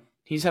Nolan?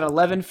 He's had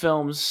 11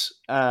 films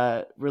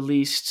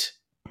released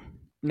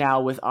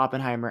now with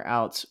Oppenheimer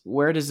out.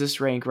 Where does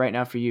this rank right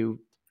now for you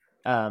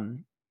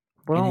in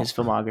his Well,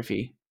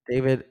 filmography?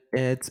 David,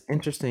 it's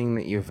interesting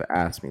that you've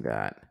asked me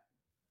that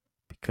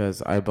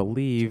because I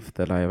believe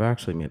that I have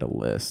actually made a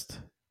list.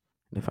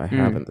 And if I Mm.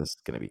 haven't, this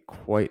is going to be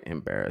quite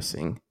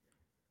embarrassing.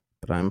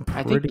 But I'm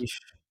I think pretty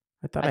sure.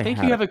 I thought I I think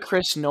you had have it. a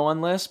Chris Nolan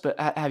list, but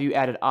have you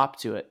added Op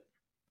to it?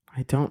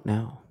 I don't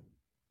know.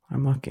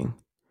 I'm looking.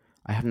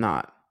 I have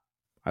not.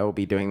 I will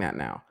be doing that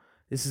now.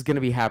 This is going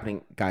to be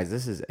happening. Guys,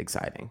 this is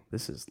exciting.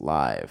 This is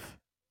live.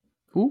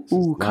 This is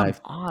Ooh, come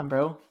live, on,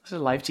 bro. This is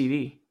live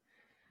TV.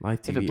 live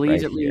If it TV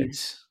bleeds, right it here.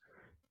 leads.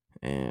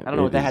 And I don't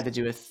know what it that is, had to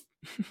do with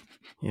I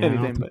don't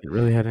anything, think but it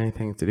really had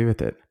anything to do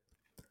with it.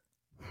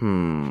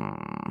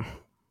 Hmm.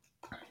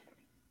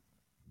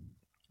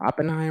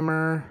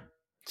 Oppenheimer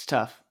it's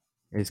tough.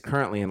 is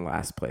currently in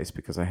last place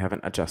because I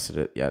haven't adjusted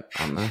it yet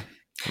on the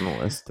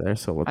list there.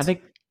 So I let's,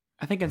 think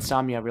I think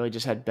Insomnia really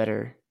just had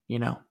better,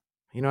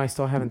 I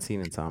still haven't seen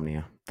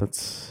Insomnia.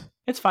 It's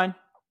fine.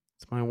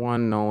 It's my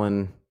one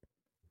Nolan.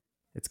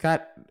 It's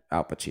got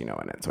Al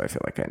Pacino in it, so I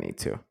feel like I need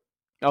to.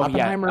 Oh yeah.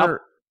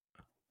 Oppenheimer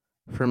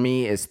for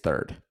me is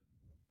third.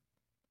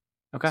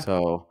 Okay.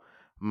 So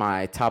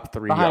my top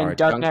three are Behind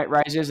Dark Knight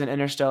Rises and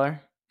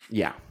Interstellar.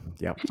 Yeah,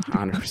 yep,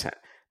 100%.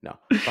 No,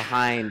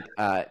 behind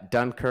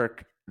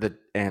Dunkirk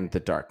and The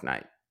Dark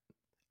Knight,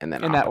 and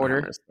then In that order.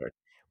 Oppenheimer's third.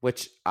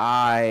 Which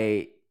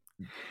I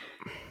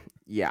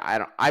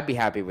don't. I'd be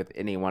happy with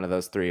any one of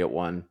those three at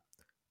one.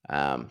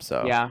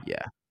 So Yeah.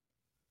 yeah.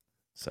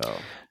 So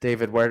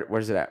David,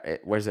 where's it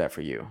at? Where's that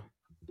for you?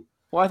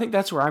 Well, I think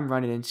that's where I'm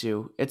running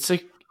into. It's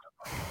like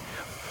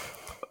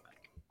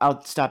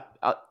I'll stop.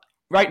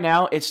 Right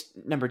now, it's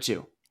number 2.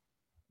 So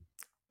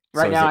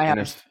Right is now, it I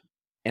have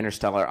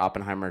Interstellar,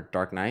 Oppenheimer,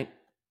 Dark Knight?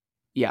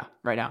 yeah.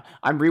 Right now,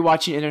 I'm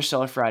rewatching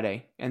Interstellar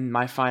Friday, and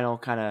my final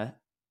kind of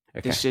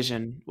Okay.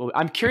 decision. Well,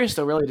 I'm curious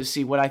though, really, to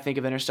see what I think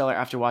of Interstellar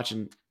after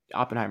watching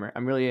Oppenheimer.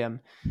 I'm really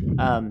am.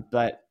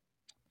 But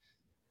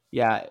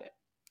yeah,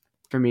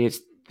 for me,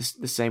 it's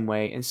the same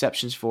way.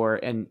 Inception's 4,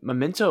 and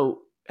Memento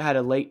had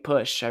a late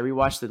push. I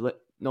rewatched the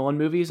Nolan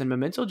movies, and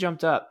Memento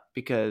jumped up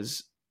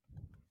because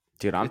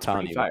Dude, I'm it's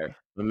telling pretty you, fire.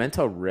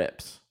 Memento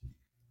rips.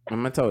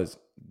 Memento is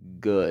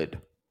good.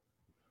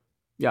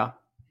 Yeah.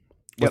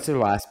 What's Yep. their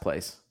last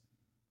place?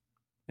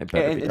 It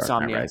better be Dark Knight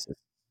Insomnia. Rises.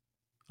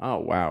 Oh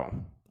wow.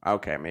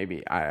 Okay,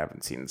 maybe I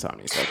haven't seen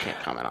Insomnia, so I can't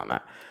comment on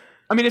that.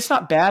 I mean, it's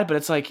not bad, but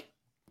it's like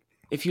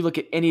if you look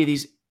at any of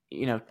these,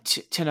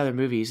 10 other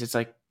movies, it's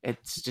like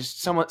it's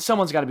just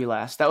someone's got to be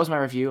last. That was my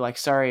review. Like,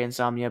 sorry,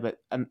 Insomnia, but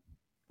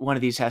one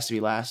of these has to be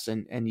last,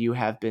 and you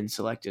have been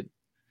selected.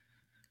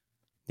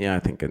 Yeah, I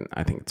think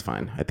it's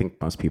fine. I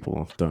think most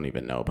people don't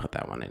even know about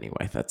that one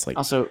anyway. That's like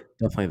Also,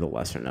 definitely the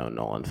lesser known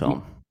Nolan you,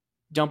 film.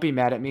 don't be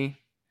mad at me,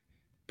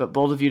 but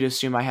bold of you to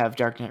assume I have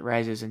Dark Knight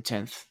Rises in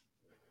 10th.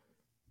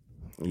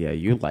 Yeah,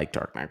 you like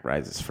Dark Knight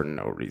Rises for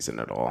no reason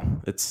at all.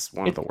 It's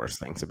one of the worst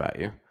things about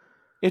you.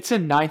 It's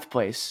in 9th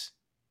place,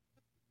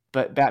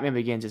 but Batman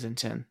Begins is in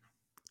 10.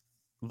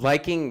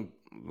 Liking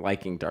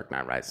Dark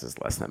Knight Rises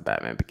less than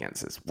Batman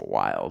Begins is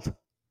wild.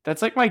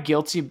 That's like my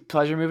guilty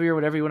pleasure movie or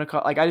whatever you want to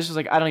call it. Like, I just was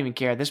like, I don't even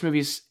care. This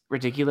movie's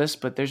ridiculous,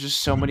 but there's just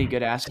so many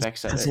good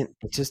aspects of it.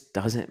 It just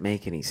doesn't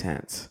make any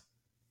sense.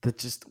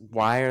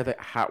 Why are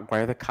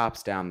the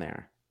cops down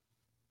there?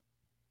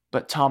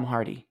 But Tom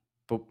Hardy.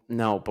 But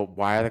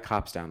why are the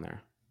cops down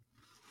there?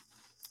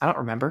 I don't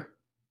remember.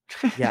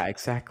 Yeah,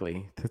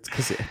 exactly. That's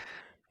because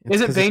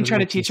Isn't Bane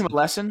trying to teach him a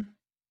lesson?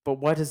 But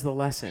what is the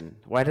lesson?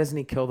 Why doesn't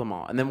he kill them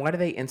all? And then why do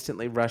they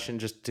instantly rush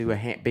and just do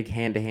a big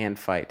hand-to-hand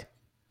fight?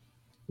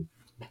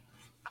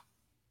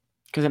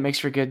 Because it makes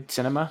for good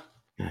cinema.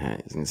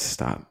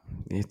 Stop.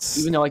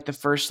 Even though like the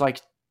first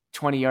like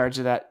 20 yards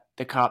of that,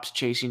 the cops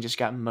chasing just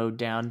got mowed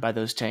down by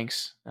those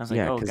tanks. I was like,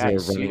 oh because they're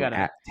guys, you running gotta.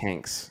 at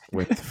tanks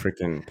with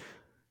freaking.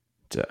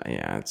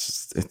 Yeah,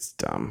 it's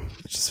dumb.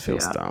 It just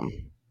feels dumb.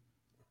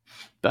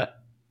 But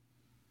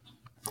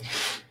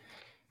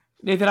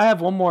Nathan, I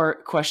have one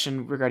more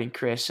question regarding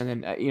Chris,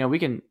 and then we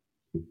can,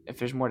 if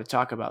there's more to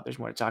talk about, there's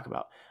more to talk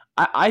about.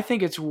 I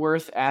think it's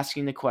worth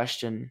asking the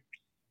question: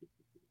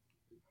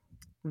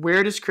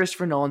 where does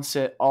Christopher Nolan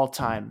sit all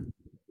time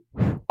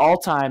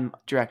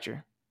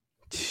director?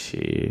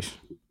 Jeez.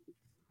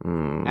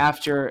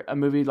 After a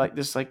movie like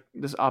this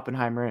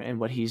Oppenheimer and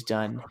what he's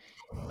done,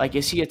 like,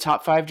 is he a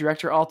top 5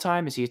 director all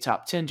time? Is he a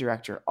top 10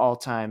 director all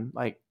time?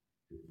 Like,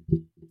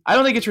 I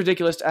don't think it's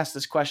ridiculous to ask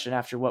this question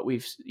after what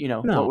we've,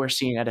 what we're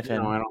seeing out of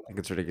him. No, I don't think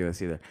it's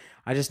ridiculous either.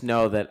 I just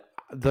know that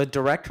the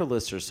director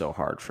lists are so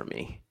hard for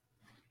me.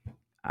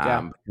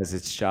 Because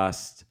it's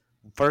just,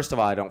 first of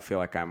all, I don't feel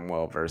like I'm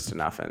well versed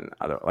enough in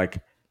other,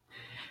 like,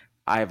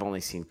 I've only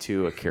seen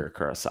 2 Akira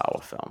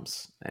Kurosawa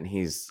films, and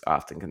he's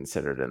often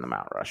considered in the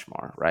Mount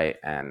Rushmore, right?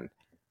 And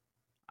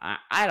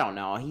I don't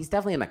know. He's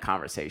definitely in the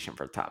conversation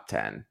for top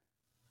 10.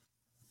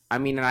 I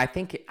mean, and I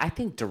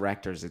think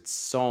directors, it's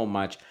so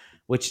much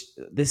which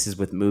this is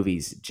with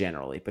movies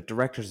generally, but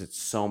directors,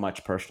 it's so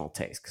much personal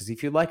taste. Because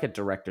if you like a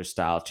director's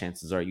style,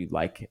 chances are you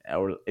like,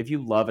 or if you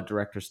love a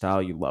director's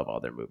style, you love all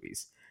their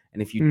movies.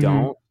 And if you Mm-hmm.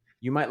 don't,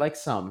 you might like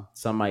some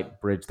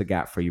might bridge the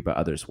gap for you, but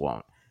others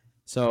won't.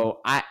 So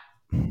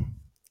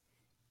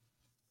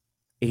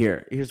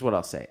here's what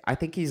I'll say. I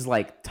think he's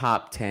like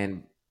top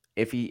 10.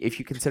 If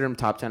you consider him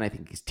top 10, I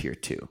think he's tier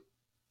 2.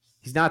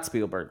 He's not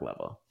Spielberg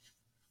level,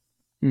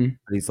 Mm.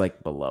 but he's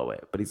like below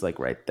it, but he's like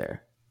right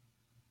there.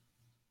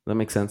 Does that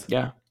make sense?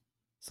 Yeah.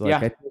 So like Yeah.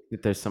 I think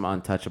that there's some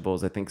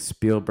untouchables. I think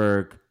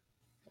Spielberg,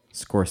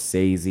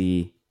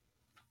 Scorsese,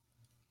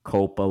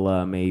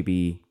 Coppola,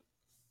 maybe.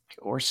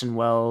 Orson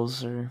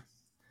Welles or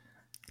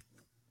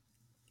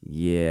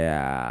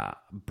Yeah,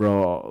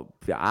 bro.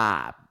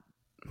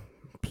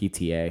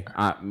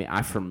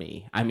 PTA. For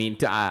me. I mean,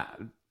 but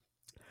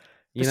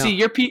you see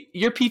know,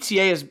 your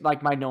PTA is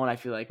like my Nolan, I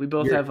feel like. We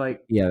both you're. have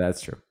like Yeah,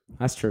 that's true.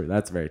 That's true.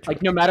 That's very true.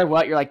 no matter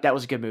what, you're like that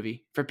was a good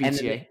movie for And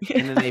then PTA.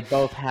 and then they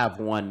both have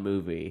one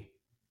movie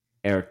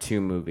or two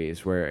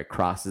movies where it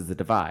crosses the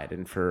divide.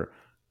 And for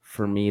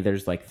me,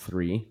 there's like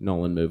 3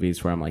 Nolan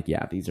movies where I'm like,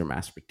 yeah, these are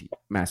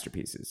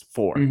masterpieces.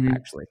 4 Mm-hmm.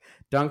 actually.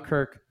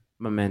 Dunkirk,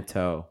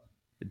 Memento,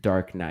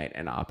 Dark Knight,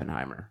 and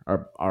Oppenheimer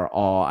are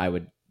all I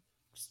would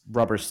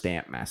rubber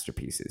stamp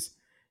masterpieces.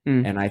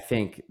 Mm. And I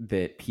think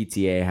that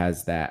PTA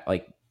has that.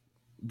 Like,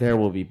 There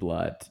Will Be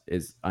Blood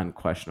is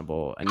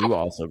unquestionable, and you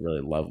also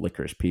really love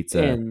Licorice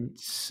Pizza.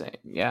 Insane.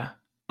 Yeah.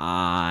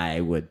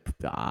 I would,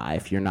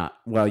 if you're not,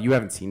 well, you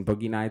haven't seen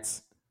Boogie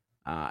Nights.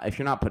 If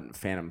you're not putting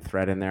Phantom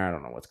Thread in there, I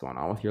don't know what's going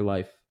on with your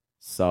life.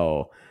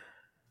 So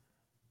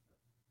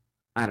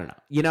I don't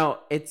know.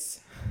 It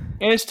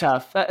is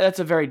tough. That's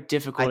a very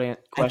difficult I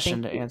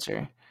question think, to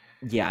answer.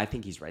 yeah, I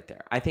think he's right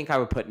there. I think I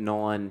would put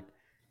Nolan.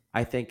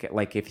 I think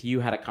like if you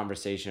had a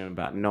conversation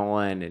about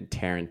Nolan and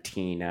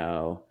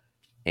Tarantino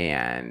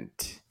and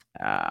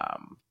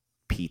um,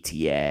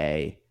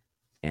 PTA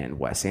and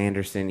Wes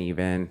Anderson,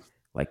 even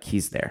like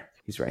he's there.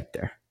 He's right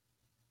there.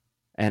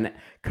 And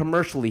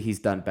commercially, he's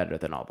done better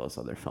than all those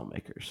other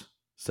filmmakers.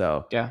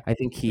 So Yeah. I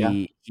think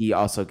Yeah. he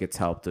also gets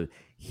helped.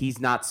 He's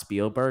not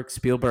Spielberg.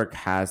 Spielberg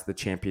has the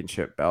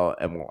championship belt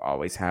and will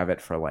always have it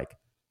for like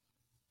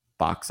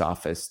box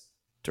office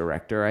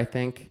director. I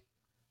think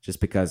just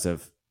because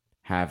of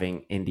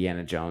having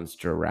Indiana Jones,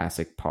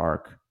 Jurassic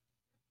Park,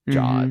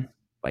 Jaws, Mm-hmm.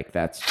 like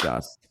that's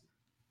just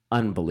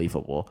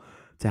unbelievable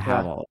to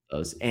have Yeah. all of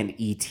those, and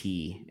ET.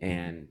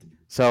 And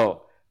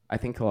so I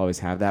think he'll always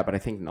have that, but I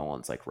think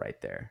Nolan's like right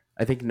there.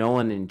 I think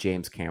Nolan and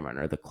James Cameron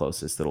are the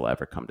closest that'll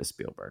ever come to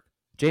Spielberg.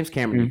 James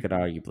Cameron, you Mm. could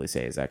arguably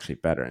say, is actually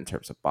better in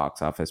terms of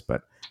box office,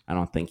 but I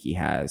don't think he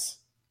has.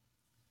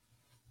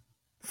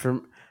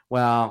 From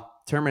Well,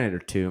 Terminator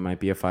 2 might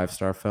be a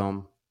 5-star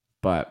film,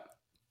 but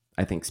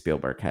I think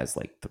Spielberg has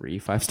like 3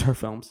 5-star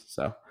films.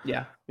 So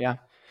Yeah. Yeah.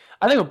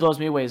 I think what blows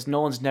me away is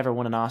Nolan's never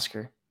won an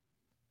Oscar,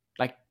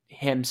 like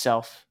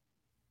himself.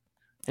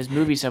 His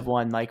movies have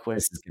won, like with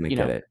this is gonna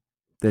get it.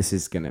 This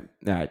is gonna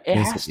it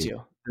has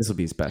to. this will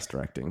be his best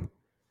directing.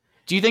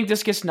 Do you think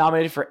this gets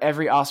nominated for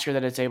every Oscar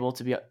that it's able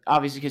to be?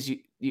 Obviously, because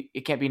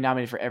it can't be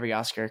nominated for every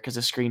Oscar because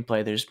of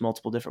screenplay. There's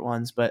multiple different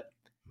ones, but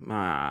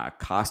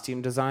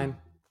Costume design,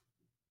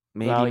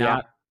 maybe well, yeah,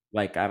 not.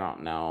 Like I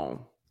don't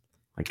know.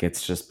 Like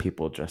it's just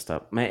people dressed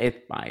up.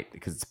 It might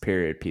because it's a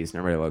period piece. And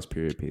everybody loves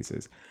period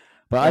pieces.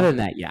 But other yeah. than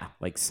that, yeah,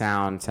 like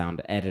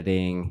sound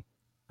editing,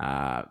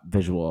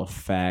 visual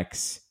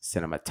effects,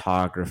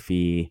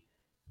 cinematography.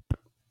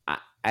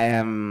 I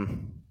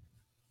am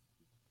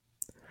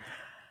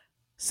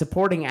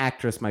supporting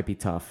actress might be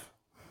tough.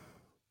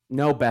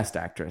 No best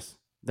actress.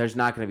 There's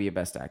not going to be a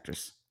best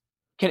actress.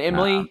 Can Uh,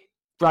 Emily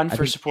run I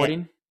for think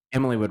supporting?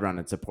 Emily would run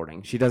in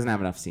supporting. She doesn't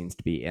have enough scenes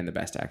to be in the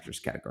best actress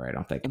category. I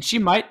don't think. And she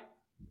might.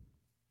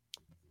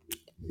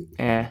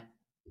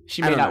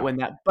 She I may don't not know. win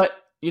that, but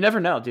you never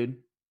know, dude.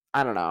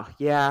 I don't know.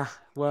 Yeah.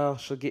 Well,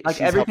 she'll get. Like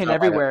She's helped everything, out by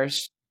that. everywhere.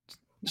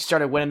 You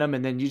started winning them,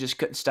 and then you just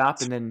couldn't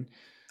stop, and then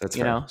That's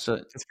fair. so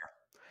That's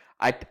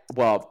fair.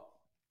 Well,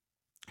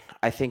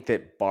 I think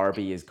that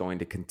Barbie is going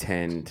to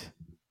contend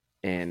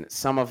in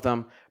some of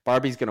them.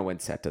 Barbie's going to win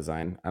set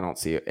design. I don't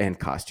see it, and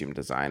costume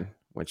design,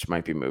 which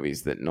might be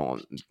movies that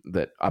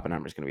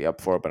Oppenheimer's going to be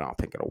up for, but I don't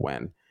think it'll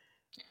win.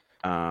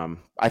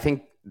 I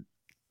think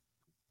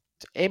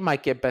it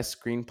might get best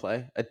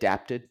screenplay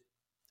adapted.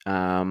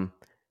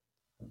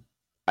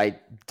 I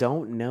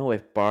don't know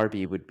if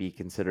Barbie would be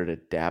considered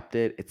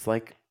adapted. It's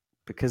like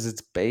because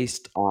it's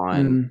based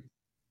on mm,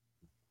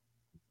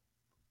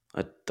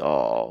 a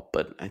doll,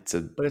 but it's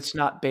but it's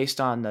not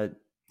based on the.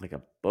 like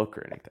a book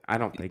or anything. I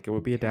don't think it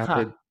would be Huh.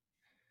 adapted.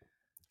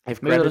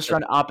 If Maybe they'll Greta just does,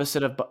 run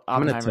opposite of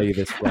I'm going to tell Oppenheimer. you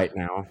this right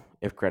now.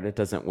 If Greta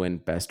doesn't win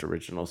Best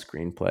Original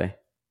Screenplay,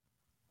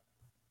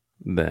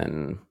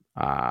 then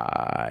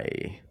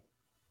I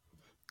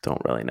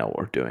don't really know what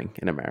we're doing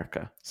in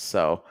America.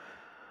 So,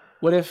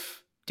 What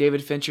if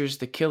David Fincher's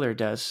The Killer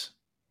does?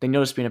 They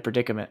notice me in a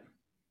predicament.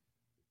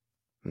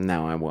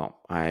 no, I won't.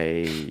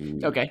 I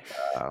Okay,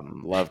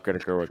 love Greta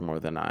Gerwig more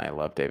than I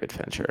love David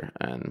Fincher,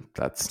 and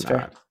that's that's fair.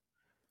 not.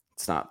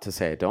 It's not to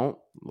say I don't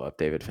love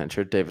David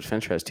Fincher. David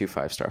Fincher has 2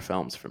 5-star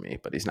films for me,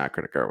 but he's not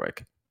Greta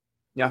Gerwig.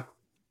 Yeah.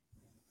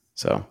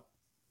 So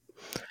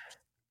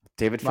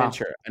David Wow.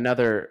 Fincher,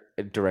 another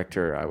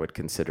director I would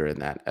consider in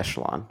that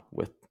echelon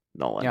with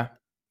Nolan. Yeah.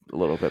 A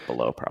little bit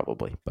below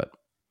probably, but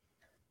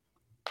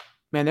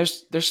Man,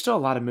 there's still a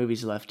lot of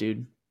movies left,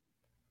 dude.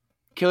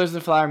 Killers of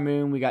the Flower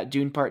Moon. We got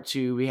Dune Part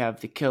 2. We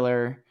have The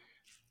Killer.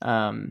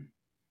 Um,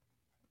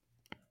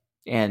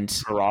 and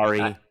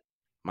Ferrari,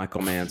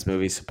 Michael Mann's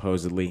movie,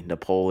 supposedly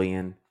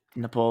Napoleon.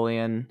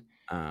 Napoleon.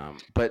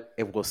 But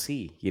we'll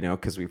see,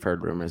 because we've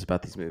heard rumors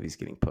about these movies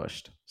getting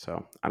pushed.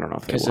 So I don't know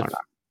if they Because will or of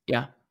not.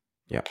 yeah,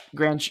 Yeah.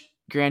 Gran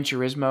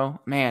Turismo.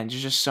 Man,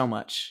 there's just so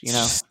much.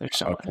 There's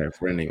so Okay,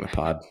 we're ending the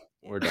pod.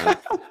 We're done.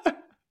 much.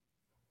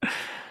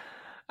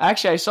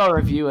 Actually, I saw a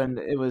review and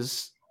it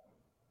was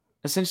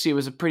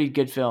a pretty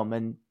good film,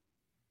 and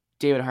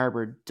David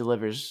Harbour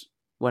delivers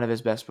one of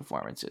his best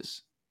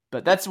performances.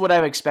 But that's what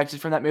I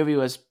expected from that movie,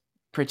 was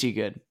pretty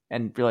good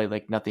and really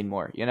like nothing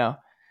more.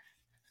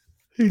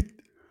 They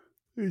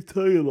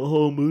tell you the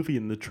whole movie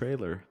in the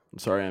trailer. I'm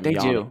sorry, I'm They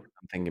yawning. do.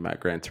 I'm thinking about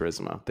Gran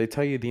Turismo. They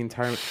tell you the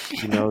entire,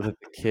 that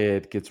the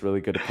kid gets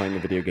really good at playing the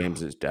video games.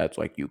 His dad's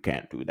like, you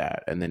can't do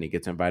that. And then he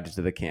gets invited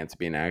to the camp to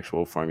be an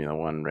actual Formula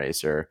One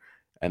racer.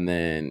 And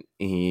then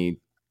he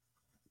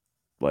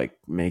like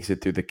makes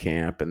it through the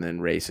camp and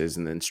then races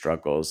and then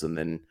struggles. And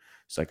then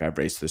it's like, I've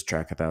raced this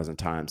track 1,000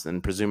 times.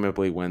 Then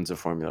presumably wins a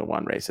Formula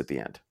One race at the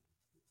end.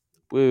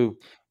 Woo.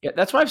 Yeah,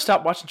 that's why I've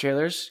stopped watching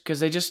trailers, because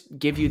they just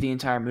give you the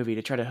entire movie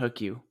to try to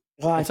hook you.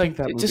 Well, I It's think like,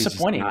 that it's movie's just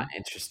disappointing. not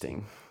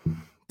interesting, too.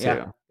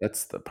 Yeah.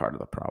 That's the part of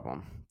the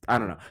problem. I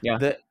don't know.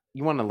 Yeah.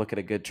 You want to look at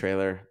a good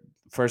trailer.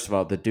 First of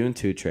all, the Dune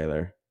 2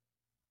 trailer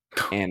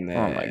and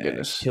Oh my the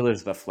goodness.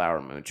 Killers of the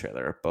Flower Moon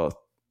trailer are both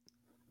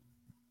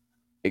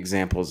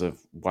examples of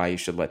why you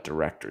should let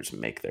directors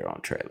make their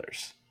own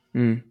trailers.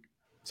 Mm.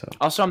 So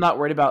Also, I'm not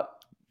worried about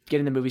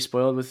getting the movie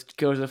spoiled with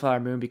Killers of the Flower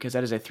Moon, because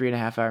that is a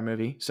 3.5-hour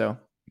movie. So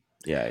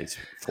yeah, it's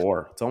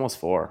 4. It's almost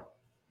 4.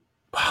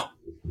 wow.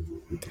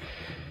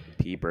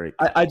 Pee break.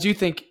 I do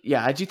think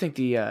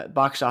the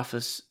box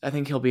office, I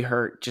think he'll be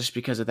hurt just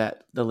because of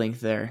the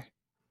length there.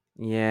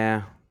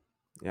 Yeah.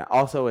 Yeah.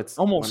 Also, it's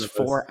Almost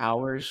 4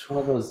 hours. one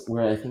of those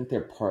where I think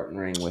they're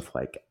partnering with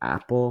like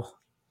Apple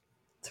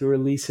to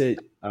release it.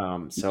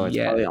 So it's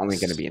probably only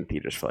going to be in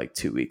theaters for like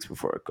 2 weeks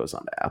before it goes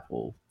on to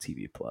Apple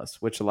TV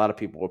Plus, which a lot of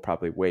people will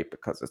probably wait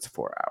because it's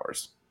 4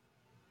 hours.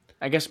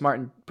 I guess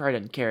Martin probably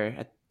doesn't care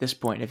at this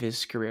point of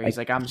his career. He's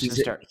like, I'm just going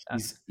to start.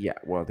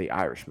 Well, the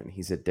Irishman,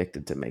 he's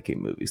addicted to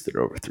making movies that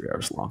are over 3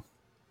 hours long.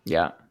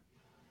 Yeah.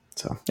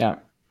 So Yeah.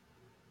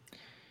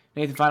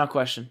 Nathan, final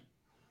question.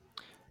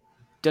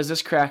 Does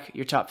this crack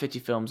your top 50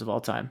 films of all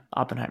time?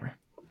 Oppenheimer.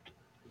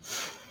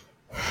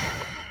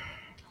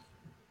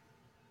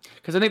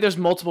 Because I think there's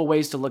multiple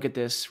ways to look at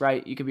this,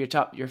 right? You could be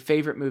your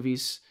favorite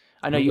movies.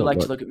 I know you like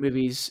to look at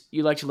movies.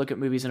 You like to look at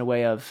movies in a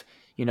way of,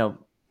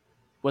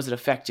 was it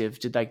effective?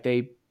 Did like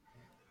they,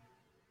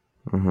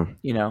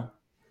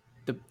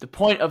 the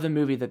point of the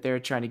movie that they're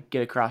trying to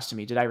get across to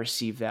me, did I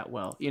receive that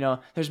well?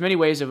 There's many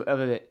ways of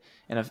it,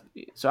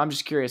 so I'm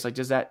just curious. Like,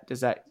 does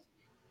that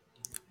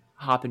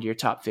hop into your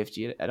top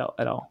 50 at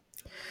all?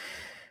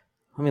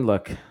 I mean,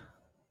 look,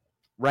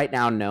 right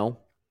now, no,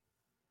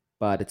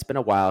 but it's been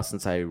a while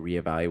since I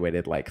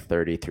reevaluated like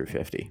 30 through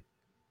 50.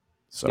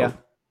 So yeah.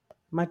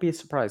 Might be a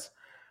surprise.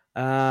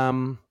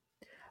 No,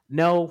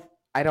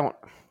 I don't,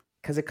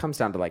 because it comes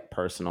down to like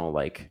personal,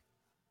 like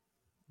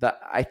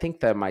I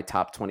think that my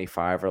top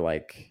 25 are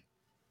like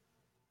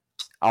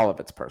all of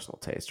it's personal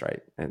taste,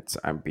 right? And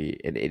I'd be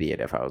an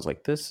idiot if I was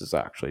like, this is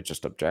actually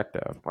just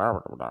objective.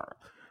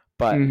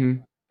 But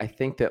I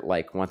think that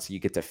like once you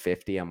get to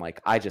 50, I'm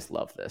like, I just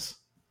love this.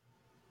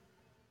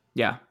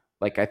 Yeah.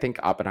 Like I think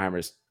Oppenheimer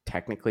is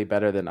technically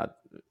better than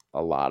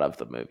a lot of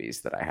the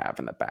movies that I have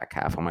in the back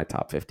half of my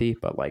top 50.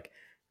 But like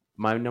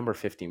my number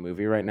 50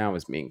 movie right now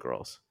is Mean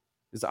Girls.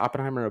 Is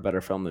Oppenheimer a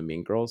better film than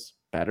Mean Girls?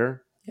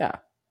 Better? Yeah.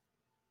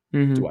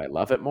 Do I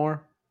love it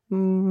more?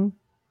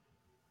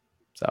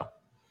 So.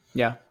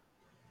 Yeah.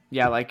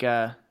 Yeah, like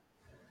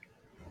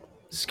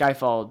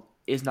Skyfall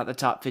is not the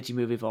top 50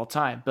 movie of all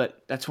time,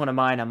 but that's one of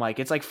mine. I'm like,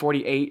 it's like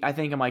 48. I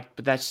think I'm like,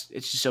 but it's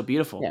just so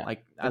beautiful. Yeah.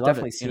 Like I I've love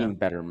definitely it. seen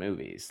better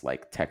movies,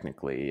 like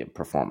technically and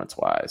performance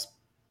wise.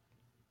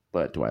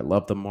 But do I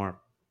love them more?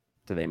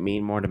 Do they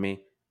mean more to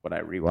me? Would I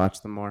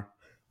rewatch them more?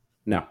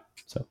 No.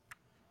 So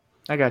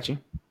I got you.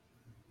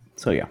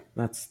 So yeah,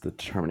 that's the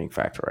determining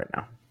factor right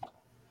now.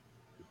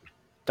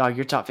 Dog,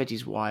 your top 50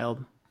 is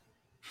wild.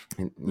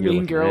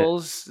 Mean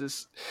Girls,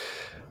 this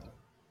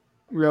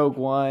Rogue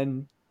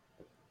One,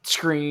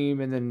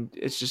 Scream, and then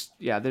it's just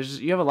you have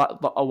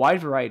a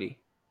wide variety.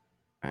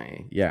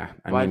 I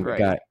mean,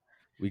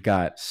 we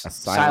got a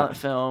silent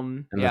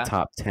film in the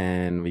top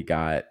 10. We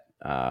got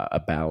a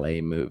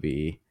ballet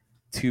movie,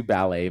 2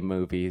 ballet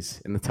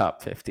movies in the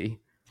top 50.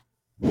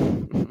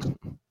 2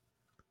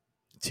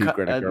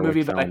 Greta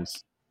Gerwig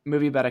films.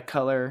 Movie about a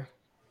color.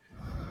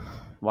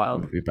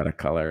 Wild. Movie about a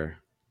color.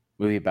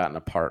 Movie about an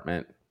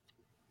apartment.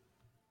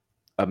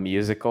 a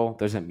musical.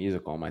 There's a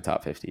musical in my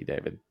top 50,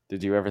 David.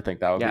 Did you ever think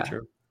that would be Yeah,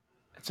 true?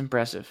 it's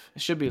impressive.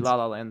 It should be It's, La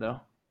La Land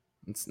though.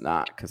 it's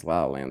not, because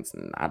La La Land's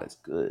not as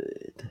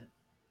good. You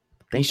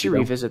Thank you, should though.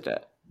 revisit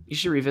that. You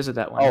should revisit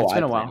that one. Oh, It's I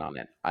been a plan while, on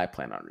it. I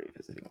plan on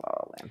revisiting La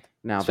La Land.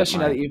 Now that especially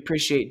now my that you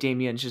appreciate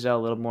Damien Chazelle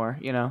a little more.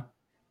 You know,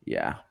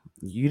 Yeah,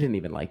 you didn't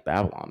even like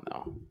Babylon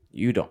though.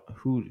 You don't.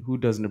 Who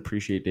doesn't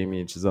appreciate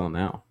Damien Chazelle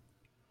now?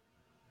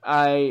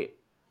 I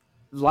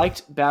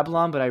liked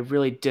Babylon, but I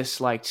really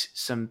disliked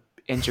some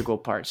integral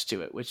parts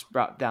to it, which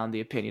brought down the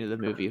opinion of the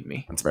movie of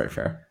me. That's very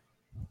fair.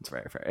 It's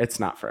very fair. It's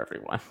not for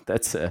everyone.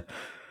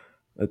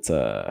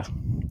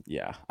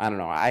 Yeah. I don't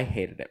know. I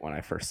hated it when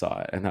I first saw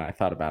it, and then I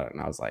thought about it,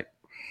 and I was like,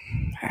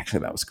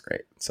 actually, that was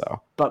great.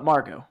 So, But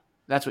Margot,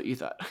 that's what you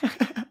thought.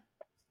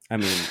 I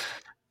mean,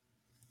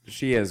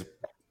 she is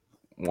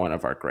one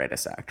of our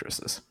greatest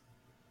actresses.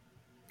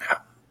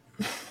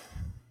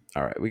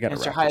 All right, we got to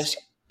It's wrap our this highest.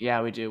 up.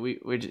 Yeah, we do.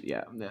 We just,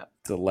 yeah.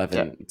 It's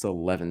 11. Yeah. It's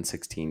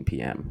 11:16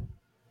 p.m.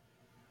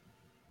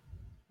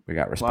 We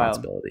got Wild.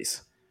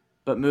 responsibilities.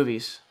 But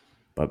movies.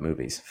 But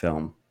movies,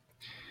 film.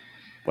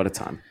 What a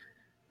time.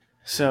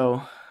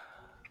 So,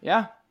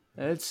 yeah,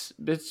 it's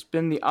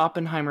been the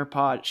Oppenheimer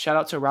pod. Shout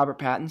out to Robert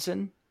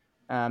Pattinson.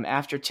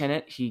 After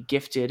Tenet, he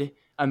gifted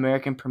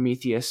American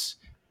Prometheus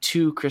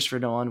to Christopher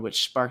Nolan,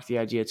 which sparked the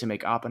idea to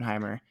make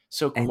Oppenheimer.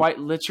 So quite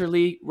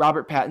literally,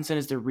 Robert Pattinson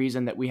is the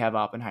reason that we have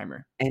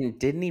Oppenheimer. And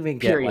didn't even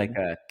get like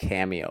a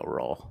cameo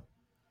role.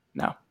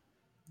 No.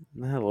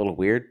 Isn't that a little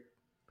weird?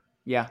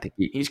 Yeah.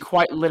 He's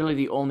quite literally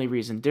the only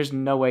reason. There's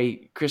no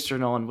way Christopher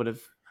Nolan would have.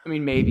 I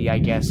mean, maybe, I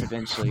guess,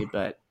 eventually,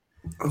 but.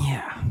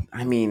 Yeah.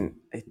 I mean,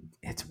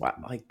 it's what,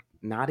 like,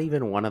 not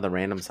even one of the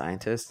random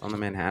scientists on the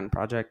Manhattan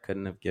Project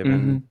couldn't have given.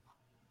 Mm-hmm.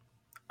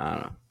 I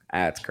don't know.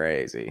 That's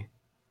crazy.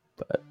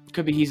 But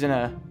could be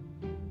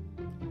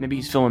maybe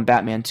he's filming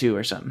Batman 2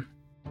 or something.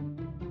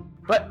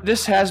 But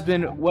this has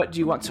been What Do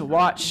You Want to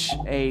Watch?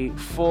 A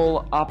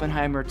full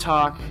Oppenheimer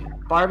talk.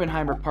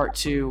 Barbenheimer Part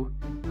 2.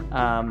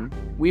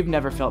 We've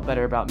never felt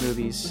better about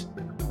movies.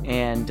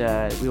 And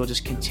we will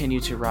just continue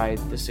to ride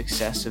the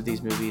success of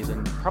these movies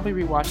and probably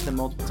rewatch them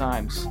multiple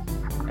times.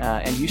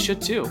 And you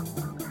should too.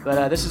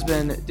 But this has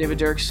been David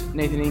Dirks,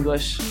 Nathan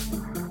English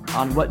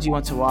on What Do You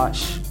Want to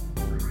Watch?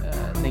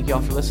 Thank you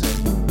all for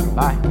listening.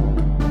 Bye.